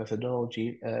Maqasid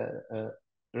methodology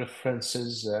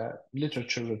references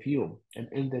literature review. And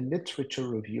in the literature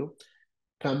review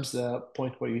comes the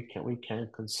point where we can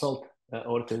consult,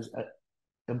 or it is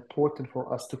important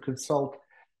for us to consult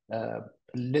the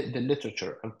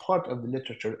literature. And part of the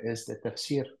literature is the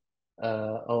tafsir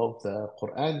of the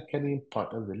Quran Kareem.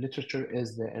 Part of the literature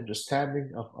is the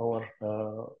understanding of our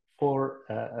four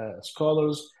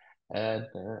scholars and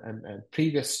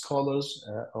previous scholars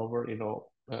over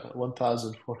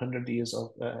 1,400 years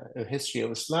of history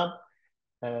of Islam.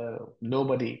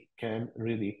 Nobody can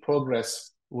really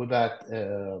progress without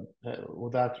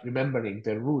remembering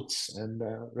their roots and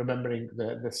remembering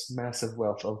this massive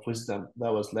wealth of wisdom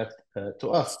that was left to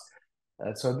us.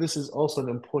 So this is also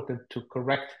important to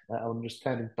correct our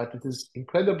understanding, but it is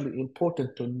incredibly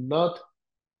important to not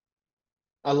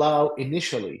allow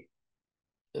initially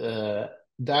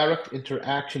direct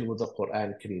interaction with the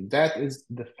Quran Kareem. That is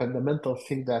the fundamental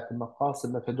thing that the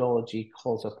Maqasid methodology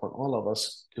calls upon all of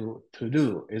us to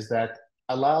do, is that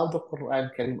allow the Quran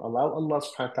Kareem, allow Allah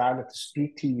subhanahu wa ta'ala to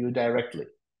speak to you directly,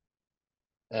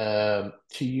 to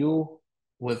you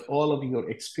with all of your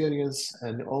experience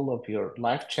and all of your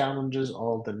life challenges,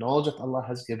 all the knowledge that Allah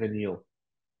has given you.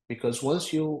 Because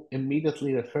once you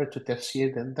immediately refer to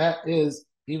tafsir, then that is,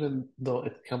 even though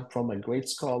it comes from a great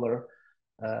scholar,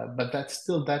 but that's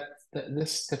still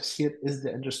this tafsir is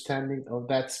the understanding of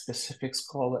that specific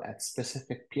scholar at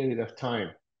specific period of time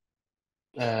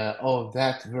of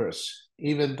that verse.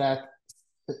 Even that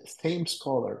same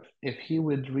scholar, if he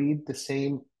would read the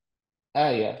same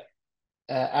ayah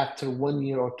after 1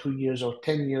 year or 2 years or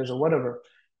 10 years or whatever,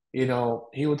 he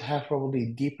would have probably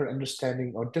deeper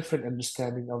understanding or different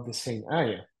understanding of the same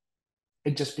ayah.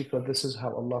 It's just because this is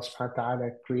how Allah subhanahu wa ta'ala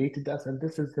created us, and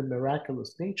this is the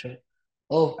miraculous nature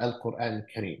of Al-Quran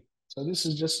Kareem. So this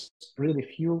is just really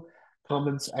few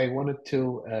comments I wanted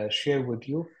to share with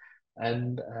you,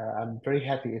 and I'm very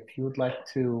happy if you would like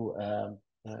to,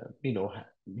 you know,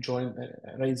 join,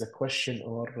 raise a question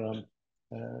or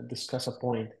discuss a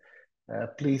point.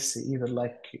 Please either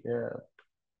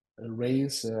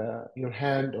raise your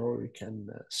hand, or you can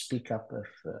speak up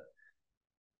if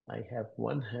I have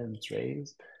one hand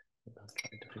raised. I'm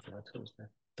trying to figure out who's that.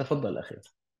 تفضل أخي.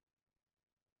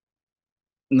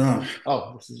 No.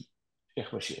 Oh, this is Sheikh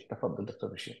Bashir. تفضل دكتور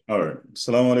Bashir. All right.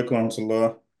 Assalamu alaikum wa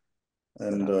rahmatullah.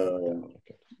 And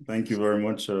thank you very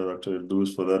much, Dr.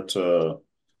 Ildus, for that,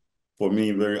 for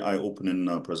me, very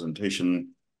eye-opening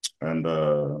presentation and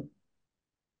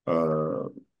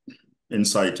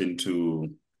insight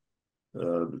into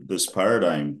this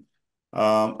paradigm.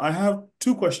 I have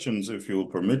two questions, if you'll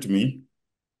permit me.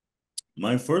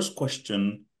 My first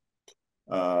question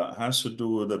has to do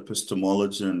with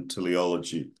epistemology and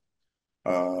teleology.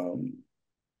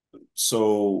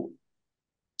 So,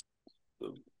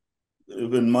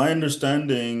 in my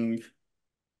understanding,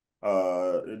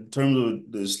 in terms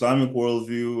of the Islamic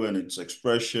worldview and its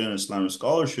expression, Islamic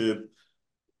scholarship,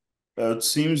 it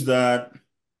seems that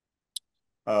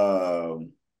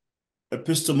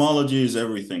epistemology is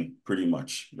everything, pretty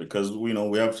much, because we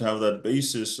have to have that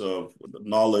basis of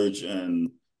knowledge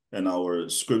and our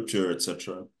scripture,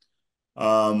 etc.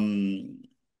 Confirm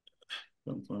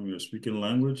your speaking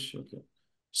language. Okay.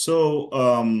 So,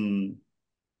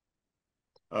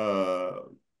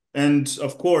 and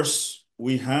of course,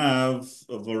 we have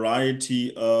a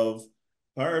variety of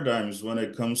paradigms when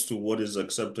it comes to what is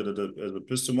accepted as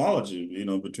epistemology,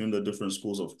 between the different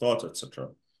schools of thought, etc.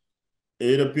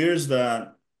 It appears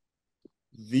that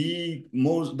the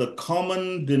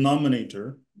common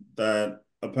denominator that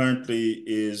apparently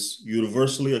is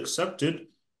universally accepted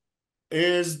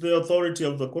is the authority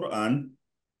of the Quran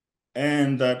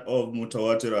and that of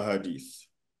mutawatir hadith.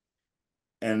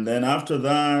 And then after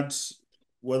that,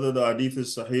 whether the hadith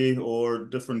is sahih or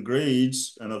different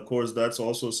grades, and of course that's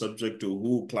also subject to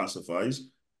who classifies,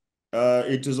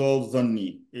 it is all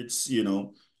dhanni. It's,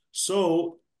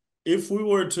 so if we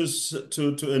were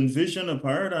to envision a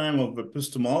paradigm of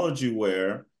epistemology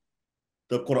where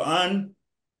the Quran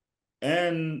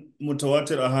and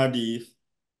mutawatir ahadith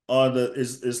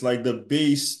is like the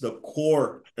base, the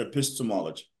core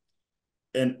epistemology,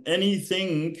 and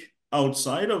anything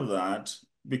outside of that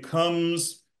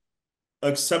becomes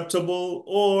acceptable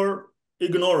or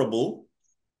ignorable,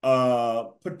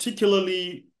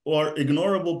 particularly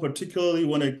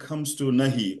when it comes to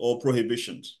nahi or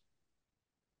prohibitions,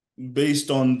 based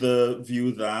on the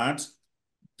view that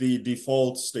the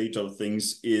default state of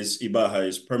things is ibaha,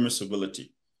 is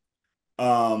permissibility.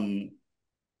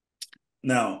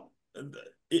 Now,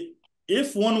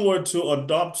 if one were to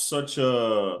adopt such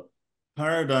a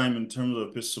paradigm in terms of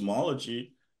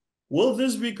epistemology, will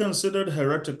this be considered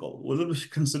heretical? Will it be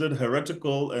considered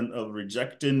heretical and of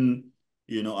rejecting,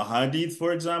 a hadith,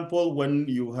 for example, when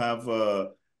you have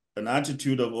an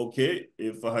attitude of, okay,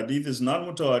 if a hadith is not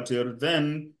mutawatir,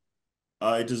 then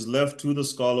it is left to the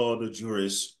scholar or the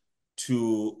jurist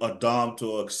to adopt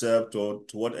or accept, or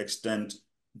to what extent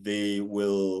they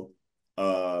will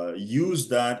use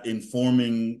that in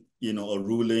forming, a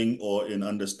ruling or in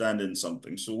understanding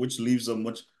something. So which leaves a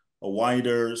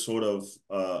wider sort of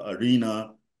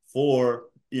arena for,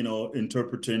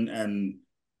 interpreting and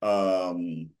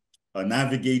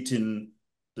navigating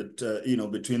the,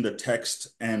 between the text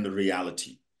and the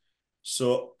reality.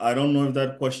 So I don't know if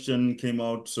that question came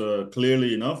out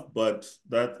clearly enough, but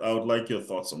I would like your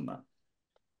thoughts on that.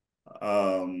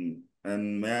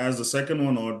 And may I ask the second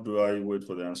one, or do I wait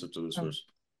for the answer to this first?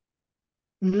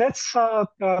 Let's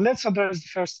address the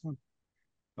first one.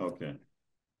 Okay.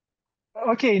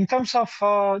 Okay, in terms of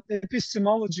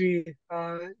epistemology,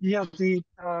 the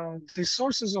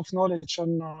sources of knowledge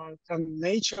and the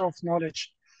nature of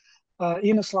knowledge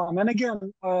in Islam. And again,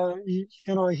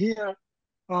 here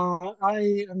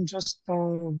I am just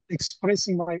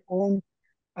expressing my own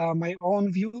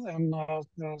view, and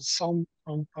some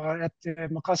at the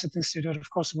Maqasid Institute, of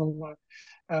course, will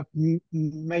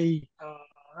may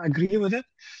agree with it.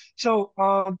 So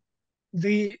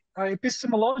the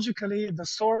epistemologically, the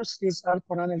source is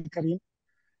Al-Quran al-Kareem.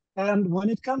 And when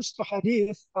it comes to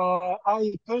hadith,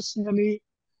 I personally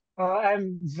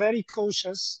am very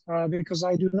cautious because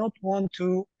I do not want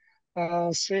to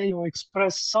say or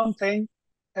express something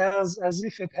as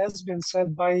if it has been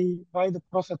said by the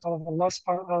Prophet of Allah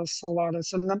sallallahu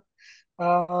alaihi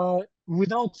wasallam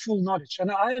without full knowledge.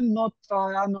 And I'm not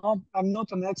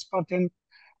an expert in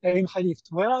in hadith.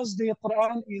 Whereas the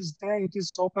Quran is there, it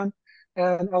is open.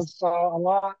 And as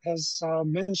Allah has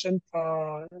mentioned,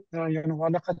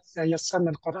 وَلَقَدْ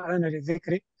يَسَّرْنَا الْقُرْآنَ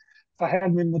لِلذِّكْرِ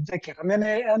فَهَلْ مِن مُدَّكِرٍ. I mean,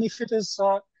 and if it is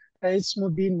it's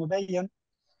مبين,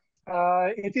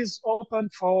 it is open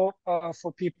for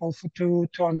people to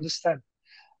understand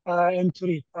and to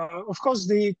read. Of course,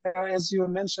 as you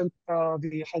mentioned,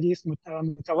 the hadith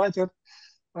mutawatir,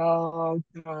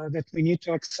 that we need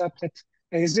to accept it.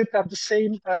 Is it at the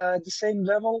same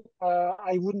level?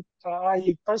 I wouldn't.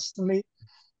 I personally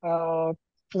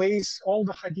place all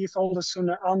the hadith, all the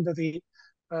sunnah under the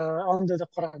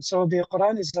Quran. So the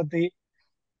Quran is at the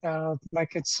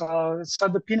like it's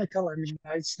at the pinnacle. I mean,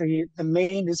 it's the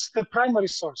main. It's the primary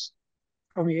source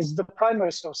for me. It's the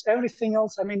primary source. Everything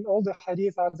else, I mean, all the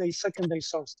hadith are the secondary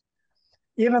source.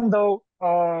 Even though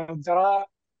there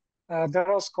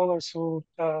are scholars who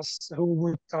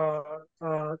would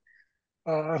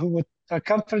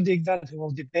contradict that, who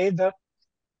will debate that,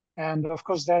 and of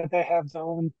course they have their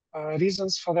own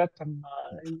reasons for that, and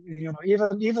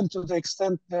even to the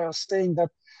extent they are saying that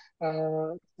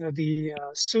the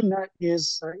Sunnah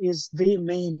is the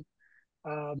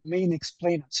main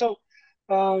explainer. So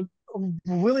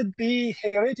will it be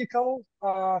heretical?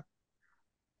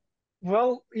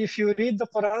 Well, if you read the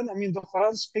Quran, I mean, the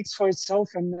Quran speaks for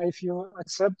itself, and if you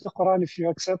accept the Quran, if you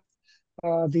accept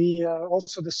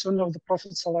also the Sunnah of the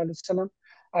Prophet ﷺ,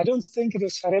 I don't think it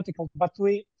is heretical. But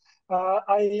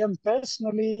I am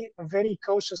personally very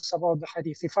cautious about the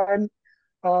Hadith.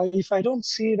 If I don't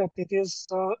see that it is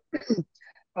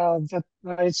that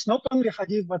it's not only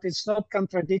Hadith, but it's not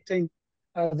contradicting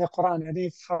the Quran, and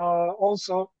if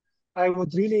also I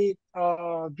would really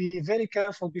be very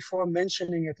careful before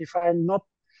mentioning it if I'm not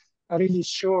really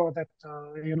sure that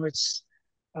it's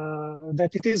that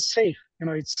it is safe.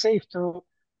 It's safe to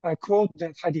quote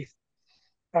that hadith,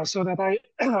 so that I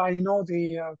know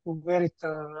where it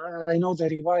I know the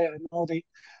riwayah, I know the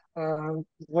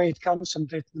where it comes from,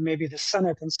 maybe the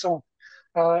sanad and so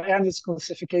on, and its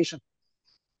classification.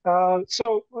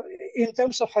 So in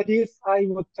terms of hadith, I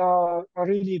would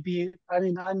really be, I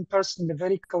mean, I'm personally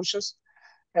very cautious,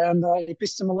 and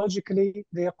epistemologically,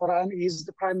 the Quran is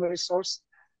the primary source,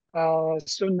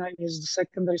 Sunnah is the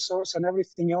secondary source, and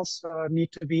everything else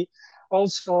need to be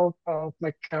also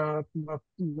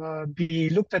be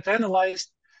looked at,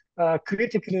 analyzed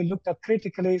critically,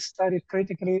 studied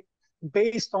critically,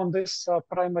 based on this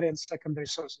primary and secondary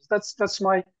sources. That's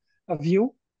my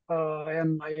view.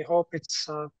 And I hope it's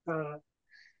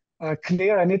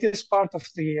clear, and it is part of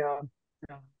the,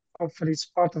 hopefully it's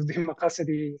part of the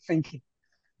Maqasidi thinking.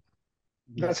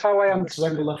 That's how I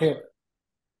understand it.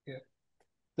 Yeah.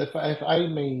 If I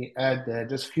may add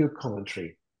just a few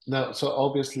commentary. Now, so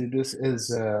obviously this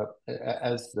is,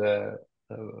 as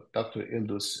Dr.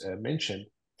 Ildus mentioned,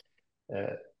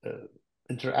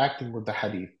 interacting with the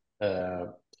hadith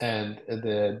and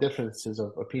the differences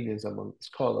of opinions among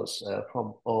scholars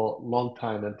from a long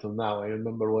time until now. I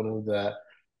remember one of the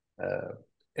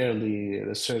early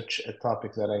research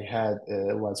topic that I had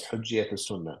was Hujjiyat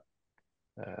al-Sunnah,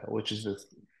 which is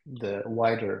the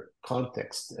wider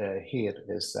context here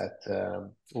is that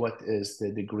what is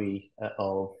the degree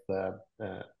of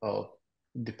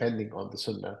depending on the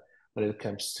Sunnah when it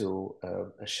comes to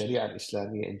Sharia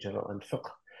al-Islamiyya in general and fiqh.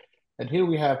 And here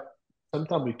we have,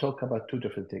 sometimes we talk about two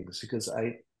different things, because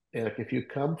if you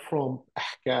come from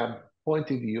ahkam point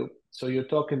of view, so you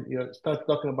start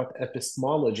talking about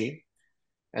epistemology,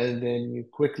 and then you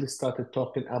quickly started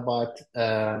talking about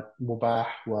mubah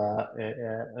wa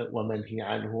manhi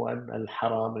anhu and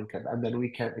al-haram, and then we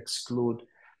can exclude.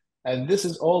 And this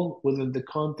is all within the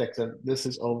context, and this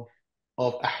is of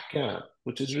ahkam,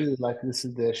 which is really like this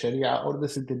is the Sharia, or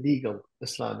this is the legal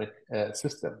Islamic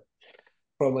system.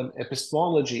 From an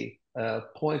epistemology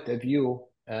point of view,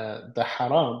 the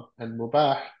haram and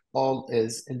mubah all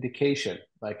is indication,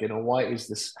 like, why is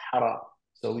this haram?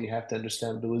 So we have to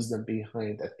understand the wisdom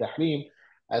behind al-tahrim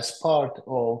as part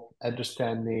of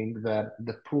understanding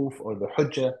the proof or the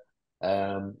hujjah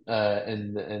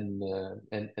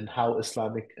and how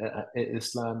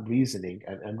Islam reasoning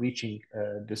and reaching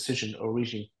decision, or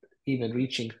reaching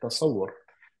tasawwur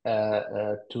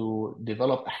to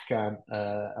develop ahkam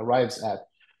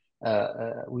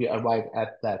we arrive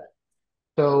at that.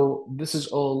 So this is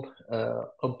all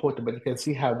important, but you can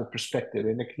see how the perspective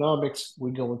in economics,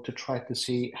 we're going to try to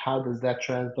see how does that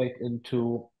translate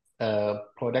into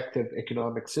productive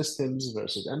economic systems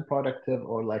versus unproductive,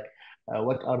 or like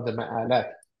what are the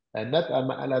ma'alat, and not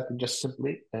ma'alat just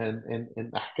simply in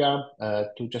ahkam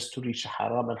to reach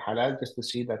haram and halal, just to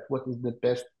see that what is the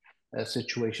best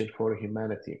situation for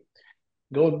humanity.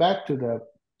 Going back to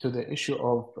to the issue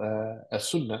of a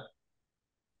sunnah,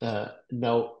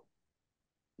 now,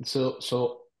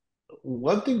 so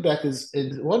one thing that is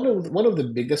one of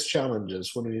the biggest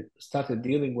challenges when we started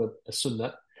dealing with a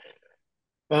sunnah.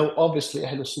 Now, obviously,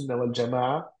 Ahlul Sunnah wal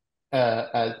Jama'ah,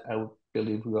 as I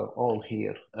believe we are all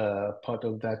here, part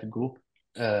of that group,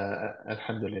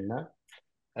 Alhamdulillah.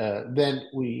 Then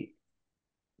we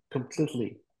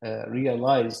completely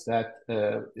realize that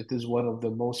it is one of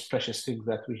the most precious things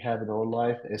that we have in our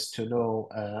life is to know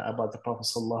about the Prophet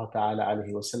Sallallahu Ta'ala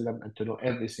Alaihi Wasallam and to know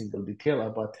every single detail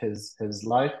about his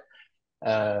life.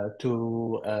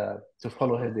 To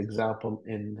follow his example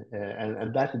and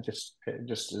that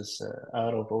just is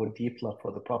out of our deep love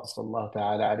for the Prophet Sallallahu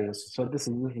Ta'ala Alaihi Wasallam. So this is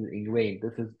ingrained,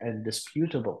 this is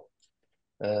indisputable.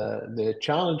 The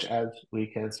challenge, as we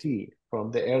can see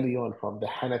from the early on, from the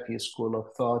Hanafi school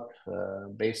of thought,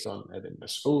 based on Ibn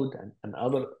Mas'ud and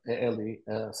other early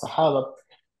Sahaba,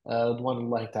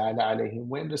 Ridwanullahi Ta'ala alayhim,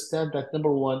 we understand that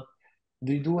number one,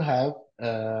 they do have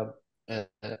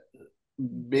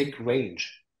big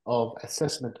range of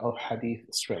assessment of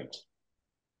hadith strength.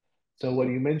 So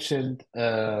when you mentioned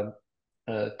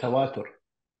tawatur,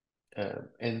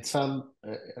 and some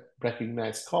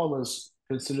recognized scholars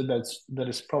consider that there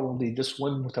is probably just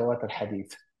one mutawatir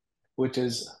hadith, which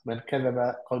is من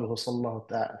كذب قوله صلى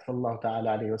الله تعالى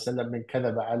عليه وسلم من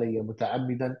كذب علي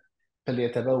متعمدا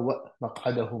فليتبوأ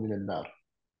مقعده من النار.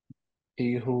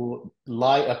 He who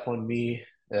lie upon me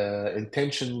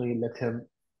intentionally, let him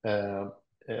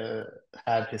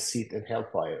have his seat in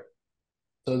hellfire.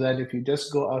 So then if you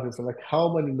just go out and say, like,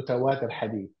 how many mutawatir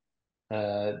hadith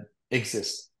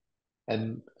exist?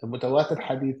 And mutawatir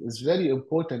hadith is very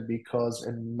important because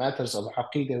in matters of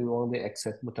aqidah, we only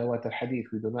accept mutawatir hadith.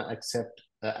 We do not accept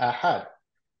ahad.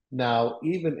 Now,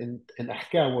 even in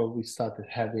ahkam where we started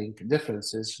having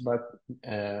differences, but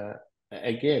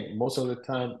again, most of the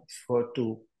time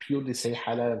to purely say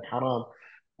halal and haram,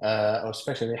 or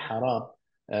especially haram,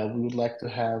 we would like to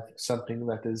have something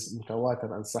that is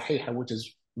mutawatir and sahih, which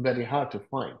is very hard to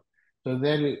find. So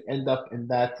then we end up in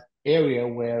that area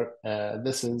where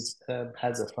this is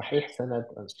has a sahih sanad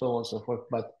and so on and so forth,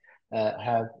 but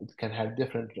can have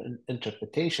different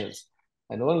interpretations.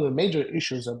 And one of the major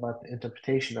issues about the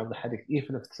interpretation of the hadith,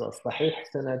 even if it's a sahih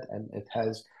sanad and it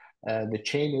has the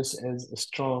chain is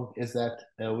strong, is that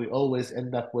we always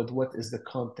end up with what is the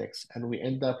context, and we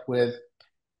end up with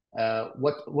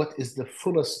what is the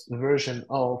fullest version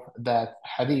of that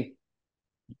hadith.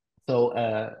 So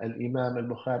Al-Imam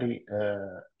al-Bukhari,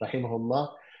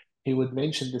 rahimahullah, he would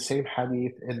mention the same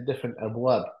hadith in different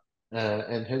abwab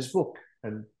in his book.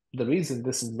 And the reason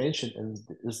this is mentioned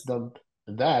is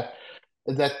that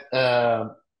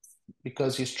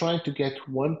because he's trying to get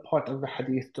one part of the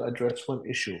hadith to address one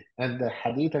issue. And the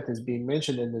hadith that is being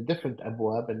mentioned in a different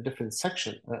abwab and different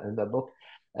section in the book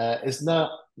is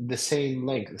not the same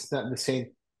length. It's not the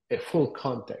same full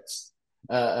context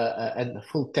and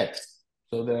full text.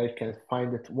 So that I can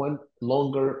find it one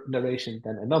longer narration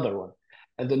than another one.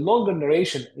 And the longer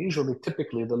narration,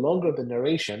 typically, the longer the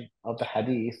narration of the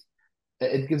hadith,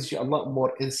 it gives you a lot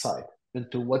more insight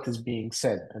into what is being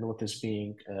said and what is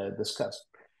being discussed.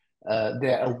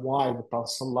 There are why the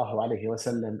Prophet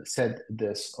ﷺ said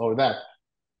this or that.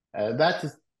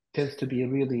 Tends to be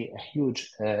really a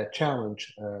huge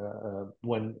challenge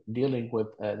when dealing with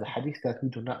the hadith, that we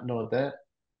do not know the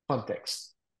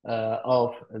context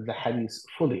of the hadith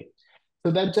fully.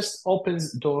 So that just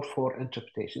opens door for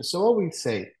interpretation. So what we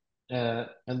say in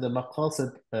the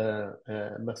Maqasid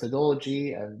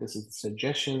methodology, and this is the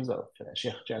suggestions of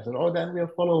Sheikh Jazir Oda, and we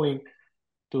are following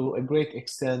to a great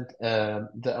extent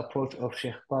the approach of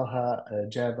Sheikh Taha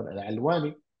Jabir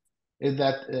al-Alwani, is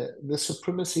that the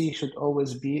supremacy should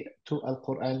always be to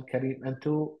Al-Quran Kareem and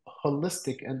to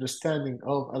holistic understanding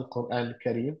of Al-Quran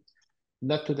Kareem,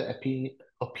 not to the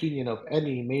opinion of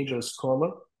any major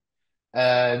scholar.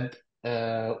 And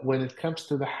when it comes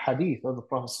to the hadith of the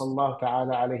Prophet Sallallahu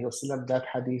Ta'ala Alaihi Wasallam, that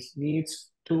hadith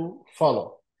needs to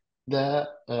follow the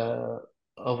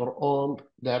overall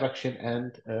direction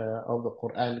and of the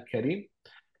Quran Kareem.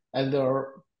 And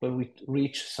when we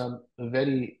reach some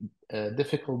very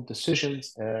difficult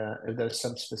decisions, if there's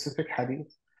some specific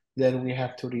hadith, then we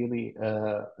have to really,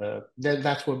 then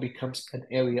that's what becomes an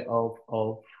area of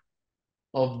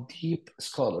deep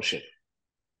scholarship.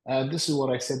 And this is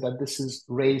what I said, that this is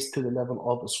raised to the level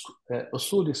of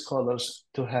Usuli scholars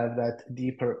to have that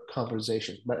deeper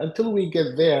conversation. But until we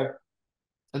get there,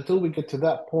 until we get to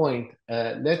that point,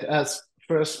 let us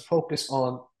first focus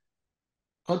on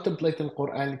contemplating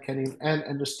Quran Kareem and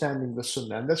understanding the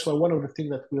Sunnah. And that's why one of the things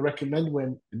that we recommend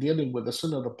when dealing with the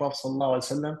Sunnah of the Prophet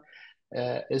ﷺ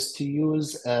is to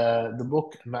use the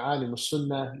book Ma'alim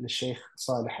al-Sunnah للشيخ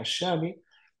صالح الشامي.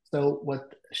 So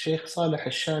what Sheikh Saleh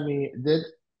al-Shami did,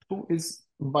 who is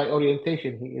by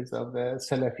orientation, he is of the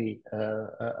Salafi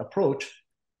approach,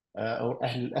 or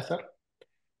Ahl al-Athar.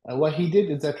 What he did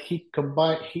is that he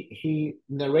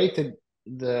narrated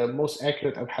the most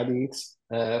accurate of hadiths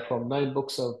from 9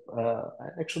 books of,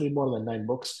 actually more than 9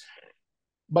 books,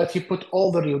 but he put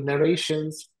all the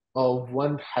narrations of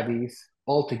one hadith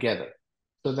all together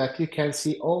so that you can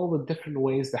see all the different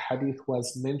ways the hadith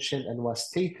was mentioned and was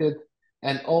stated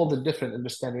and all the different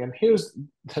understanding. And here's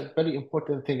the very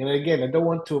important thing. And again, I don't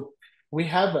want to, we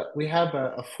have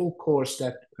a full course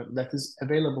that is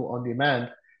available on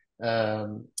demand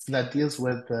that deals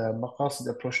with Maqasid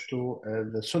approach to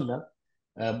the Sunnah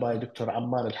by Dr.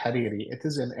 Ammar al-Hariri. It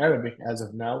is in Arabic as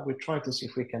of now. We're trying to see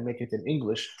if we can make it in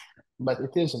English, but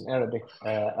it is in Arabic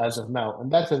as of now. And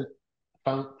that's a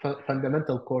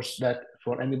fundamental course that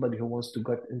for anybody who wants to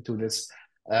get into this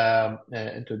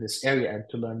area and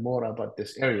to learn more about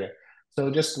this area. So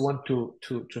just want to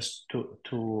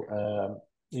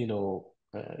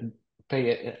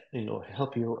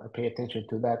help you pay attention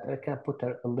to that. I can put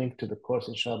a link to the course,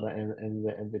 inshallah, in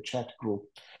the chat group.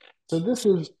 So this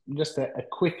is just a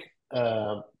quick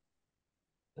kind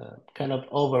of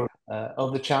over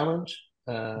of the challenge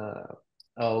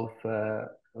of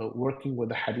working with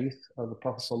the hadith of the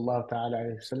Prophet sallallahu ta'ala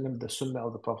alayhi wa sallam, the sunnah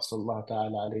of the Prophet sallallahu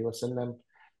ta'ala alayhi wa sallam.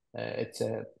 It's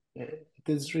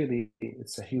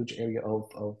a huge area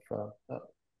of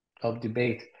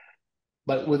debate,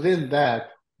 but within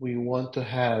that we want to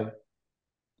have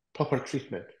proper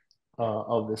treatment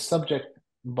of the subject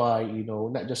by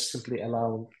not just simply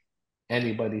allowing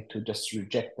anybody to just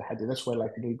reject the hadith. That's why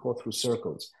we go through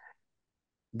circles.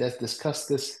 Let's discuss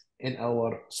this in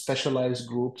our specialized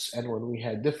groups, and when we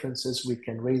have differences, we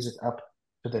can raise it up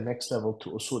to the next level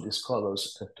to Usuli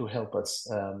scholars to help us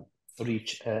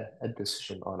reach a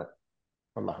decision on it.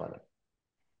 Allahu Akbar.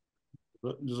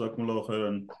 Jazakumullahu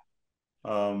khairan.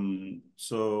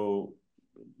 So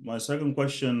my second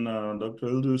question, Dr.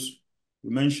 Ildus,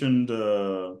 you mentioned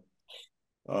in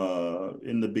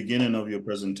the beginning of your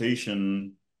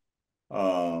presentation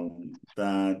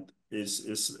that is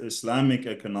Islamic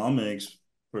economics,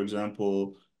 for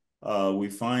example, we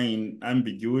find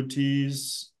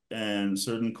ambiguities and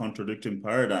certain contradicting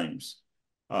paradigms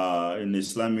in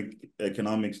Islamic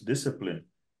economics discipline.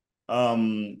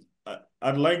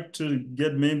 I'd like to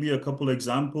get maybe a couple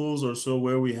examples or so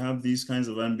where we have these kinds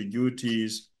of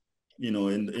ambiguities, in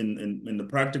the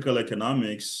practical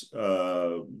economics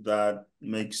that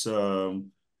makes the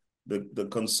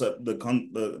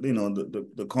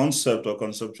concept or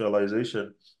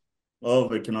conceptualization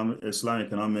of Islamic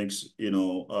economics,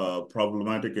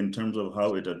 problematic in terms of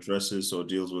how it addresses or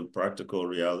deals with practical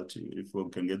reality. If we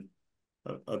can get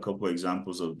a couple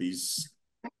examples of these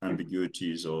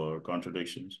ambiguities or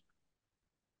contradictions.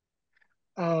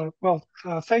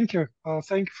 Thank you.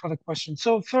 Thank you for the question.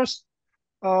 So first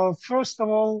of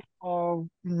all,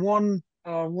 one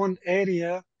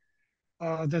area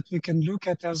that we can look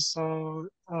at as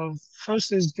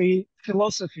first is the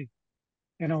philosophy.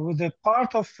 The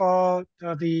part of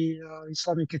the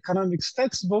Islamic economics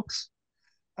textbooks,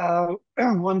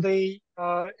 when they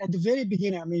at the very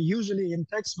beginning, usually in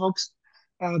textbooks,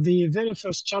 the very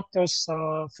first chapters,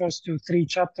 first 2, 3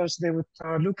 chapters, they would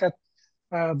look at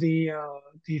the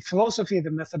philosophy, the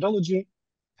methodology.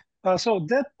 So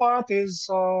that part is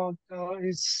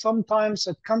sometimes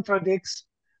it contradicts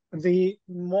the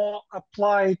more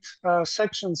applied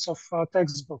sections of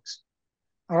textbooks.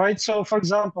 All right. So, for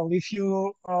example, if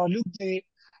you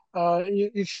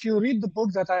if you read the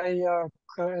book that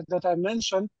I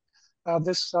mentioned,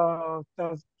 this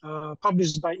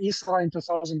published by ISRA in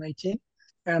 2018,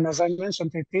 and as I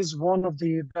mentioned, it is one of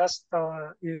the best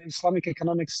Islamic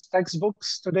economics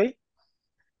textbooks today.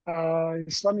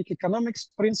 Islamic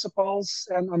Economics Principles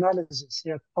and Analysis,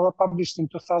 published in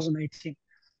 2018.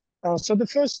 So the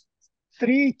first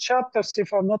 3 chapters,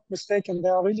 if I'm not mistaken, they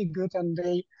are really good, and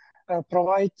they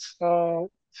provide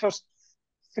first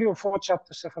 3 or 4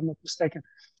 chapters, if I'm not mistaken.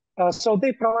 So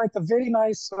they provide a very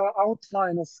nice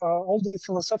outline of all the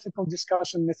philosophical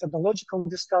discussion, methodological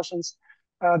discussions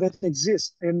that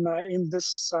exist in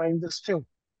this field.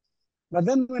 But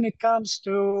then when it comes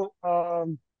to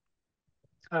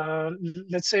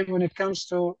let's say when it comes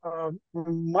to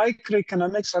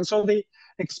microeconomics, and so they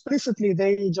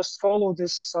just follow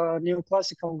this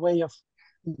neoclassical way of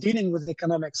dealing with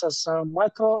economics as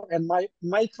micro and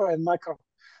macro.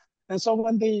 And so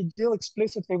when they deal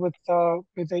explicitly with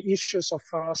the issues of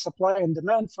supply and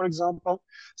demand, for example,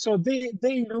 so they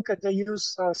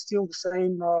use still the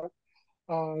same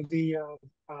what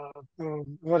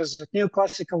is it,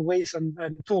 neoclassical ways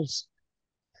and tools,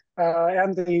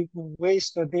 and the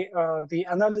ways to the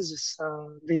analysis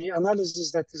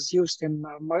that is used in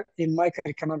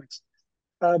microeconomics.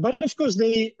 But of course,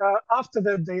 they after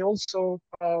that they also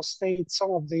state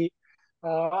some of the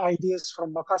ideas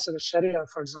from Maqasid al-Shariah,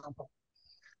 for example.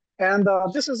 And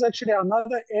this is actually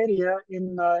another area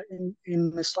in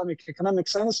Islamic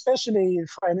economics, and especially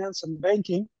finance and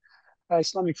banking,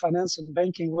 Islamic finance and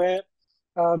banking, where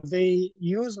they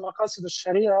use Maqasid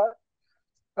al-Sharia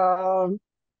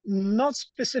not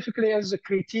specifically as a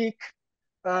critique,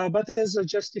 but as a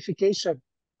justification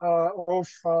of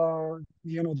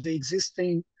the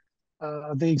existing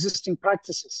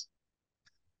practices,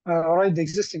 right? The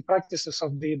existing practices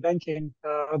of the banking,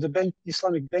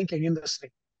 Islamic banking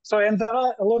industry. So, and there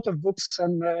are a lot of books,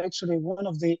 and actually one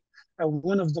of the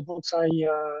books I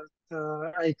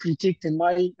critiqued in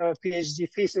my PhD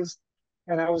thesis,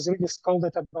 and I was really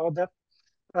scolded about that.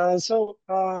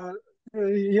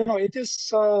 It is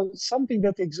something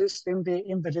that exists in the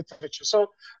literature.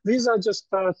 So these are just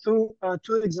two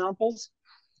examples,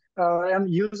 and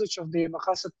usage of the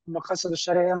Maqasid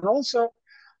al-Sharia, and also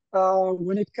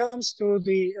when it comes to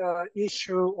the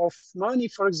issue of money,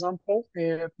 for example,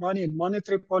 money and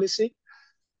monetary policy,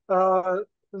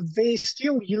 they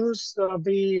still use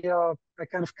the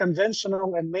kind of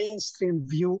conventional and mainstream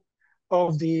view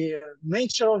of the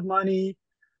nature of money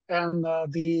and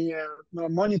the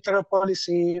monetary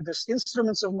policy, the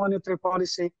instruments of monetary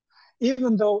policy,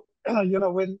 even though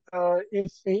when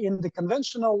if in the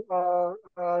conventional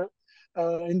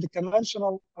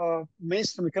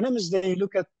mainstream economics, they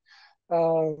look at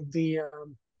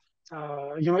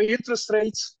interest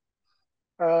rates,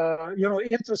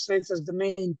 interest rates as the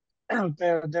main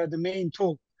the main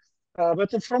tool.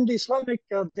 But from the Islamic,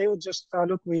 they would just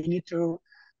look, we need to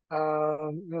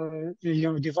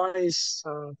devise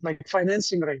like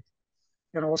financing rate,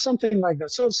 or something like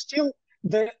that. So still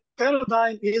the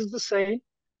paradigm is the same,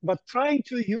 but trying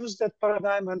to use that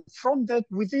paradigm, and from that,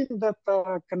 within that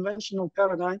conventional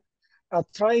paradigm,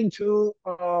 trying to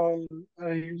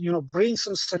bring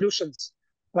some solutions,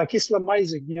 like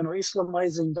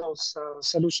Islamizing those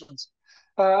solutions.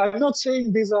 I'm not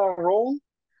saying these are wrong,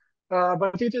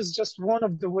 but it is just one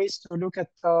of the ways to look at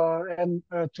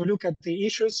to look at the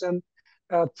issues and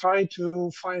try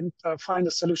to find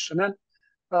a solution. And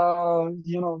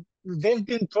they've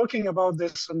been talking about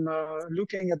this and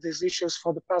looking at these issues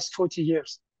for the past 40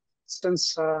 years,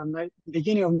 since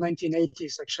beginning of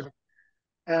 1980s actually.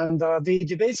 And the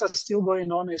debates are still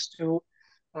going on as to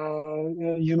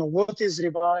what is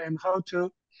riba and how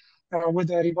to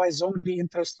whether riba is only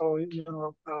interest, or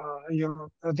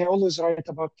they always write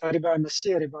about riba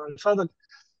al-nasiya, riba al-fadl,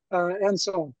 and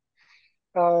so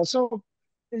on. So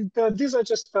these are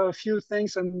just a few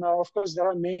things, and of course there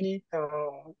are many,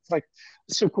 like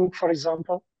sukuk, for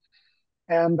example.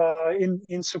 And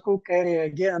in sukuk area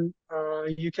again,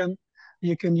 you can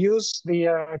use the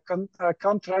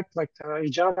contract, like the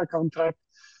ijara contract,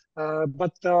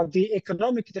 but the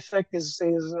economic effect is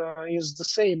the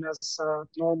same as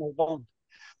normal bond.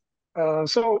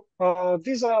 So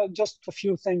these are just a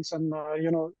few things, and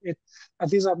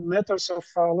these are matters of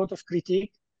a lot of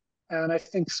critique, and I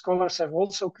think scholars have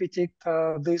also critiqued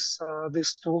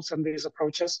these tools and these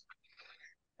approaches,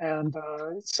 and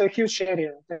it's a huge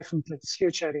area, definitely, it's a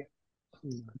huge area.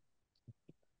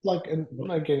 Like an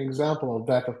example of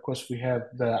that, of course, we have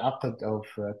the aqd of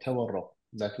tawarruq,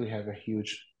 that we have a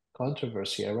huge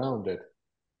controversy around it.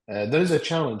 There is a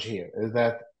challenge here,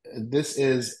 that this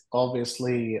is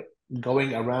obviously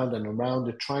going around and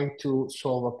around trying to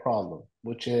solve a problem,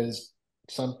 which is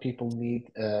some people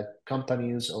need,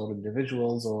 companies or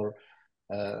individuals or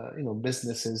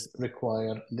businesses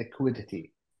require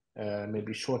liquidity,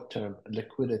 maybe short-term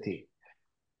liquidity.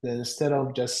 Then instead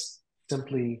of just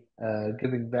simply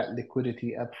giving that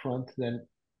liquidity upfront, then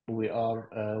we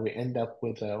end up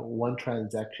with one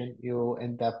transaction. You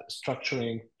end up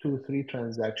structuring 2-3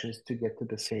 transactions to get to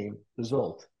the same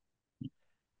result.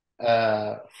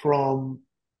 And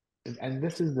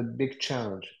this is the big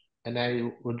challenge. And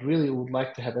I would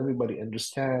like to have everybody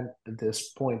understand this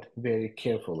point very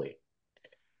carefully.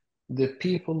 The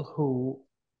people who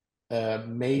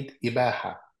made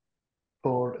ibaha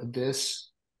for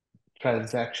this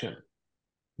transaction,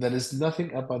 there is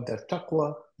nothing about their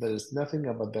taqwa, there is nothing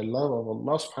about the love of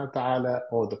Allah subhanahu wa ta'ala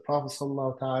or the Prophet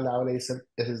sallallahu ta'ala alayhi wasallam.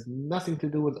 It has nothing to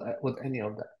do with any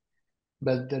of that.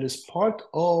 But there is part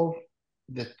of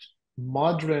the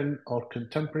modern or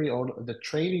contemporary or the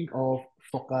training of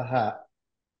fuqaha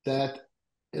that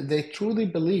they truly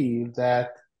believe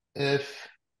that if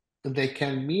they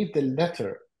can meet the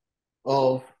letter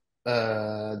of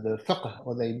the fiqh,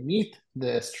 or they meet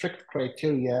the strict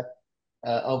criteria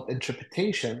of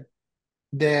interpretation,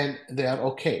 then they are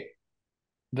okay.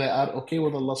 They are okay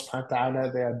with Allah subhanahu wa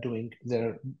ta'ala. They are doing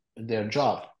their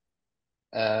job.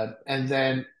 And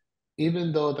then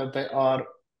even though that they are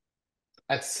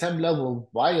at some level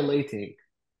violating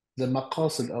the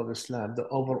maqasid of Islam, the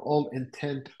overall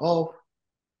intent of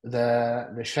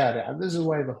the Sharia. And this is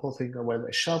why the whole thing, why the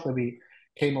Shatibi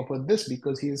came up with this,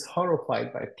 because he is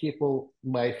horrified by people,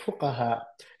 by fuqaha,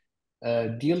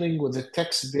 dealing with the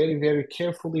text very, very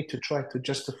carefully to try to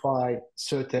justify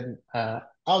certain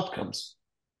outcomes.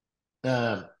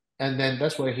 And then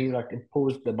that's why he like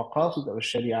imposed the maqasid of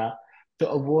Sharia to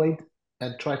avoid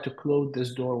and try to close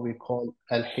this door we call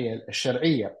al-hiyal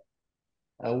al-Shariah.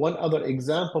 One other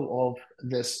example of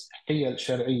this hiyal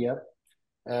al-Shariah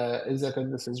is that,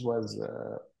 and this was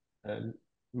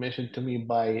mentioned to me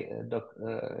by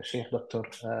Sheikh Dr.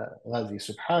 Ghazi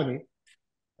Subhani,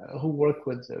 who worked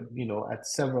with, at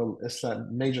several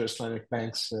major Islamic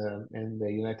banks in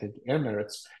the United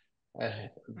Emirates.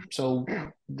 So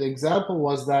the example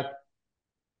was that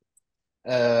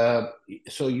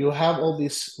so you have all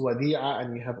this wadi'a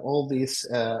and you have all this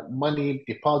money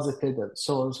deposited and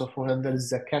so on and so forth, and there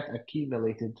is zakat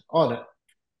accumulated on it.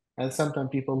 And sometimes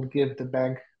people give the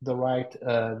bank the right,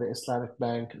 the Islamic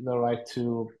bank, the right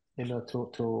to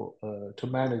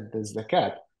manage the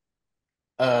zakat.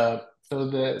 So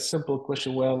the simple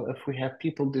question, well, if we have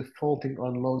people defaulting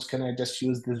on loans, can I just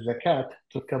use the zakat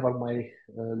to cover my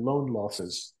loan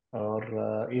losses,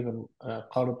 or even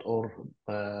qard or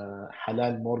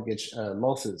halal mortgage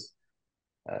losses?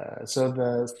 So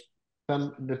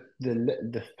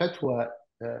the fatwa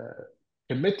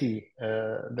committee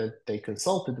that they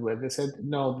consulted with, they said,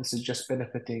 no, this is just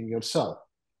benefiting yourself,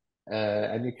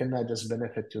 and you cannot just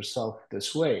benefit yourself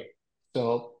this way.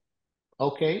 So,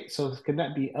 okay, so it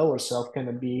cannot be ourselves, can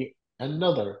it be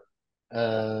another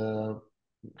halal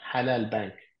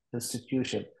bank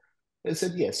institution? They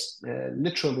said yes.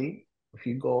 Literally, if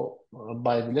you go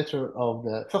by the letter of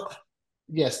the fiqh,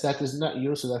 yes, that is not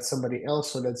you, so that's somebody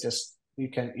else. So let's just you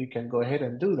can go ahead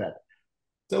and do that.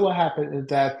 So what happened is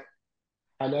that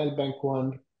Halal Bank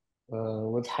 1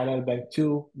 with Halal Bank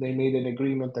 2, they made an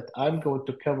agreement that I'm going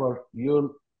to cover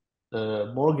your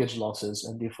mortgage losses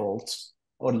and defaults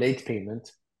or late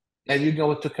payment, and you're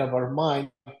going to cover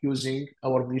mine using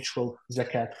our mutual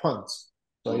zakat funds.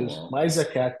 So I use my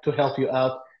zakat to help you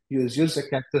out, use your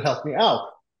zakat to help me out.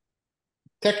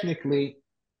 Technically,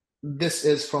 this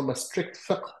is from a strict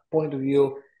fiqh point of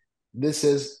view, this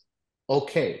is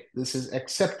okay, this is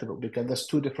acceptable because there's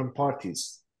two different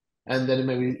parties. And then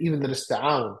maybe even there is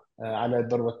ta'awun ala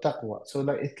birr wa taqwa. So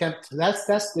that it can,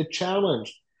 that's the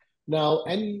challenge. Now,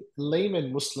 any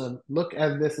layman Muslim look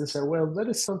at this and say, well, there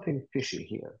is something fishy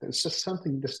here. There's just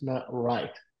something that's not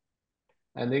right.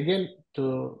 And again,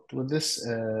 to this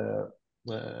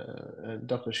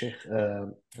Dr. Sheikh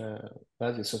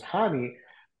Ghazi Subhani,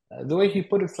 the way he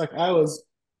put it, it's like I was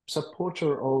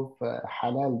supporter of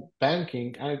halal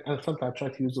banking. I sometimes try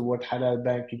to use the word halal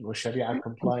banking or Sharia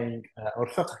complying or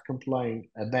fiqh complying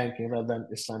banking rather than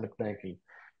Islamic banking.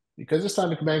 Because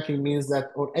Islamic banking means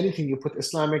that, or anything you put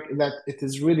Islamic, that it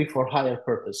is really for higher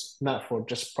purpose, not for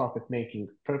just profit-making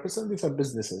purpose. And these are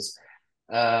businesses.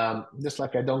 Just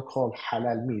like I don't call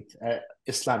halal meat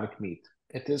Islamic meat.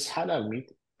 It is halal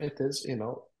meat. It is,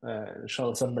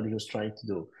 show somebody who's trying to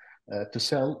do to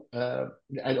sell.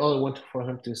 I only want for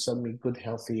him to sell me good,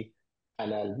 healthy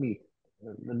halal meat,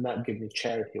 and not give me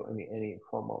charity or any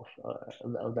form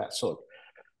of that sort.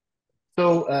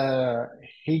 So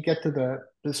he get to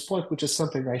this point, which is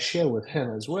something I share with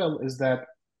him as well, is that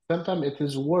sometimes it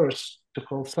is worse to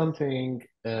call something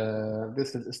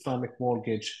this is Islamic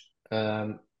mortgage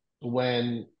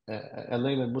when a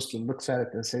layman Muslim looks at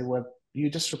it and say, well, you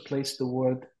just replace the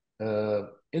word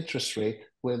interest rate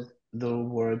with the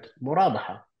word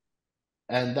murabaha,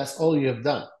 and that's all you have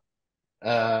done.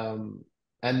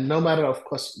 And no matter, of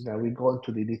course, now we go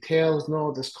into the details.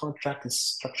 No, this contract is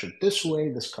structured this way,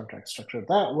 this contract is structured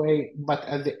that way. But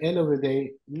at the end of the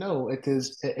day, no, it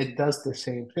does the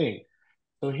same thing.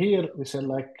 So here we said,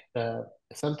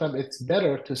 sometimes it's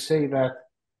better to say that,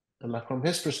 like from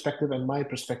his perspective and my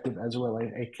perspective as well,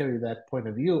 I carry that point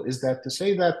of view, is that to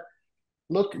say that,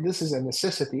 look, this is a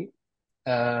necessity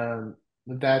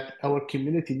that our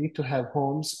community need to have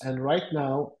homes. And right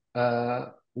now,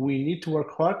 we need to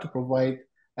work hard to provide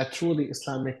a truly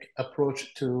Islamic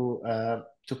approach to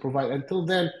provide. Until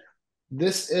then,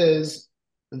 this is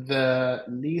the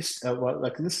least,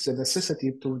 this is a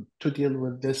necessity to deal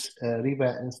with this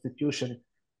riba institution,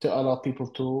 to allow people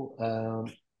to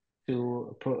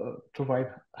to provide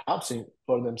housing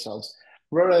for themselves,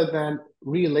 rather than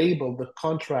relabel the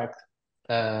contract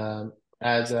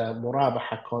as a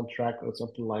murabaha contract or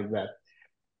something like that.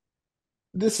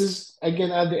 This is,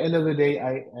 again, at the end of the day,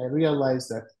 I realize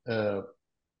that,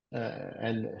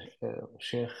 and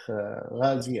Sheikh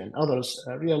Ghazi and others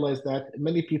realize that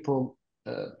many people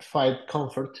find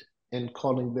comfort in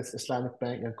calling this Islamic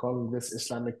bank and calling this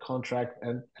Islamic contract,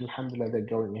 and alhamdulillah, they're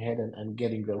going ahead and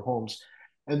getting their homes,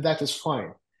 and that is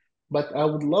fine. But I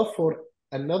would love for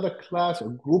another class or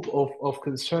group of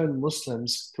concerned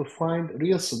Muslims to find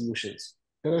real solutions.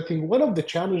 And I think one of the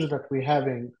challenges that we're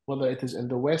having, whether it is in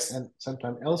the West and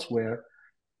sometimes elsewhere,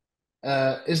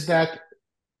 is that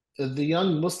the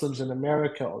young Muslims in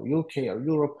America or UK or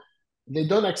Europe, they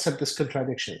don't accept these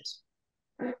contradictions.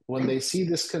 When they see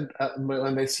this,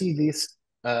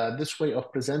 this way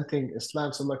of presenting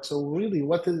Islam, so like, so really,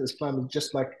 what is Islam? It's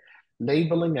just like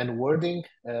labeling and wording.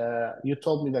 You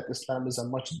told me that Islam is a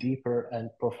much deeper and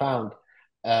profoundly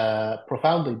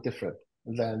different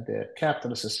than the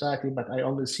capitalist society, but I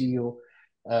only see you,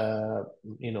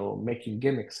 making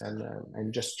gimmicks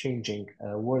and just changing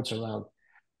words around.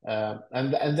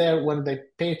 And there, when they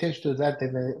pay attention to that,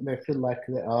 they feel like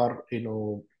they are,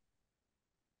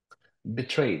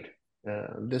 betrayed.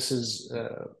 This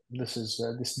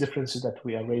differences that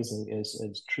we are raising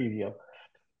is trivial.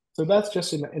 So that's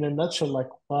just in a nutshell, like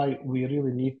why we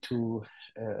really need to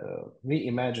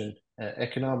reimagine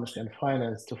economics and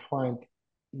finance to find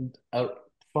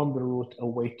from the root a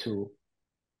way to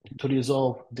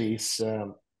resolve this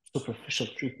superficial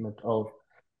treatment of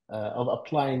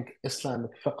applying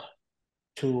Islamic fiqh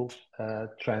to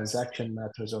transaction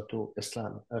matters or to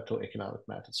Islam to economic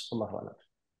matters. Allahu Alam.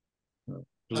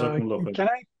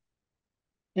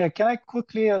 Can I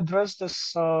quickly address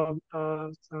this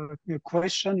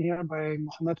question here by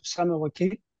Muhammad Usama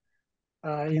Waki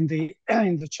in the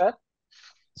chat?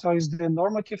 So, is the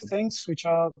normative things which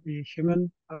are the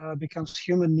human becomes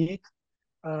human need?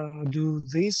 Do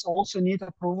these also need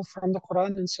approval from the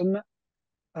Quran and Sunnah?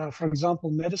 For example,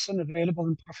 medicine available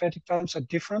in prophetic times are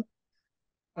different.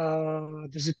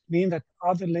 Does it mean that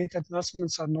other late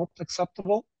advancements are not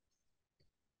acceptable?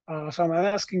 So I'm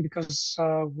asking because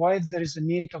why there is a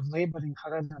need of labeling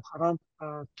halal and haram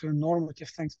to normative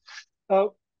things.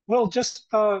 Well, just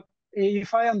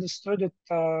if I understood it,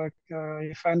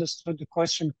 if I understood the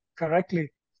question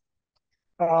correctly,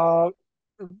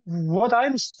 what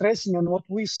I'm stressing and what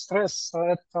we stress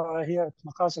here at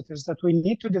Maqasid is that we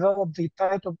need to develop the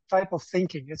type of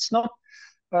thinking. It's not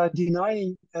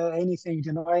denying anything,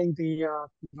 denying the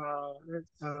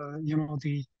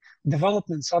the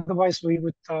developments. Otherwise, we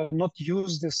would not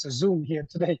use this Zoom here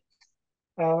today.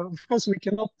 Of course, we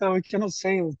cannot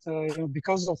say it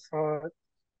because of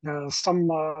some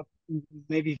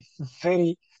maybe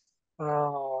very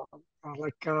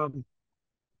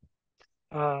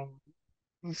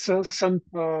so some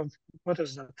what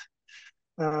is that?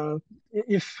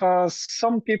 If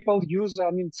some people use,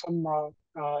 some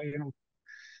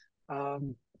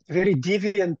very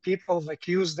deviant people like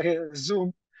use the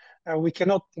Zoom, we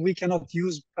cannot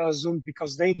use Zoom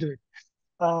because they do it.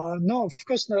 No, of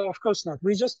course not. Of course not.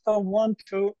 We just want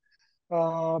to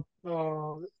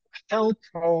help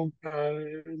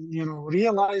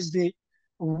realize the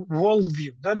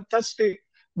worldview. That's the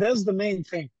main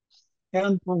thing.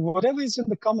 And whatever is in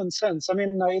the common sense,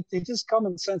 it is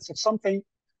common sense. If something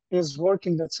is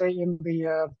working, let's say in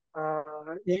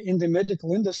the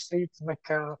medical industry, like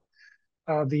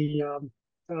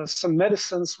some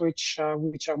medicines which are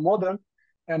modern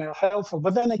and are helpful.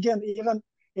 But then again, even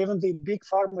the big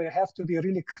pharma have to be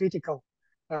really critical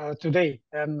today,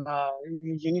 and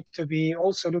you need to be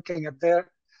also looking at the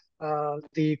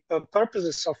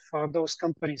purposes of those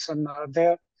companies and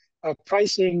their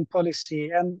pricing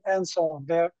policy and so on.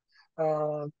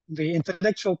 The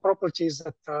intellectual properties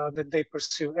that they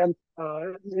pursue, and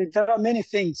there are many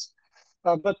things.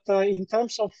 But in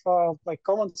terms of like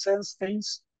common sense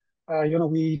things,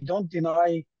 we don't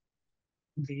deny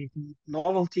the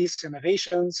novelties,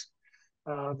 innovations,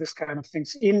 this kind of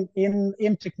things in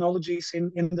technologies,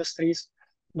 in industries.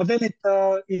 But then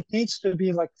it needs to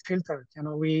be like filtered.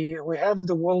 We have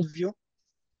the worldview,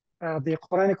 the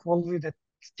Quranic worldview that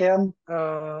can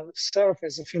serve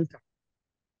as a filter.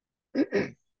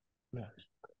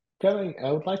 Kevin,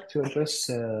 I would like to address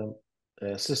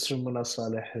Sister Muna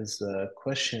Saleh's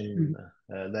question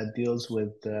that deals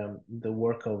with the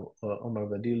work of Omar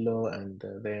Badillo and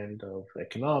the end of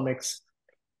economics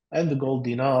and the gold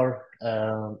dinar.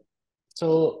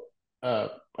 So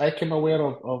I came aware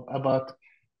of about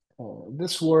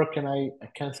this work, and I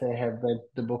can't say I have read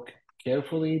the book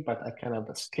carefully, but I kind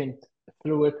of skimmed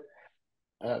through it.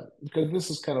 because this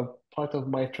is kind of part of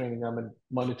my training. I'm a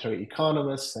monetary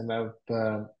economist, and I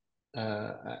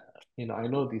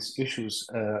know these issues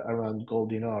around gold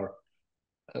dinar.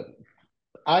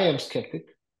 I am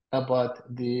skeptic about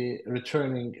the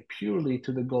returning purely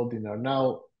to the gold dinar.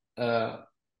 Now,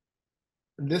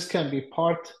 this can be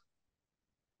part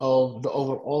of the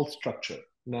overall structure.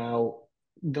 Now,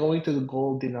 going to the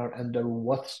gold dinar under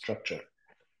what structure?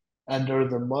 Under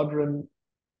the modern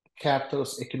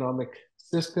capitalist economic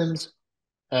systems,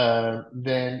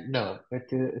 then no,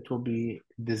 it will be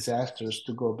disastrous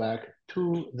to go back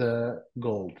to the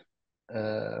gold,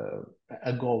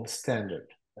 a gold standard.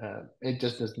 It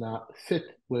just does not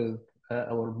fit with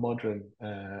our modern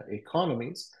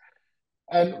economies.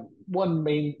 And one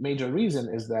major reason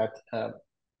is that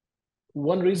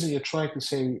one reason you're trying to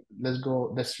say,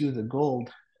 let's use a gold,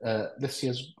 let's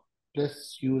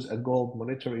use a gold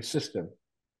monetary system,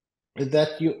 is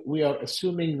that we are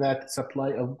assuming that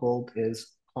supply of gold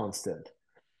is constant.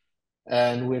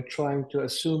 And we're trying to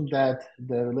assume that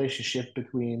the relationship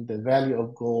between the value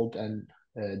of gold and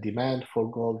demand for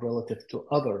gold relative to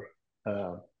other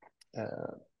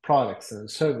products and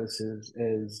services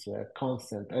is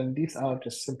constant. And these are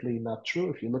just simply not true.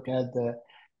 If you look at the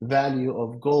value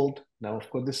of gold, now, of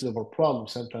course, this is our problem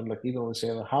sometimes, like even when we say,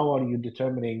 how are you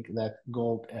determining that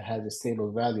gold has a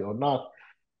stable value or not?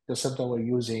 Because sometimes we're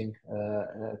using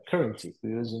currency,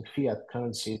 we're using fiat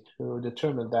currency to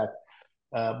determine that.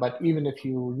 But even if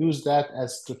you use that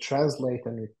as to translate,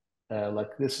 and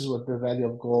like this is what the value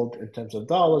of gold in terms of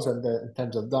dollars, and in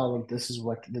terms of dollars, this is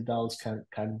what the dollars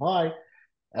can buy.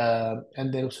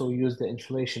 And they also use the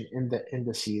inflation in the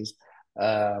indices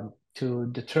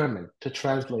to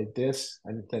translate this,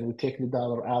 and then we take the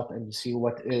dollar out and see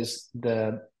what is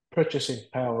the purchasing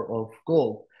power of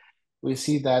gold. We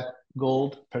see that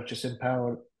gold purchasing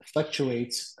power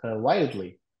fluctuates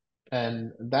wildly,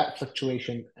 and that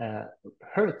fluctuation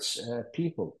hurts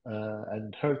people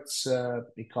and hurts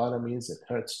economies. It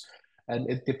hurts, and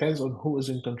it depends on who is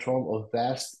in control of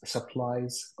vast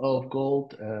supplies of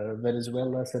gold.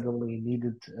 Venezuela suddenly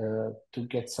needed to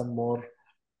get some more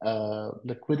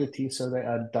liquidity, so they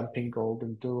are dumping gold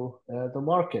into the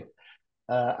market.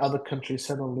 Other countries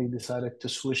suddenly decided to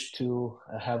switch to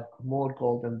have more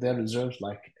gold in their reserves,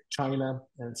 like China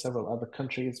and several other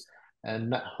countries, and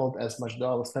not hold as much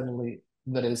dollars. Suddenly,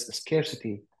 there is a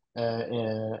scarcity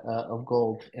of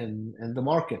gold in the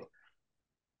market.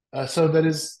 So there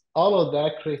is all of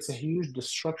that creates a huge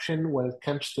disruption when it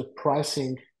comes to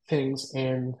pricing things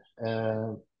in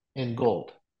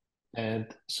gold. And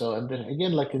then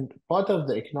again, like in part of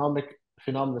the economic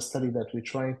phenomena study that we're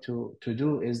trying to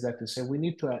do is that to say we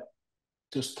need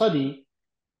to study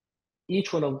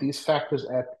each one of these factors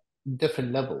at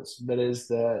different levels. There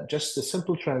is just the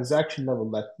simple transaction level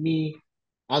that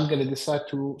I'm going to decide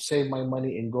to save my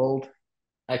money in gold.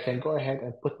 I can go ahead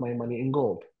and put my money in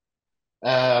gold,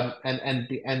 and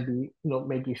be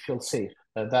maybe feel safe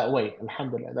that way.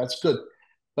 Alhamdulillah, that's good.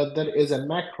 But there is a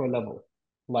macro level.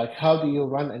 Like, how do you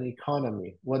run an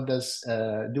economy? What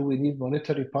do we need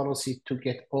monetary policy to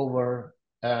get over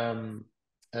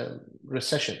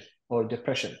recession or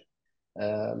depression?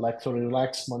 Like to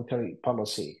relax monetary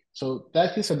policy. So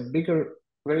that is a bigger,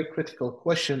 very critical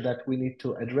question that we need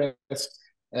to address.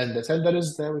 And there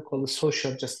is we call the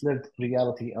social just lived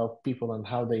reality of people and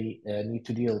how they need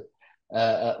to deal.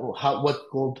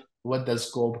 What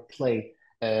does gold play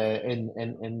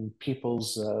in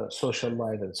people's social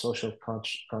life and social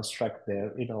construct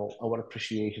there, our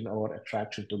appreciation, our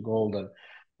attraction to gold,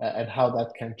 and how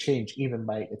that can change even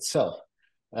by itself.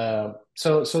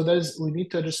 So we need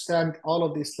to understand all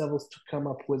of these levels to come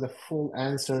up with a full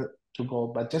answer to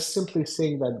gold. But just simply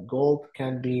saying that gold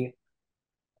can be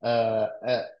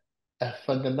a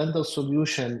fundamental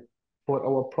solution for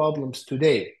our problems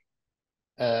today,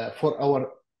 for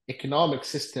our economic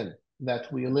system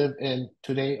that we live in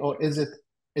today, or is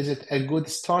it a good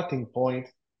starting point?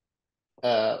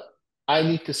 I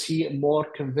need to see a more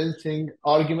convincing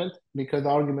argument, because the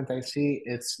argument I see,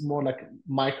 it's more like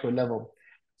micro level.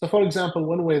 So, for example,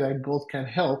 one way that gold can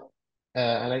help,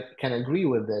 and I can agree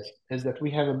with this, is that we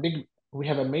have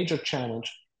a major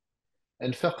challenge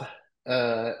in fiqh,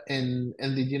 in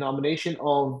the denomination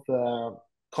of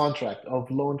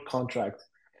loan contract.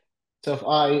 So if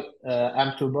I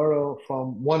am to borrow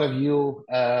from one of you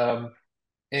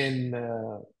in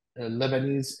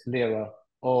Lebanese lira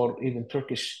or even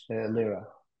Turkish lira,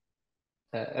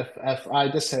 if I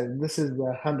just said this is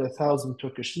 100,000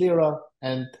 Turkish lira,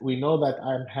 and we know that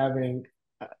I'm having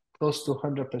close to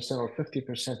 100% or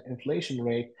 50% inflation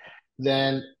rate,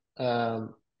 then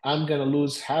I'm going to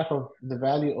lose half of the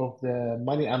value of the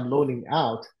money I'm loaning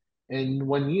out in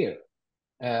 1 year.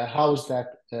 How is that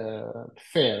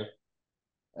fair?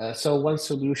 So one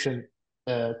solution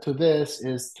to this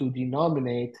is to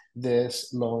denominate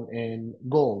this loan in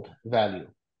gold value.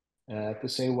 To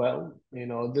say, well,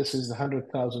 this is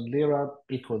 100,000 lira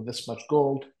equal this much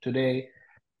gold today,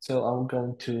 so I'm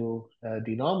going to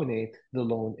denominate the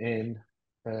loan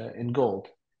in gold,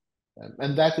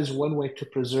 and that is one way to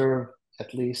preserve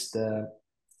at least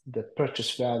the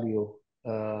purchase value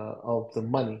of the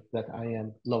money that I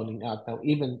am loaning out. Now,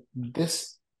 even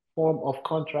this form of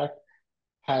contract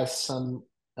has some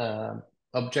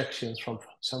objections from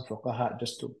some fuqaha,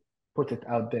 just to put it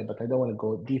out there, but I don't want to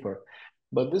go deeper.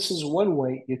 But this is one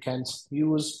way you can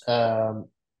use gold.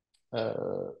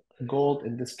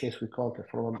 In this case, we call it,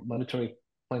 from a monetary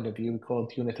point of view, we call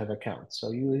it unit of account.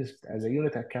 So use it as a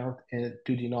unit account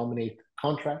to denominate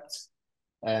contracts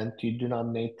and to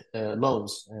denominate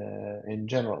loans in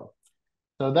general.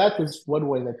 So that is one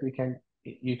way that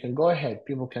you can go ahead,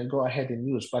 people can go ahead and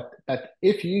use. But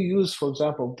if you use, for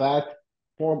example, that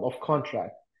form of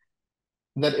contract,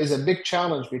 that is a big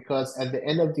challenge, because at the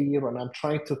end of the year, when I'm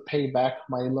trying to pay back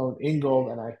my loan in gold,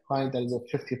 and I find there is a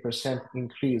 50%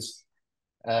 increase,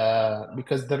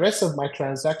 because the rest of my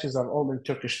transactions are all in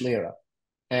Turkish lira,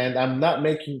 and I'm not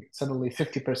making suddenly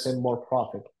 50% more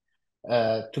profit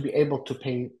to be able to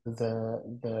pay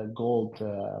the gold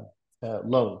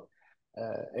loan.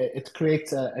 It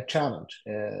creates a challenge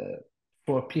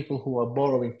for people who are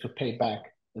borrowing to pay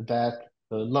back that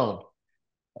loan.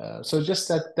 So just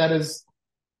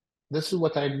this is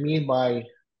what I mean by,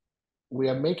 we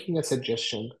are making a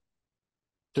suggestion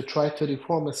to try to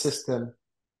reform a system,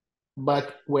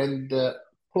 but when the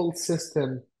full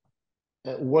system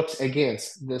works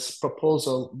against this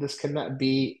proposal, this cannot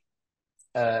be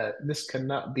a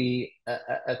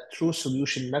true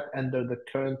solution, not under the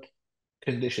current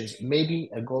conditions. Maybe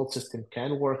a gold system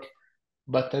can work,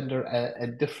 but under a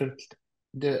different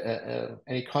an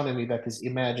economy that is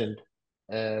imagined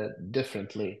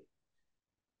differently.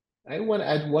 I want to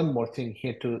add one more thing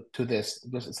here to this,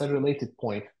 because it's a related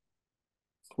point,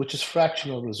 which is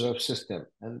fractional reserve system.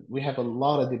 And we have a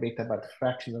lot of debate about the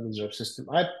fractional reserve system.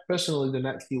 I personally do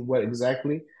not see where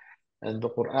exactly in the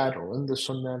Quran or in the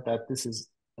Sunnah that this is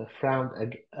frowned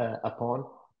upon.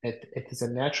 It is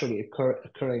a naturally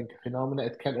occurring phenomena.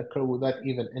 It can occur without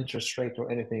even interest rate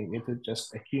or anything. It is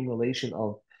just accumulation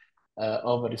of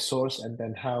a resource, and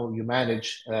then how you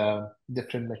manage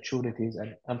different maturities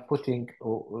and putting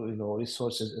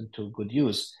resources into good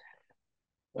use.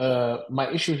 My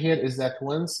issue here is that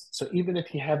so even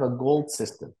if you have a gold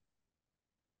system,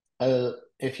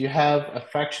 if you have a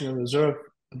fractional reserve,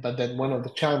 but then one of the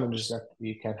challenges that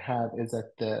you can have is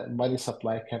that the money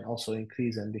supply can also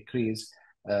increase and decrease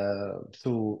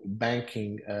through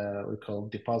banking, we call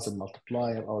deposit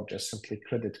multiplier, or just simply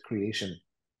credit creation,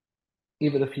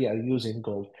 even if you are using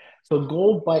gold. So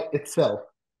gold by itself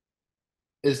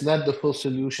is not the full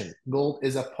solution. Gold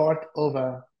is a part of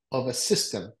a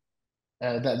system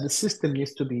that the system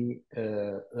needs to be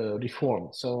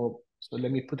reformed. So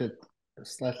let me put it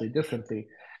slightly differently.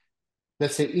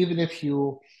 Let's say even if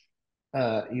you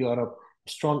are a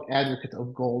strong advocate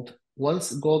of gold,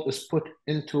 once gold is put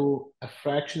into a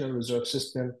fractional reserve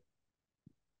system,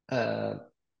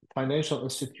 financial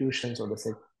institutions, or let's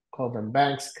say call them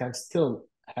banks, can still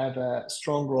have a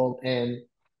strong role in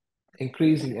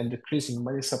increasing and decreasing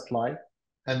money supply,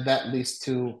 and that leads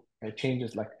to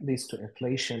changes, like leads to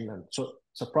inflation. And so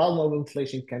problem of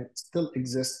inflation can still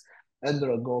exist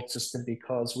under a gold system,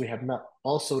 because we have not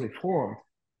also reformed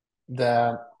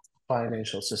the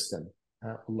financial system.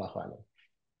 Allahu Alam.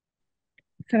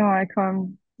 Assalamu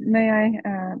alaikum. May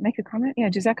I make a comment? Yeah,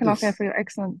 Jazakallah khair for your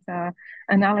excellent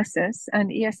analysis.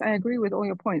 And yes, I agree with all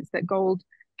your points that gold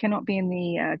cannot be in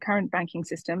the current banking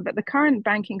system, but the current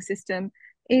banking system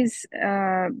is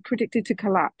predicted to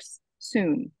collapse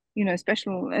soon,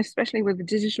 especially with the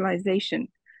digitalization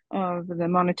of the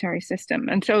monetary system.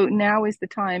 And so now is the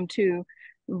time to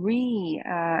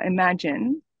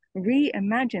reimagine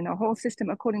a whole system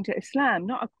according to Islam,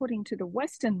 not according to the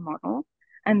Western model.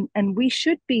 And we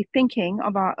should be thinking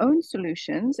of our own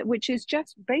solutions, which is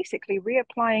just basically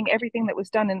reapplying everything that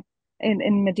was done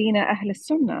in Medina Ahl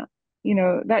Sunnah.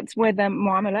 That's where the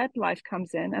Muamalat life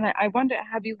comes in. And I wonder,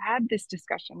 have you had this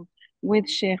discussion with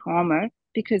Sheikh Omar?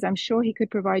 Because I'm sure he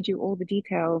could provide you all the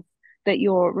details that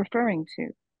you're referring to.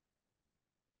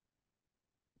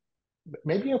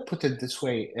 Maybe I'll put it this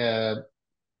way.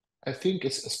 I think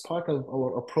it's part of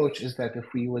our approach is that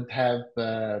if we would have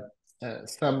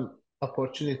some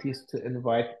opportunities to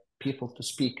invite people to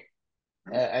speak,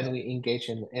 and we engage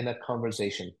in a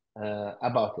conversation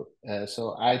about it.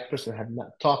 So I personally have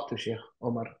not talked to Sheikh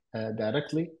Omar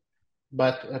directly,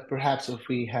 but perhaps if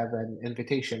we have an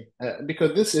invitation,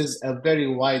 because this is a very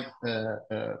wide.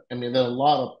 I mean, there are a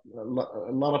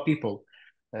lot of people,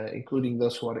 including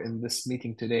those who are in this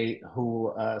meeting today,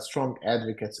 who are strong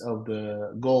advocates of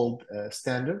the gold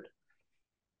standard,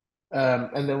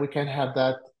 and then we can have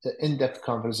that in-depth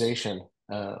conversation.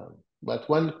 But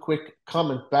one quick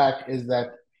comment back is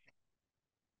that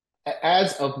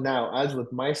as of now, as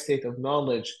with my state of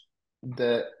knowledge,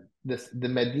 the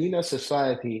Medina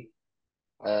society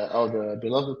or the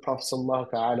beloved Prophet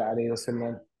sallallahu alaihi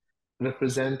wasallam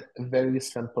represent a very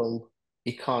simple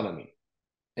economy.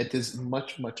 It is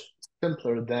much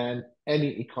simpler than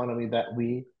any economy that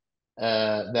we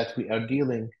are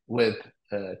dealing with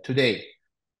today.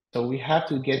 So we have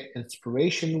to get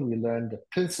inspiration. We learn the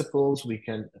principles. We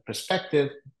can perspective,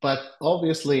 but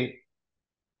obviously,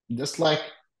 just like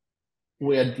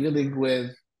we are dealing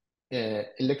with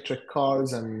electric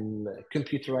cars and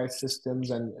computerized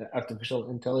systems and artificial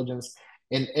intelligence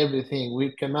in everything,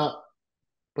 we cannot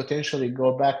potentially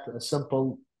go back to a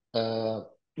simple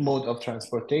mode of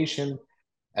transportation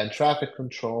and traffic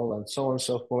control and so on and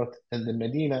so forth in the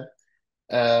Medina,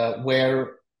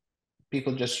 where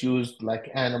people just used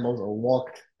like animals or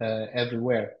walked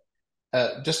everywhere.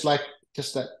 The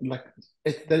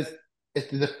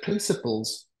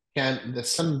principles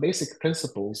some basic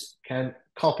principles can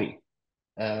copy.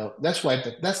 That's why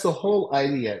that's the whole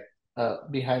idea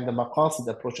behind the Maqasid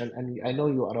approach. And I know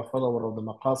you are a follower of the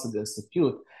Maqasid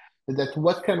Institute, that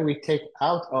what can we take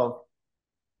out of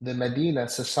the Medina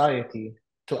society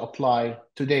to apply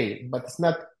today? But it's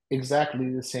not exactly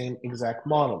the same exact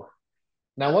model.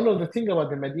 Now, one of the things about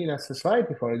the Medina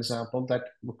society, for example, that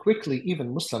quickly,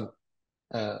 even Muslim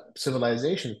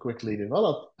civilization quickly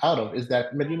developed out of, is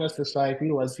that Medina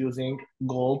society was using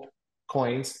gold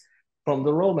coins from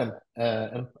the Roman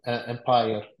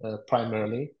Empire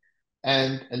primarily,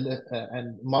 and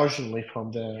marginally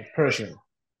from the Persian.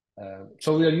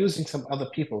 So we are using some other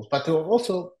peoples, but there were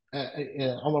also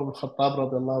Umar ibn Khattab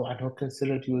radiallahu anhu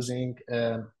considered using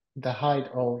the hide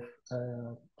of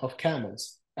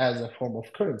camels as a form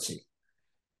of currency.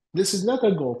 This is not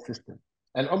a gold system,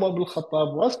 and Umar ibn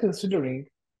Khattab was considering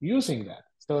using that.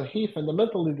 So he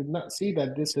fundamentally did not see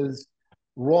that this is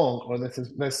wrong, or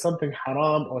there's something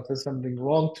haram, or there's something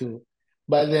wrong too.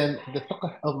 But then the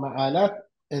fiqh of ma'alat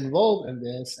involved in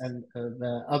this, and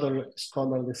the other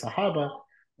scholarly Sahaba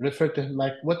referred to him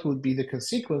like, what would be the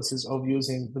consequences of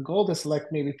using the gold? It's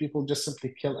like maybe people just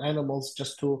simply kill animals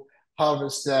just to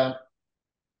harvest the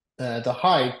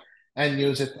hide and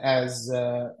use it as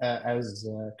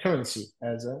currency,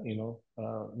 as a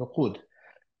nuqud,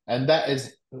 and that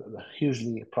is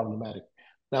hugely problematic.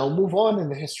 Now move on in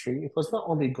the history. It was not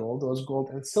only gold; it was gold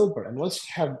and silver. And once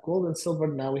you have gold and silver,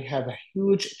 now we have a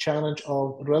huge challenge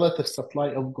of relative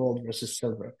supply of gold versus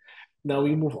silver. Now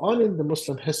we move on in the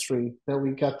Muslim history. Then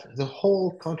we got the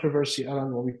whole controversy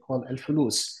around what we call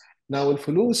al-fulus. Now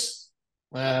al-fulus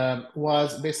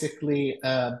was basically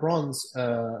bronze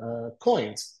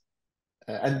coins.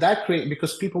 And that created,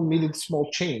 because people needed small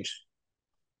change.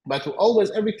 But always,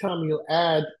 every time you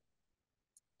add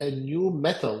a new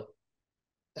metal,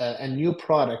 a new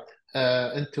product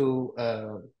into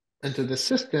the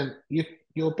system,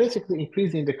 you're basically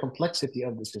increasing the complexity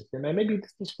of the system. And maybe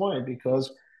this is why,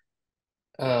 because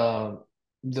the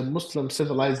Muslim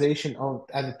civilization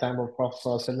at the time of Prophet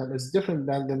ﷺ is different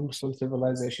than the Muslim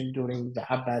civilization during the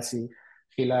Abbasi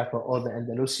Khilafah or the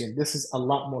Andalusian. This is a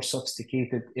lot more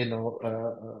sophisticated,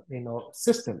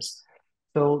 systems.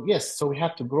 So yes, so we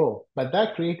have to grow, but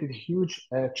that created a huge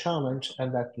challenge,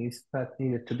 and that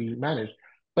needed to be managed.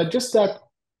 But just that,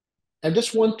 I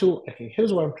just want to. Okay,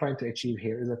 here's what I'm trying to achieve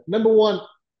here: is that number one,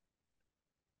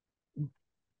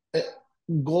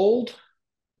 gold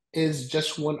is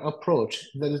just one approach.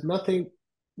 There is nothing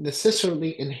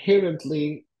necessarily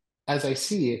inherently, as I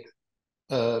see it,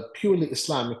 purely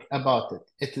Islamic about it.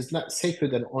 It is not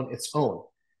sacred and on its own.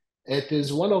 It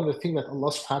is one of the things that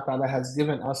Allah subhanahu wa ta'ala has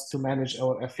given us to manage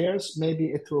our affairs. Maybe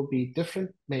it will be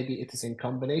different. Maybe it is in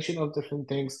combination of different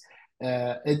things.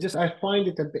 I find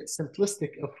it a bit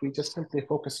simplistic if we just simply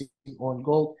focusing on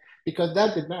gold, because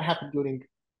that did not happen during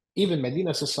even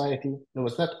Medina society. There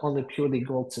was not only purely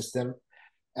gold system.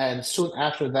 And soon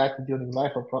after that, during the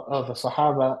life of the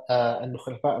Sahaba and the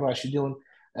Khulafa Rashidun,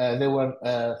 they were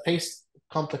faced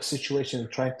complex situations,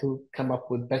 trying to come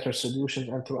up with better solutions.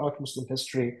 And throughout Muslim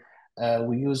history,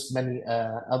 we used many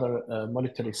other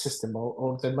monetary system,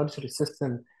 or the monetary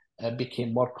system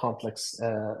became more complex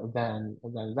than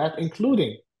that,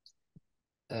 including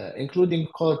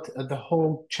call it the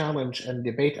whole challenge and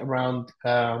debate around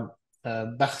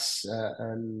بخس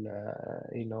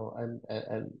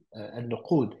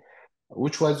النقود,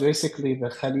 which was basically the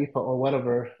Khalifa or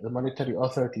whatever, the monetary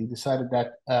authority decided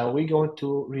that we're going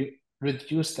to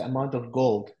reduce the amount of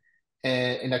gold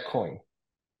in a coin.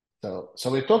 So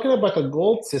we're talking about a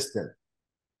gold system,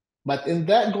 but in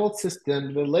that gold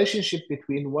system, the relationship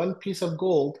between one piece of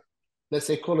gold, let's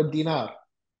say call it dinar,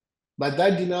 but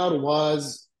that dinar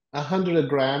was 100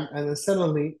 gram, and then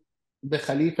suddenly the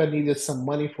Khalifa needed some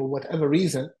money for whatever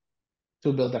reason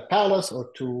to build a palace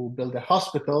or to build a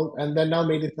hospital, and then now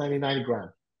made it 99 gram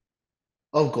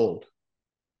of gold.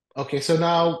 Okay, so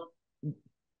now,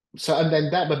 and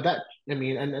then that, but that, I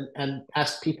mean, and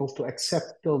asked people to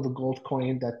accept still the gold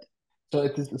coin that, so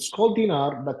it's called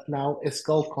dinar, but now its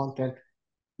gold content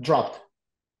dropped.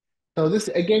 So this,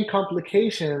 again,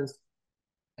 complications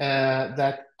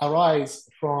that arise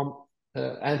from,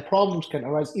 and problems can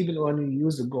arise even when you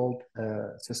use the gold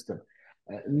system.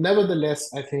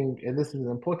 Nevertheless, I think this is an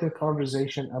important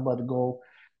conversation about gold,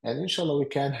 and inshallah we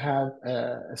can have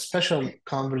a special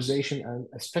conversation and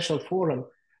a special forum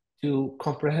to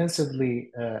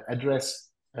comprehensively address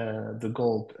the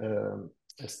gold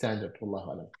standard. Wallahu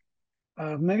alam.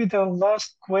 Maybe the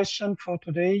last question for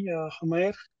today,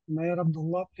 Humair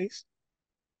Abdullah, please.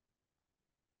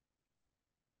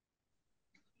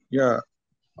 Yeah,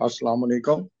 Assalamu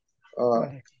alaikum.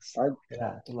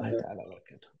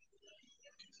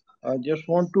 I just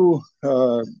want to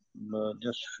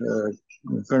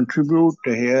contribute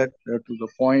here to the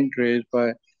point raised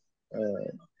by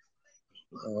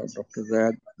Dr.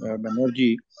 Zaid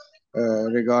Banerjee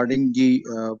regarding the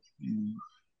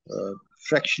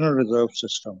fractional reserve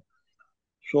system.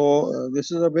 So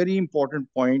this is a very important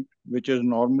point which is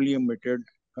normally omitted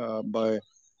by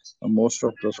most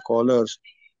of the scholars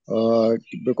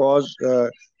because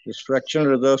this fractional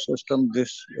reserve system,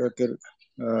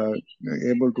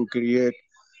 able to create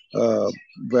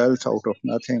wealth out of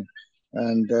nothing,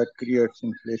 and that creates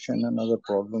inflation and other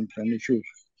problems and issues.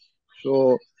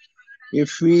 So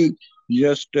if we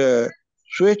just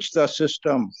switch the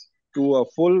system to a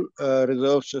full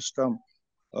reserve system,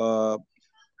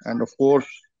 and of course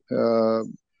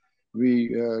we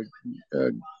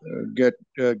get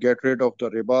rid of the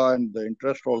riba and the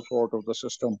interest also out of the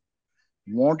system,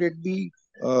 won't it be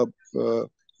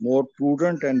more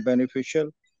prudent and beneficial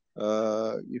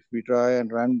if we try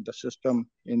and run the system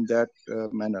in that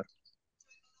manner?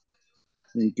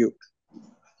 Thank you.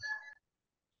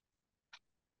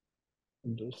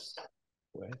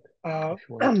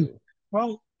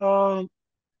 Well,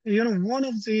 you know,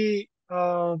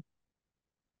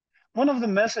 one of the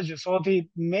messages, or the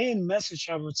main message,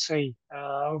 I would say,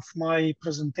 of my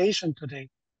presentation today,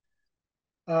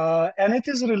 and it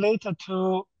is related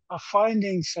to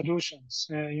finding solutions.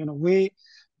 You know, we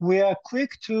are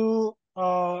quick to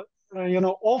you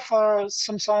know, offer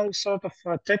some sort of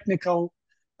technical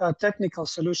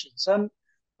solutions, and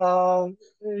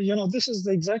you know, this is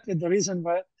exactly the reason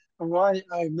why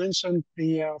I mentioned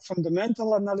the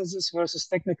fundamental analysis versus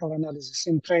technical analysis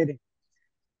in trading.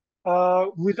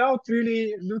 Without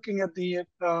really looking at the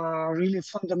really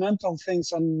fundamental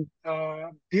things and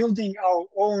building our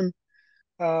own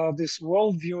this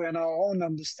worldview and our own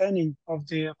understanding of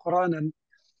the Quran,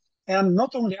 and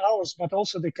not only ours, but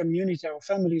also the community, our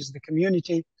families, the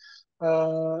community.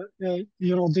 You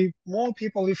know, the more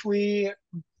people, if we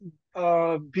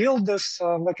build this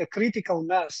like a critical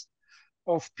mass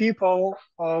of people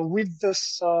with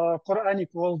this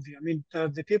Quranic worldview, I mean,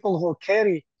 the people who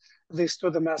carry this to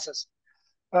the masses,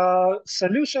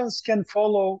 solutions can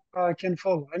follow. I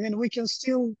mean, we can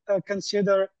still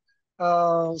consider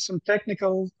some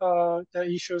technical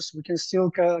issues. We can still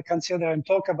consider and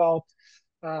talk about,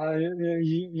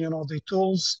 you know, the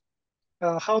tools,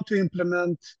 how to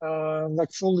implement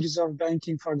like full reserve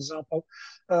banking, for example,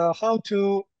 how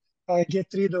to get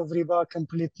rid of riba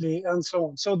completely, and so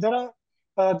on. So there are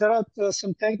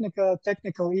some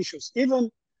technical issues. Even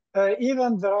there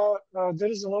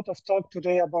is a lot of talk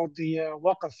today about the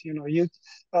waqf. You know, you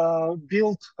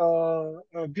build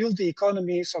the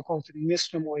economy, so-called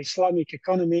Muslim or Islamic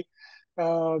economy,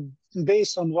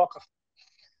 based on waqf.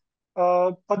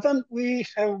 But then we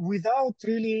have, without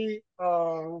really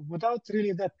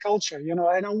that culture, you know,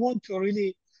 and I want to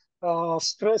really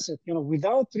stress it, you know,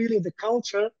 without really the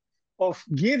culture of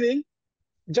giving,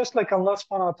 just like Allah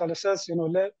subhanahu wa ta'ala says, you know,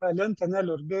 لن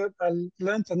تنالوا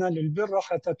البر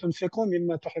حتى تنفقوا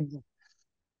مما تحبون.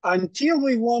 Until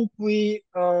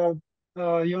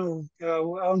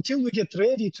until we get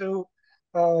ready to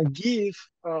give,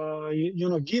 you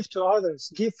know, give to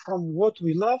others, give from what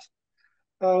we love,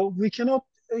 we cannot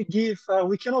give,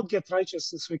 we cannot get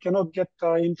righteousness, we cannot get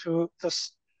into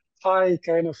this high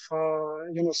kind of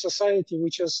society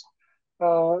which is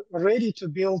ready to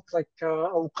build like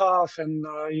awqaf and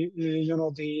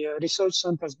the research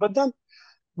centers. But then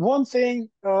one thing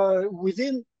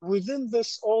within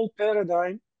this old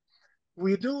paradigm,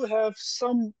 we do have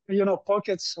some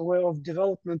pockets of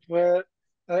development where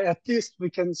at least we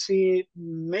can see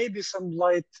maybe some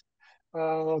light,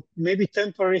 maybe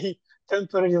temporary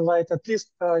light. At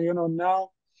least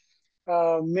now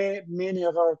many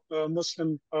of our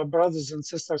Muslim brothers and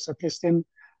sisters, at least in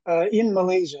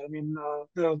Malaysia, I mean,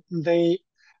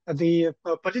 the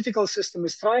political system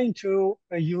is trying to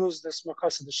use this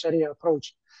Maqasid al-Shariah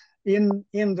approach in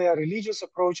their religious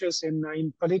approaches,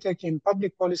 in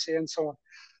public policy, and so on.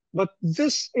 But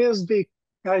this is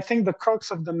I think, the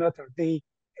crux of the matter: the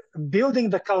building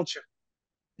the culture.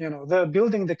 They're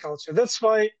building the culture. That's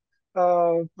why,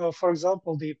 for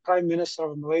example, the Prime Minister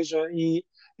of Malaysia, he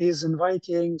is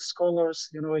inviting scholars.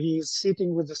 He's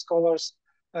sitting with the scholars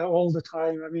all the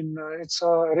time. I mean, it's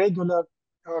a regular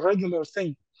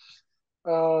thing.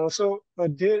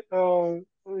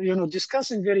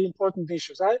 Discussing very important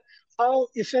issues. How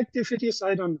effective it is,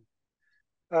 I don't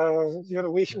know.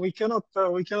 We cannot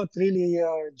really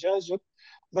judge it,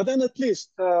 but then at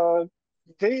least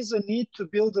there is a need to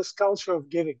build this culture of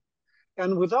giving,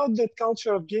 and without that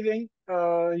culture of giving,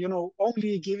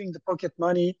 only giving the pocket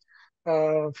money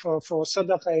for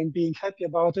sadaqah and being happy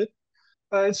about it,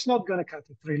 it's not going to cut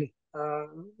it really.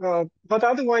 But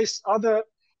otherwise, other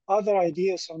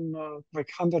ideas on like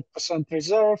 100%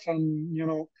 reserve,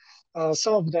 and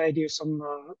some of the ideas,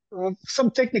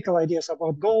 some technical ideas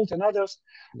about gold and others.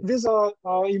 These are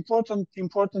important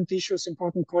issues,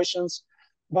 important questions,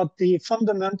 but the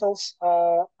fundamentals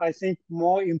are, I think,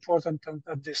 more important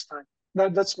at this time.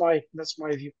 That's my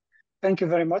view. Thank you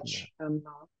very much. Yeah. And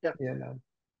yeah. Yeah, no.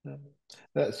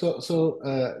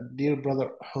 Dear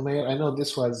brother Humair, I know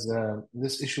this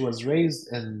issue was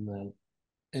raised in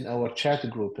our chat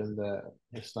group, in the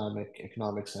Islamic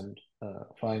economics and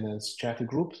finance chat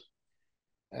group,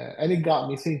 and it got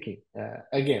me thinking.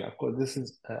 Again, of course, this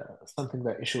is something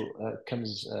that issue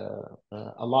comes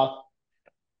a lot.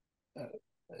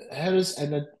 Harris,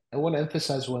 and I want to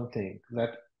emphasize one thing,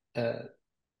 that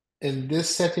in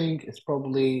this setting, it's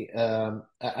probably,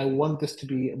 I want this to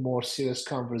be a more serious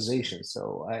conversation.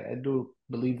 So I do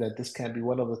believe that this can be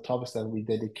one of the topics that we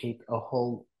dedicate a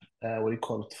whole,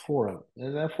 forum.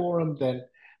 And a forum, then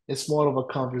it's more of a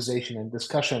conversation and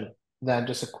discussion than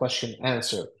just a question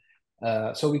answer.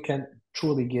 So we can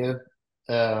truly give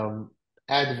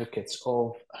advocates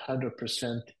of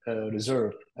 100%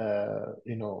 reserve,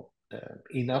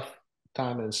 enough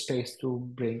time and space to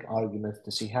bring arguments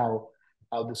to see how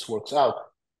this works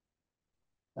out.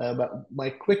 But my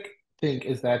quick thing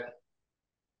is that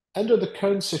under the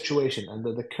current situation,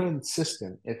 under the current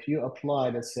system, if you apply,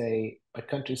 let's say, a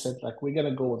country said, like, we're going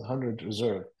to go with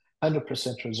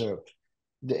 100% reserve,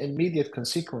 the immediate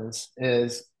consequence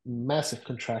is massive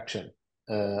contraction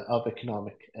of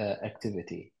economic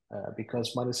activity,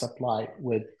 because money supply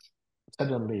would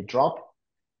suddenly drop,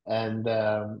 and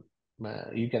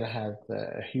you're going to have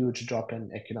a huge drop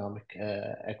in economic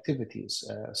activities.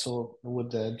 So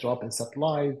with the drop in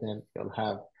supply, then you'll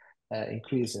have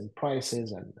increase in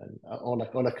prices, or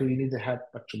we need to have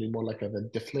actually more like a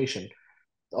deflation.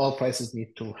 All prices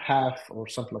need to halve or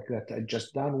something like that to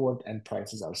adjust downward, and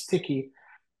prices are sticky.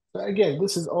 So again,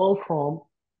 this is all from,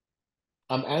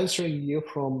 I'm answering you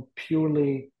from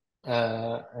purely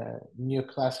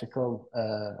neoclassical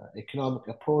economic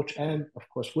approach, and of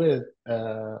course with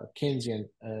Keynesian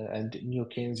and new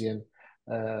Keynesian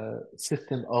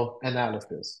system of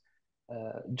analysis.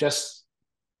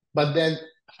 But then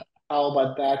how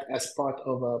about that as part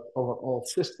of a overall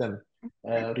system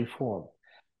reform?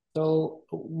 So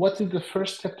what is the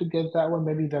first step to get that one?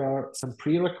 Maybe there are some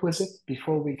prerequisites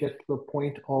before we get to the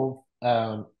point of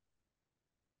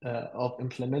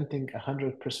implementing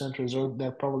 100% reserve. There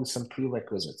are probably some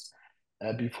prerequisites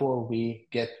before we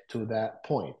get to that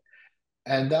point.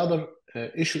 And the other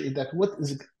issue is that what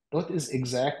is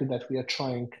exactly that we are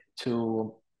trying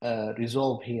to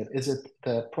resolve here? Is it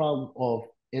the problem of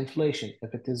inflation?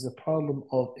 If it is the problem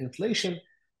of inflation,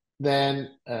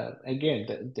 then again,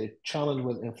 the challenge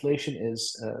with inflation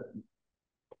is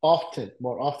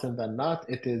more often than not,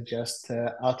 it is just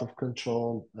out of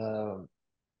control,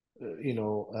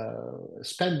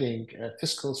 spending,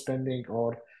 fiscal spending,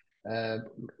 or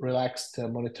relaxed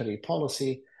monetary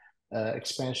policy,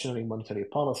 expansionary monetary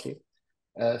policy.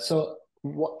 So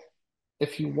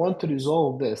if you want to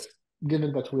resolve this,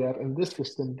 given that we are in this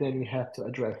system, then you have to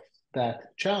address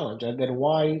that challenge. And then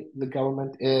why the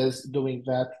government is doing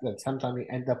that, then sometimes we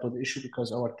end up with the issue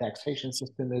because our taxation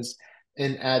system is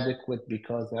inadequate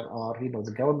because there are,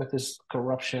 the government is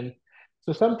corruption.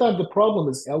 So sometimes the problem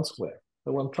is elsewhere.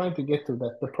 So I'm trying to get to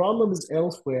that. The problem is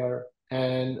elsewhere,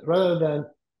 and rather than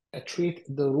treat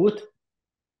the roots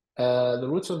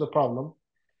of the problem,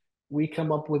 we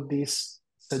come up with these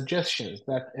suggestions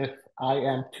that if I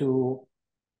am to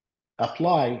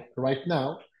apply right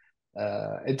now,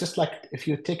 it's just like if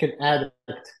you take an addict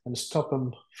and stop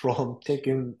him from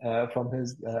taking from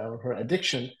his or her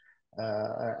addiction,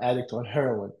 addict on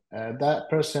heroin, that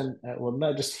person will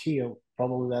not just heal.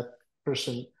 Probably that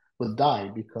person will die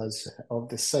because of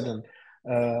the sudden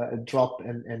drop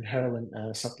in heroin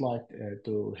supply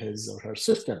to his or her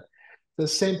system. The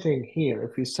same thing here.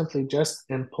 If we simply just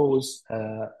impose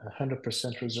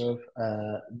 100% reserve,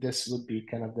 this would be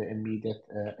kind of the immediate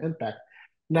impact.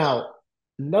 Now,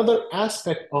 another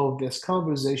aspect of this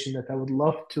conversation that I would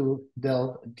love to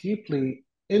delve deeply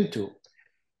into,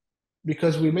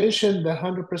 because we mentioned the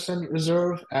 100%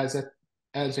 reserve as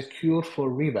a cure for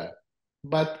riba,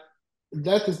 but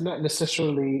that is not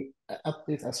necessarily, at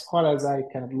least as far as I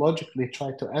can logically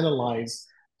try to analyze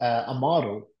a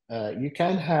model. You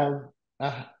can have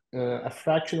a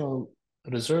fractional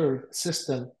reserve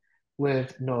system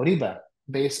with no riba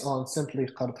based on simply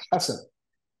qard hasan.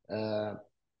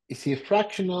 You see,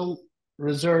 fractional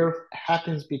reserve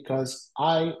happens because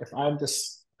if I'm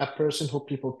just a person who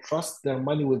people trust their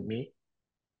money with me,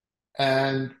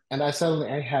 and I suddenly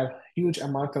I have huge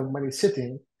amount of money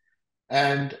sitting,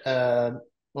 and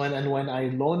when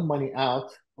I loan money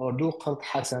out or do qard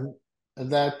hasan,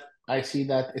 that I see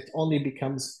that it only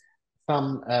becomes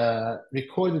some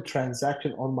recorded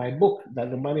transaction on my book, that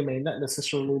the money may not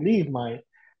necessarily leave my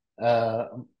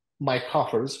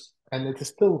coffers, and it is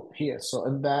still here. So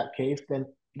in that case, then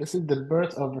this is the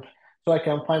birth of, so I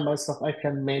can find myself, I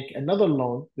can make another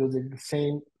loan using the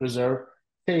same reserve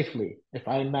safely if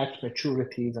I match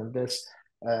maturities, and this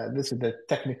is the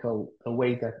technical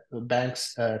way that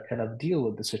banks kind of deal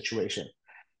with the situation.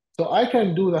 So I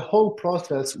can do the whole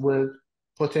process with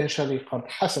potentially qard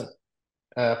hasan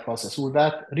process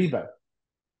without riba.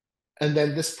 And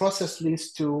then this process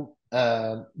leads to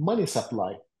money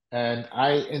supply, and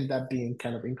I end up being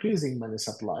kind of increasing money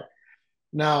supply.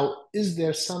 Now, is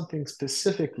there something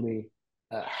specifically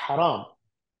haram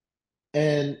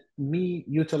and me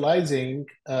utilizing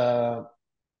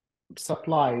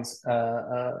supplies,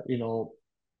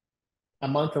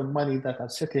 amount of money that are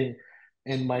sitting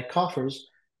in my coffers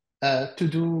to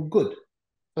do good?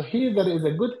 So here there is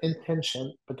a good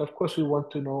intention, but of course we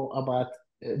want to know about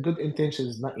good intention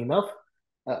is not enough.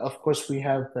 Of course we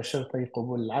have شرطي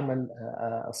قبول العمل,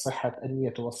 صحة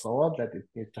النية والصواب, that it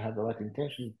needs to have the right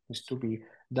intention, it needs to be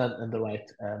done in the right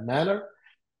manner.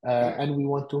 And we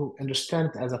want to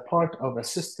understand as a part of a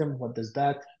system, what does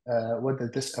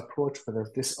this approach, what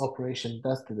does this operation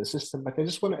does to the system. But I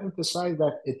just want to emphasize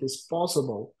that it is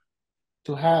possible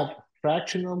to have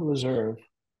fractional reserve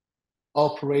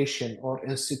operation or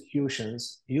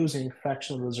institutions using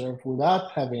fractional reserve without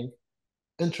having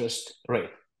interest rate.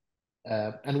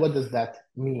 And what does that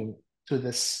mean to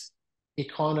this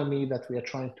economy that we are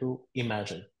trying to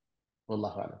imagine?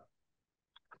 Wallahu alam.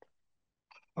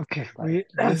 Okay,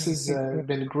 this has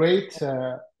been great.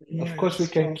 Of course, we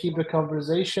can keep the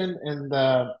conversation in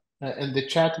the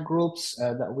chat groups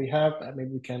that we have. I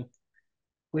mean, we can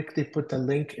quickly put a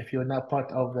link if you're not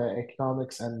part of the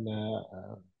economics and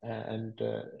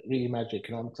reimagine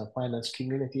economics and finance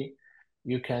community.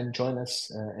 You can join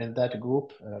us in that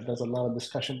group. There's a lot of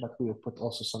discussion, but we will put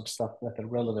also some stuff that are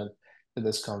relevant to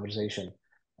this conversation.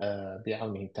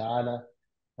 Bi'awnihi ta'ala.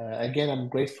 Again, I'm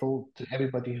grateful to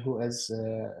everybody who is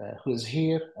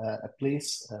here.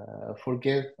 Please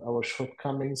forgive our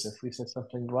shortcomings. If we said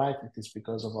something right, it is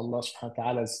because of Allah subhanahu wa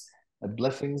ta'ala's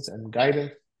blessings and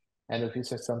guidance. And if we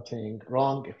said something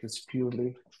wrong, if it's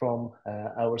purely from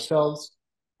ourselves,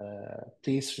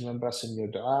 please remember us in your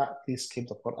dua. Please keep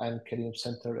the Quran Kareem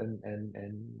center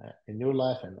in your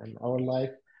life and in our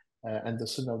life. And the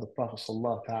sunnah of the Prophet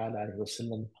sallallahu alaihi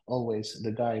wasallam, always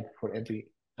the guide for every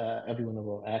one of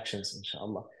our actions,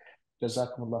 inshallah.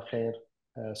 جزاكم الله خير.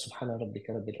 سبحان ربك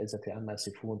رب العزة عما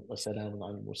يصفون وسلام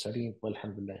على المرسلين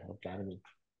والحمد لله رب العالمين.